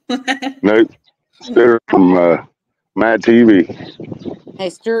Little? Nope. Stewart from Mad TV.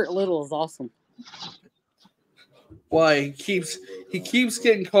 Hey, Stuart Little is awesome. Why he keeps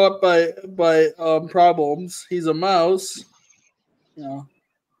getting caught by problems. He's a mouse. You know.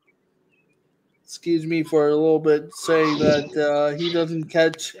 Excuse me for a little bit saying that he doesn't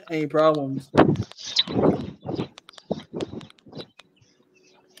catch any problems.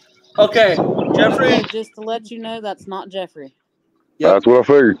 Okay, Jeffrey. Okay, just to let you know, that's not Jeffrey. Yep. That's what I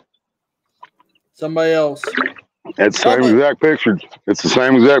figured. Somebody else. It's the same exact picture. It's the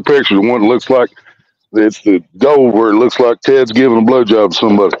same exact picture. The one that looks like it's the gold where it looks like Ted's giving a blowjob to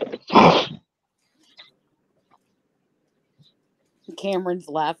somebody. Cameron's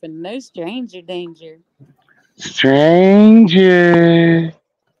laughing. No stranger danger. Stranger.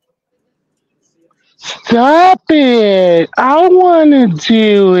 Stop it. I want to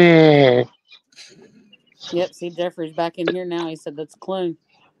do it. Yep, see, Jeffrey's back in here now. He said that's a clone.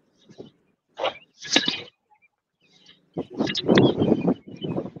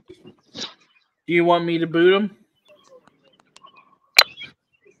 Do you want me to boot him?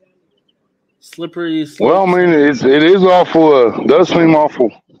 Slippery slope. Well, I mean, it is awful. Does seem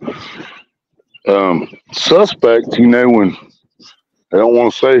awful suspect, you know, when they don't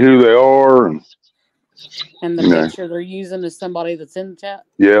want to say who they are. And the picture they're using is somebody that's in the chat?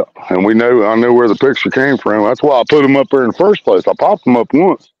 Yeah, and I know where the picture came from. That's why I put them up there in the first place. I popped them up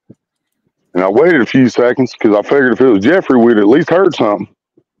once. And I waited a few seconds because I figured if it was Jeffrey, we'd at least heard something.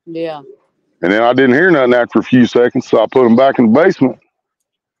 Yeah. And then I didn't hear nothing after a few seconds, so I put them back in the basement.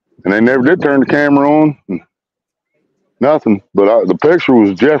 And they never did turn the camera on. Nothing. But the picture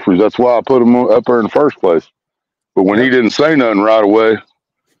was Jeffrey's. That's why I put him up there in the first place. But when he didn't say nothing right away,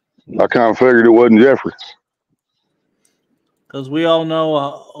 I kind of figured it wasn't Jeffrey. Because we all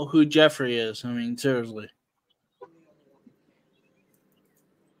know who Jeffrey is. I mean, seriously.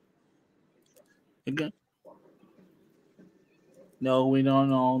 Okay. No, we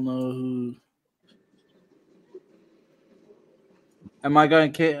don't all know who. Am I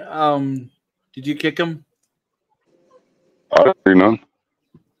going to kick? Did you kick him? I don't know.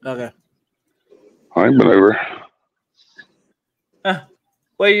 Okay. I ain't been over.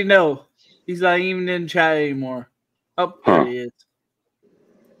 What do you know? He's not even in chat anymore. Oh, there Huh. he is.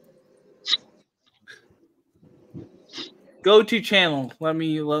 Go to channel. Let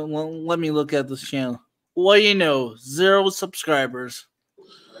me look at this channel. What do you know? 0 subscribers.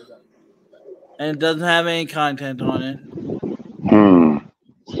 And it doesn't have any content on it. Hmm.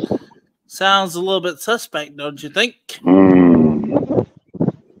 Sounds a little bit suspect, don't you think? Hmm.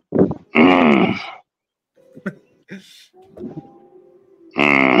 Hmm.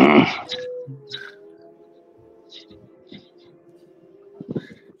 Hmm.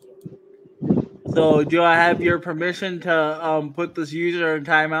 So, do I have your permission to put this user in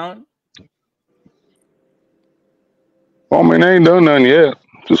timeout? Well, I mean, they ain't done nothing yet.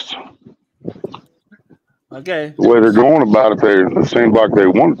 Just Okay. the way they're going about it, it seems like they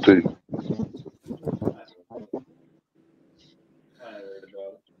wanted to.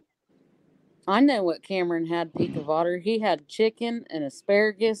 I know what Cameron had, Peak of Otter. He had chicken and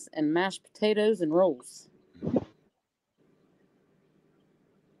asparagus and mashed potatoes and rolls.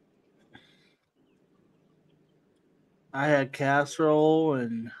 I had casserole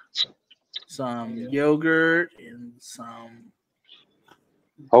and some yogurt and some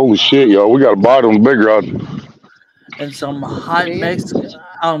Holy shit, y'all! We got a bite on the big rod. and some hot Do you?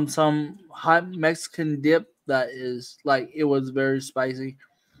 Mexican dip that is like it was very spicy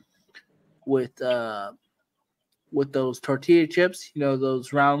with those tortilla chips, you know,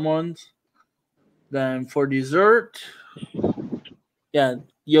 those round ones. Then for dessert, yeah,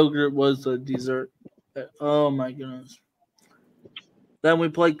 yogurt was the dessert. Oh my goodness. Then we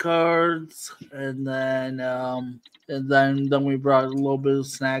played cards, and then we brought a little bit of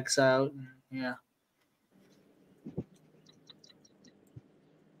snacks out. Yeah.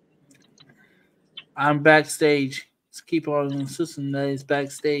 I'm backstage. Let's keep on insisting that he's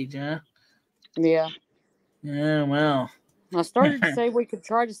backstage, huh? Yeah. Yeah, well. I started to say we could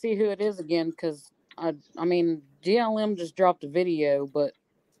try to see who it is again because I mean GLM just dropped a video, but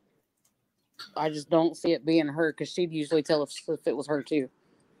I just don't see it being her because she'd usually tell us if it was her too.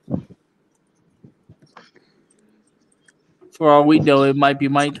 For all we know, it might be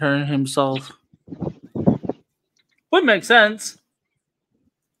Mike Turner himself. Would make sense.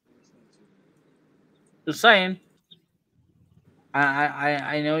 Just saying.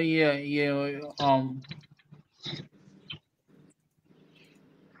 I know you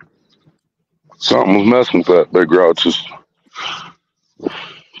Something was messing with that big rod. Just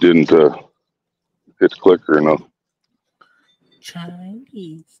didn't hit the clicker or nothing.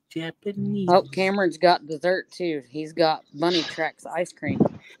 Chinese, Japanese. Oh, Cameron's got dessert too. He's got Bunny Tracks ice cream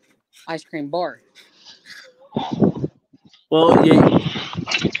bar. Well, yeah.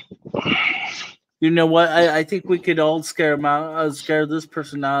 You know what? I think we could all scare this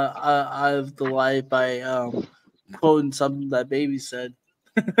person out of the life by quoting something that baby said.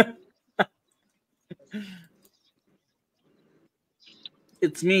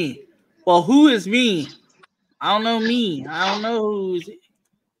 It's me. Well, who is me? I don't know me. I don't know who's.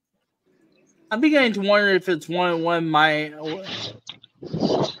 I'm beginning to wonder if it's one of my.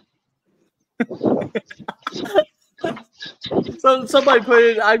 So somebody put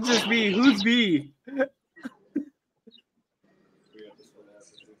it. I'm just me. Who's me?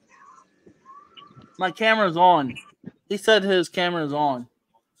 My camera's on. He said his camera's on.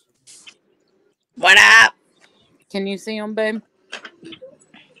 What up? Can you see him, babe?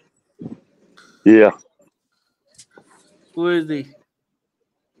 Yeah. Who is he?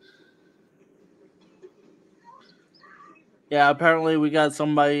 Yeah, apparently we got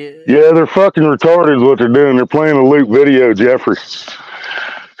somebody. Yeah, they're fucking retarded is what they're doing. They're playing a loop video, Jeffrey.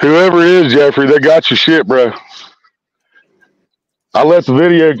 Whoever it is, Jeffrey, they got your shit, bro. I let the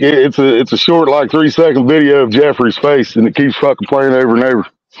video. It's a short, like 3-second video of Jeffrey's face, and it keeps fucking playing over and over.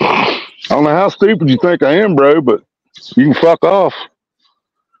 I don't know how stupid you think I am, bro, but you can fuck off.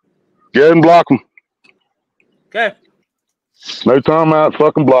 Go ahead and block them. Okay. No timeout.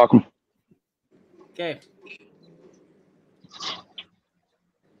 Fucking block them. Okay.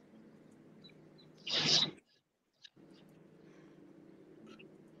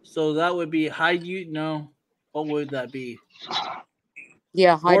 So that would be hide you. No, what would that be?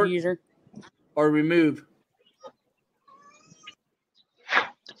 Yeah, hide user or remove.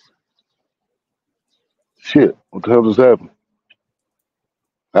 Shit, what the hell just happened?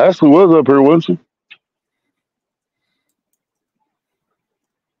 Ashley was up here, wasn't she?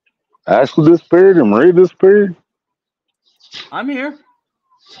 Ashley disappeared and Marie disappeared. I'm here.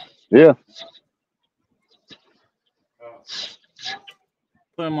 Yeah.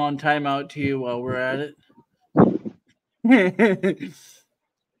 Put him on timeout to you while we're at it.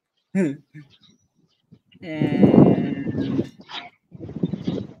 And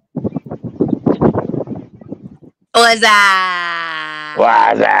What's up?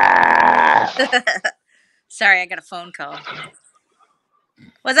 What's up? Sorry, I got a phone call.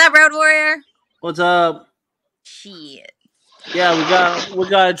 What's up, Road Warrior? What's up? Shit. Yeah, we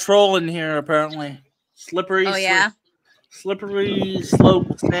got a troll in here apparently. Slippery. Oh yeah. Slippery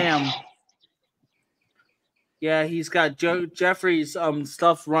Slope Sam. Yeah, he's got Jeffrey's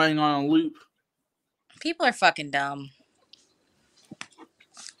stuff running on a loop. People are fucking dumb.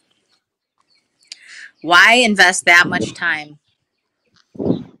 Why invest that much time?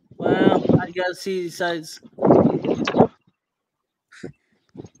 Well, I guess he decides.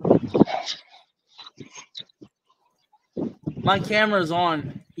 My camera's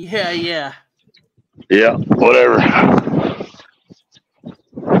on. Yeah. Yeah, whatever.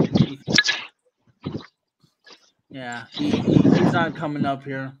 Yeah, he's not coming up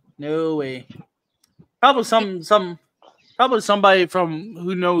here. No way. Probably somebody from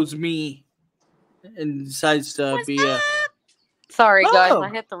who knows me and decides to What's be up? Sorry, guys, Oh. I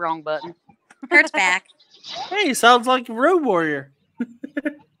hit the wrong button. Kurt's back. Hey, sounds like a Road Warrior.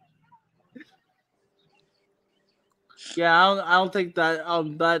 Yeah, I don't think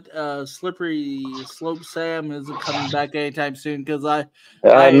that Slippery Slope Sam isn't coming back anytime soon because I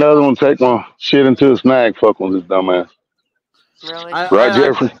had another one take my shit into a snag. Fuck with this dumbass. Really? Right,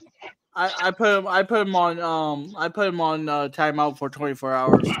 Jeffrey? I put him on timeout for 24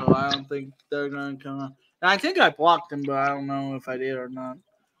 hours, so I don't think they're gonna come out. And I think I blocked him, but I don't know if I did or not.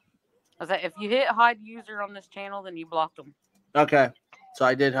 I said, if you hit hide user on this channel, then you blocked them. Okay, so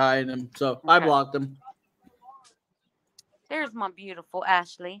I did hide him, so I Okay. blocked him. There's my beautiful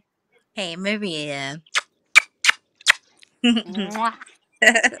Ashley. Hey, Maria. Mwah.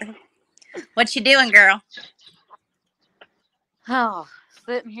 What you doing, girl? Oh,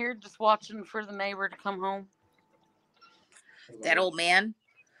 sitting here just watching for the neighbor to come home. That old man?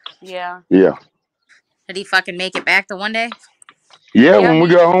 Yeah. Yeah. Did he fucking make it back the one day? Yeah, when we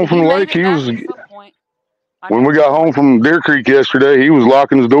got home from the made lake, it he back was. at some point. When we got home from Deer Creek yesterday, he was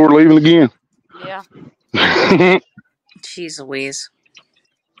locking his door, leaving again. Yeah. Jeez Louise.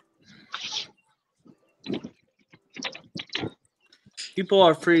 People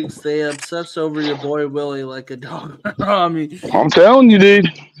are freaks. They obsess over your boy Willie like a dog. I mean, I'm telling you, dude.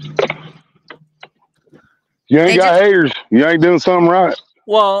 You ain't They got haters. You ain't doing something right.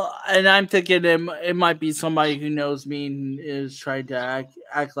 well, and I'm thinking it might be somebody who knows me and is trying to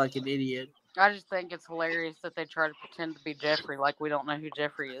act like an idiot. I just think it's hilarious that they try to pretend to be Jeffrey like we don't know who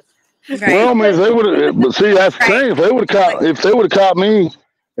Jeffrey is. Right. Well, I mean, if they would have, but see, that's the thing. If they would have caught me,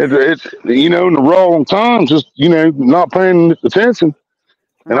 it's in the wrong time, just not paying attention,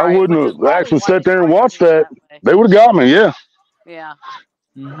 and I Right, wouldn't which is have probably actually why sat they there and tried to watched do it that. way. They would have got me. Yeah. Yeah.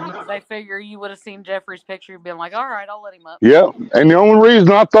 Mm-hmm. They figure you would have seen Jeffrey's picture and been like, all right, I'll let him up. Yeah. And the only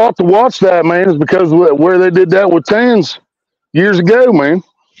reason I thought to watch that, man, is because where they did that with Tans years ago, man.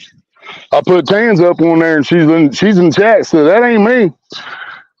 I put Tans up on there, and she's in chat, so that ain't me.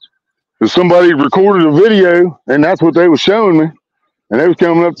 If somebody recorded a video, and that's what they was showing me, and they was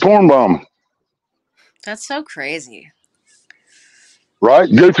coming up porn bombing. That's so crazy. Right?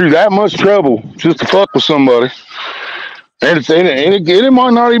 Go through that much trouble just to fuck with somebody. And it might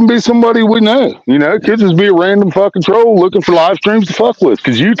not even be somebody we know. It could just be a random fucking troll looking for live streams to fuck with.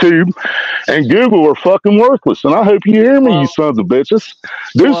 Because YouTube and Google are fucking worthless. And I hope you hear me, you sons of bitches.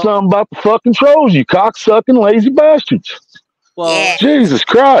 Do something about the fucking trolls, you cocksucking lazy bastards. Well, Yeah. Jesus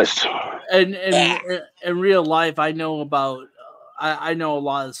Christ. and in real life, I know about I know a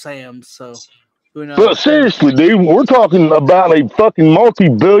lot of Sams, so who knows? But seriously, dude, we're talking about a fucking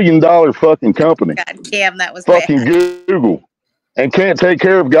multi-billion-dollar fucking company. God damn, that was Fucking bad. Google. And can't take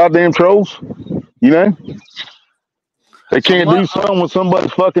care of goddamn trolls. They can't do something when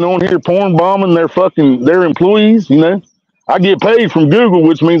somebody's fucking on here porn bombing their employees, I get paid from Google,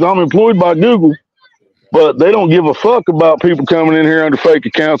 which means I'm employed by Google, but they don't give a fuck about people coming in here under fake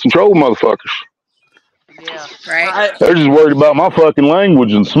accounts and troll motherfuckers. Yeah. Right. They're just worried about my fucking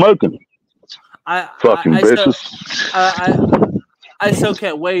language and smoking. Fucking bitches. I still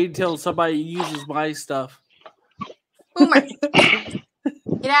can't wait until somebody uses my stuff. Boomer.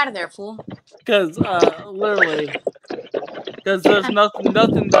 Get out of there, fool. Because literally, because there's nothing that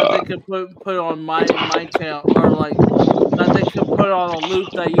they can put on my channel, or like that they can put on a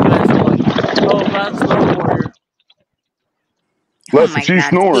loop that you guys are like, oh, that's Road Warrior. Less you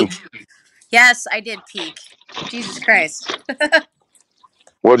snoring. Peak. Yes, I did peak. Jesus Christ.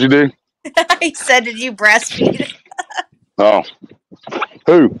 What'd you do? He said, did you breastfeed? Oh.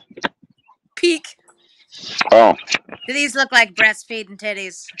 Who? Peak. Oh. Do these look like breastfeeding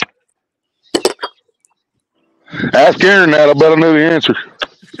titties? Ask Aaron that. I bet I know the answer.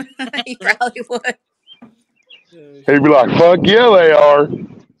 He probably would. He'd be like, "Fuck yeah, they are."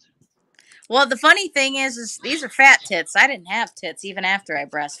 Well, the funny thing is these are fat tits. I didn't have tits even after I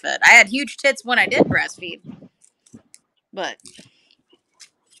breastfed. I had huge tits when I did breastfeed, but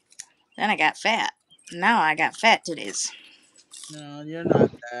then I got fat. Now I got fat titties. No, you're not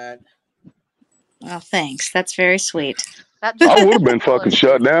that. Well, thanks. That's very sweet. That just I makes would have your been fucking pillows.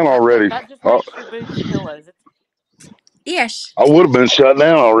 shut down already. That just I, makes your boobs pillows. Yes. I would have been shut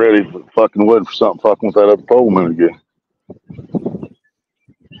down already if it fucking wasn't for something fucking with that other pole a minute ago.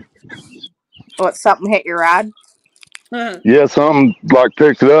 What, something hit your rod? Yeah, something like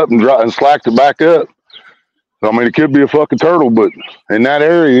picked it up and slacked it back up. I mean, it could be a fucking turtle, but in that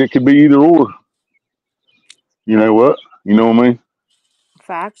area, it could be either or. You know what? You know what I mean?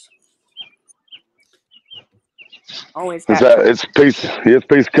 Facts. Always It's got a piece of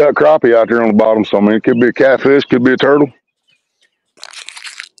cut crappie out there on the bottom. So I mean, it could be a catfish, could be a turtle.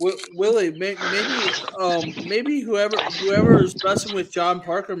 Willie, maybe whoever is messing with John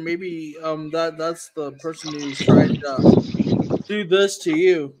Parker, maybe that's the person who's trying to do this to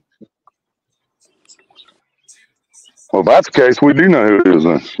you. Well, if that's the case, we do know who it is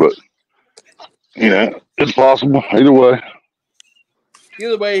then. But you know, it's possible either way.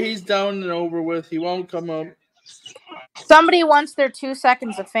 Either way, he's down and over with. He won't come up. Somebody wants their 2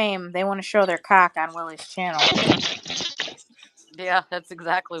 seconds of fame. They want to show their cock on Willie's channel. Yeah, that's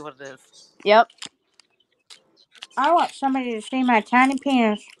exactly what it is. Yep. I want somebody to see my tiny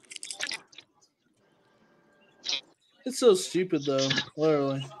penis. It's so stupid, though.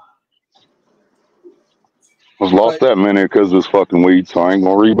 Literally. I was lost that minute because of this fucking weed, so I ain't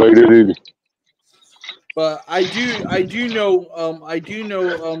gonna rebate it either. But I do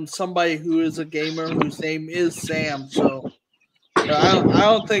know somebody who is a gamer whose name is Sam. So I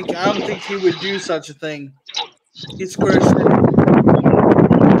don't think he would do such a thing. He's Christian.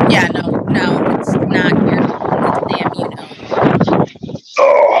 Yeah, no, it's not your damn, you know.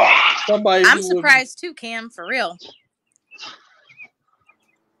 Oh. Somebody. I'm surprised too, Cam, for real.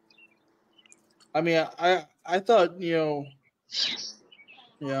 I mean, I thought, you know.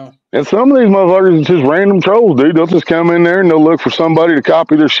 And some of these motherfuckers are just random trolls, dude. They'll just come in there and they'll look for somebody to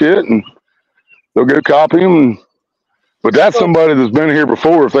copy their shit, and they'll go copy them. But that's somebody that's been here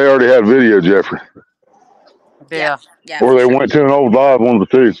before if they already had video, Jeffrey. Yeah. Or they went to an old live, one of the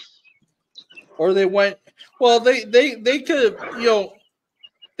two. Or they went. Well, they could have,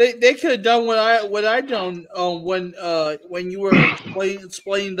 they could have done what I done when you were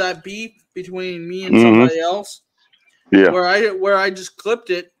explaining that beef between me and somebody else. Yeah. Where I just clipped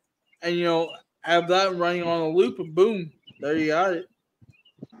it and have that running on a loop and boom, there you got it.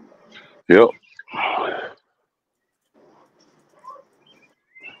 Yep.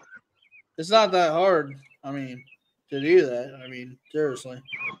 It's not that hard. I mean, to do that. I mean, seriously.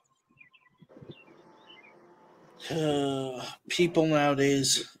 People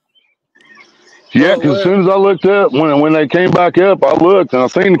nowadays. Yeah, because as soon as I looked up, when they came back up, I looked and I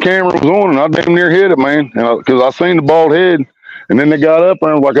seen the camera was on, and I damn near hit it, man. Because I seen the bald head, and then they got up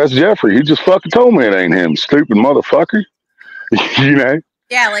and I was like, "That's Jeffrey." He just fucking told me it ain't him, stupid motherfucker. You know.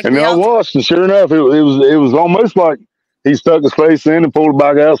 Yeah, like. And then I watched, and sure enough, it was almost like he stuck his face in and pulled it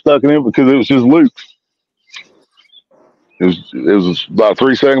back out, stuck it in because it was just Luke. It was about a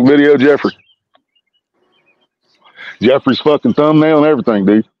 3-second video, Jeffrey. Jeffrey's fucking thumbnail and everything,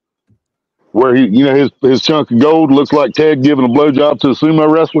 dude. Where he, his chunk of gold looks like Ted giving a blowjob to a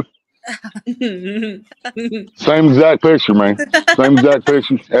sumo wrestler. Same exact picture, man. Same exact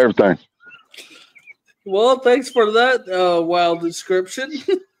picture, everything. Well, thanks for that wild description.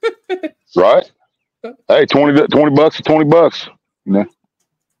 Right? Hey, $20 is $20. You know.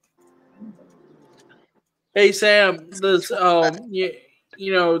 Hey Sam, this there's a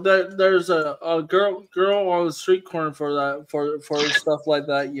girl on the street corner for that for stuff like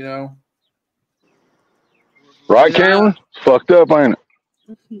that, Right, Cameron? Fucked up, ain't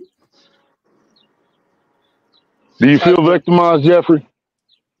it? Do you feel victimized, Jeffrey?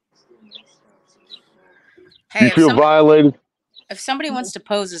 Hey, you feel violated? If somebody wants to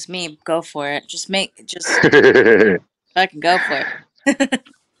pose as me, go for it. Just fucking go for it.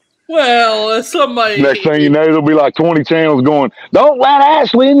 Well, if somebody. Next thing you know, there'll be like 20 channels going, "Don't let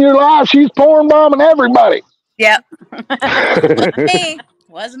Ashley in your life. She's porn bombing everybody." Yep.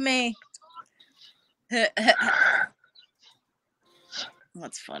 Wasn't me.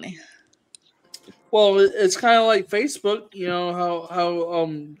 That's funny. Well, it's kind of like Facebook, how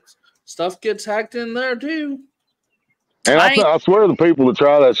stuff gets hacked in there too. And I swear the people that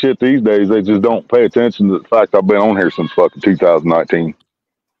try that shit these days, they just don't pay attention to the fact I've been on here since fucking 2019.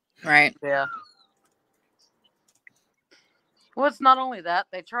 Right. Yeah. Well, it's not only that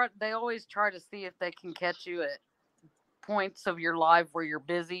they always try to see if they can catch you at points of your life where you're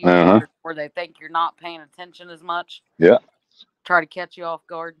busy or where they think you're not paying attention as much. Yeah. Try to catch you off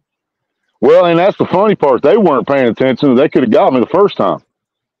guard. Well, and that's the funny part. They weren't paying attention. They could have got me the first time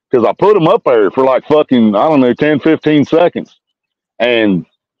because I put them up there for like fucking, I don't know, 10, 15 seconds. And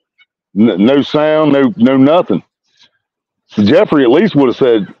no sound, no nothing. So Jeffrey at least would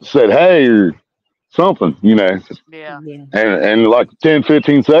have said hey or something, you know. Yeah. And like 10,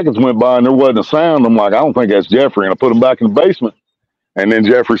 15 seconds went by and there wasn't a sound. I'm like, I don't think that's Jeffrey. And I put him back in the basement. And then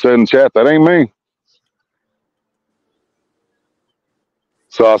Jeffrey said in the chat, that ain't me.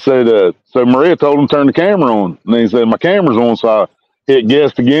 So I said, so Maria told him to turn the camera on. And then he said, my camera's on. So I hit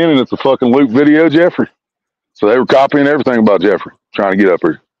guest again and it's a fucking loop video of Jeffrey. So they were copying everything about Jeffrey, trying to get up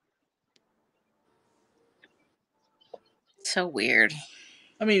here. So weird.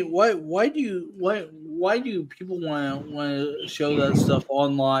 I mean, why do people want to show that stuff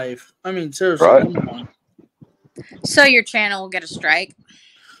on live? I mean, seriously, Right. come on. So your channel will get a strike.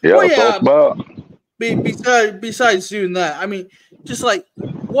 Yeah, Well, that's all it's about. Besides doing that, I mean, just like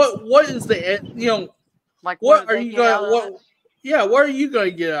what is the Like what do are they you get out going of what it? yeah what are you going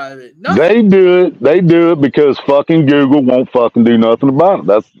to get out of it? Nothing. They do it because fucking Google won't fucking do nothing about it.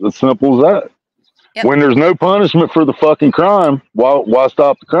 That's as simple as that. Yep. When there's no punishment for the fucking crime, why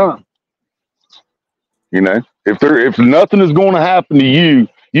stop the crime? You know, if nothing is going to happen to you,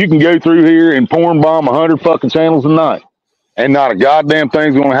 you can go through here and porn bomb 100 fucking channels a night, and not a goddamn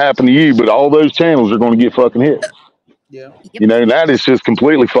thing's going to happen to you. But all those channels are going to get fucking hit. Yeah. Yep. You know, that is just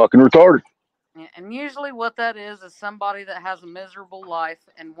completely fucking retarded. Yeah, and usually what that is somebody that has a miserable life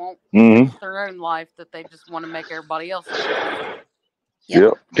and won't Mm-hmm. fix their own life, that they just want to make everybody else.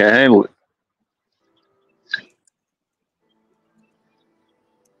 Yep. Can't handle it.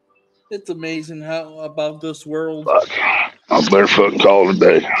 It's amazing how about this world. Fuck. I better fucking call it a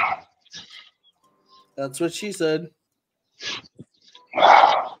day. That's what she said.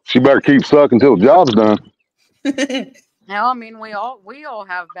 She better keep sucking till the job's done. Now, I mean, we all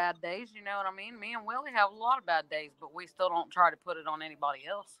have bad days, you know what I mean? Me and Willie have a lot of bad days, but we still don't try to put it on anybody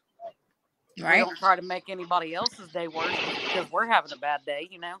else. Right. We don't try to make anybody else's day worse because we're having a bad day,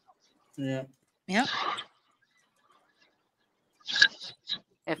 you know? Yeah. Yep.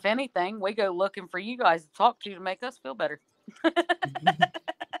 If anything, we go looking for you guys to talk to make us feel better.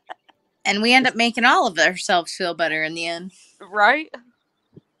 And we end up making all of ourselves feel better in the end. Right?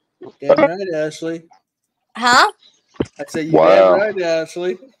 Damn right, Ashley. Huh? I said you Wow. damn right,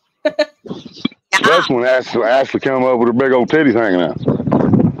 Ashley. That's when Ashley come up with her big old titties hanging out.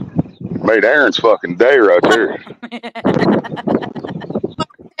 Made Aaron's fucking day right there.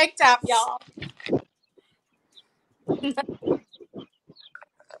 TikTok, y'all.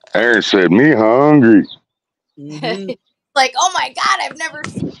 Aaron said, me hungry. Mhm. Like, oh my God, I've never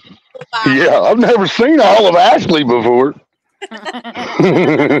seen Yeah, I've never seen all of Ashley before.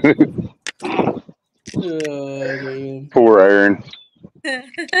 Oh, man. Poor Aaron.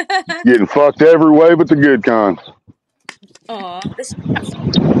 Getting fucked every way but the good kind. Aw, this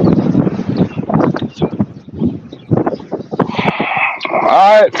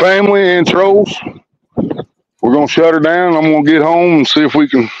All right, family and trolls. We're going to shut her down. I'm going to get home and see if we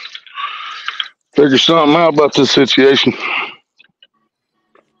can figure something out about this situation.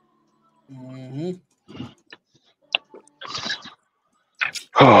 Mhm.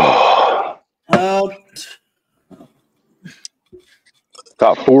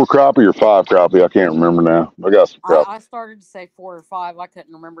 Top 4 crappie or 5 crappie? I can't remember now. I got some crappie. I started to say 4 or 5. I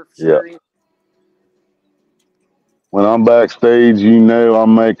couldn't remember for Yeah. sure. either. When I'm backstage, you know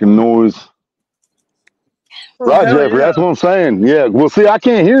I'm making noise. Right, hell Jeffrey, yeah. that's what I'm saying. Yeah, well, see, I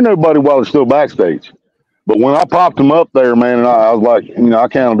can't hear nobody while they're still backstage. But when I popped them up there, man, and I was like, you know, I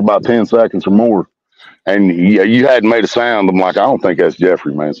counted about 10 seconds or more. And yeah, you hadn't made a sound. I'm like, I don't think that's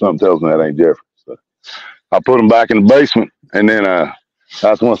Jeffrey, man. Something tells me that ain't Jeffrey. So I put him back in the basement. And then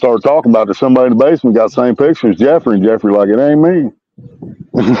that's when I started talking about there's somebody in the basement got the same picture as Jeffrey. And Jeffrey like, it ain't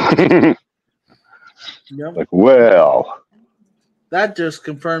me. Yep. Like, well, That just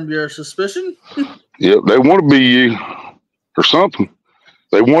confirmed your suspicion. yep, they want to be you or something.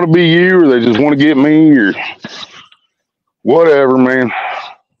 They want to be you or they just want to get me or whatever, man.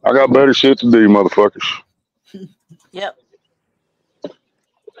 I got better shit to do, motherfuckers. Yep.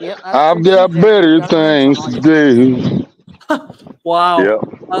 Yep. that's I've true, got too, Jeff. better You gotta things mention to all do. Wow.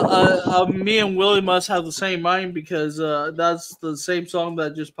 Yep. Me and Willie must have the same mind because that's the same song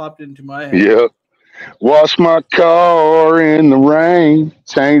that just popped into my head. Yep. Wash my car in the rain.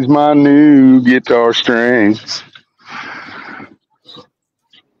 Change my new guitar strings.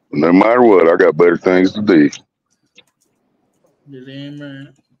 No matter what, I got better things to do. Did aim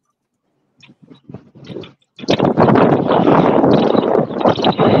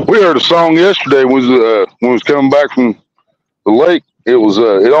We heard a song yesterday when we was coming back from the lake. It was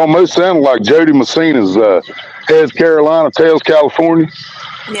it almost sounded like Jody Messina's Heads Carolina, Tails California,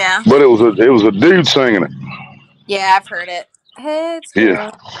 Yeah. but it was a dude singing it. Yeah, I've heard it. Heads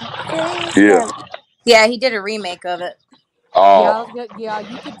Yeah. yeah. Yeah, he did a remake of it. Oh, Yeah,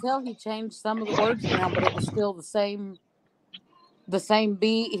 you could tell he changed some of the words around, but it was still the same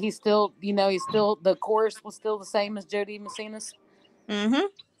beat. He still, the chorus was still the same as Jody Messina's. Mm-hmm.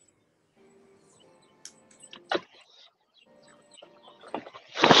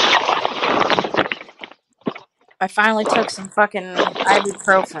 I finally took some fucking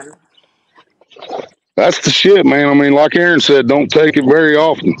ibuprofen. that's the shit, man. I mean, like Aaron said, don't take it very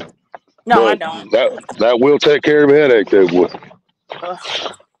often. No, I But don't. that will take care of a headache, though, boy.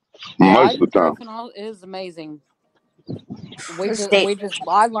 Ugh. Most of the time. Ibuprofen is amazing. The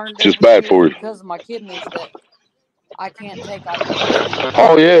I learned Just over the bad for years you. because of my kidneys that I can't take ibuprofen.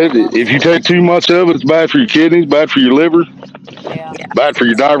 Oh yeah, if you take too much of it, it's bad for your kidneys, bad for your liver, Yeah. bad for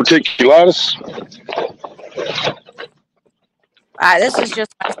your diverticulitis. This is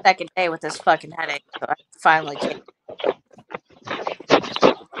just my second day with this fucking headache, so I finally came.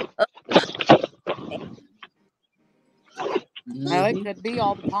 No, it could be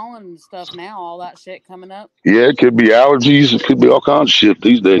all the pollen and stuff now, all that shit coming up. Yeah, it could be allergies. It could be all kinds of shit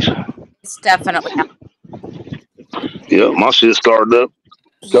these days. It's definitely Yeah, my shit started up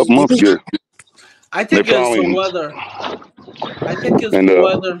a couple months ago. I think They it's the finally- weather. I think it's And, the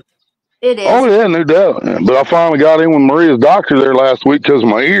weather. It is. Oh yeah, no doubt. But I finally got in with Maria's doctor there last week because of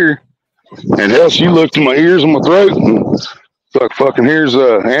my ear. And hell, she looked at my ears and my throat and it's like, fucking, here's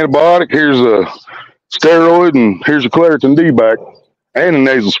a antibiotic, here's a steroid, and here's a Claritin D back and a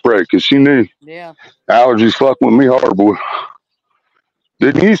nasal spray because she knew Yeah. allergies fucking with me hard, boy.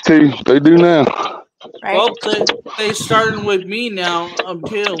 Didn't used to, they do now. Right? Well, they started with me now.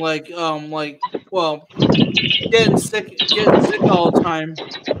 Too, getting sick all the time.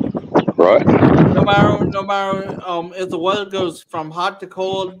 Right. No matter if the weather goes from hot to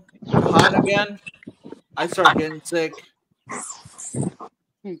cold, to hot again, I start getting sick.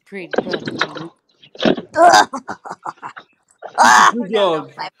 Pretty puppy. Good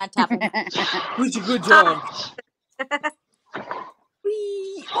dog. Who's a good dog?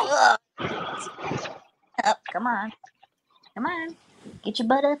 Oh, come on. Come on. Get your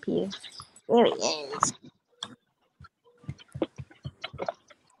butt up here. There he is.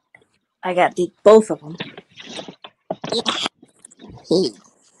 I got both of them.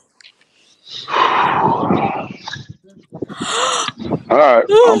 All right,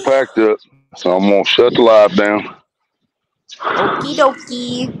 I'm packed up, so I'm gonna shut the live down. Okie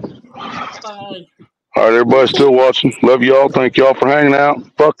dokie. Bye. All right, everybody still watching. Love y'all. Thank y'all for hanging out.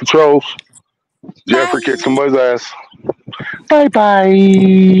 Fuck the trolls. Jeffrey kicked somebody's ass. Bye bye.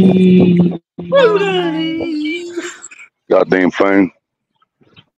 Goddamn phone.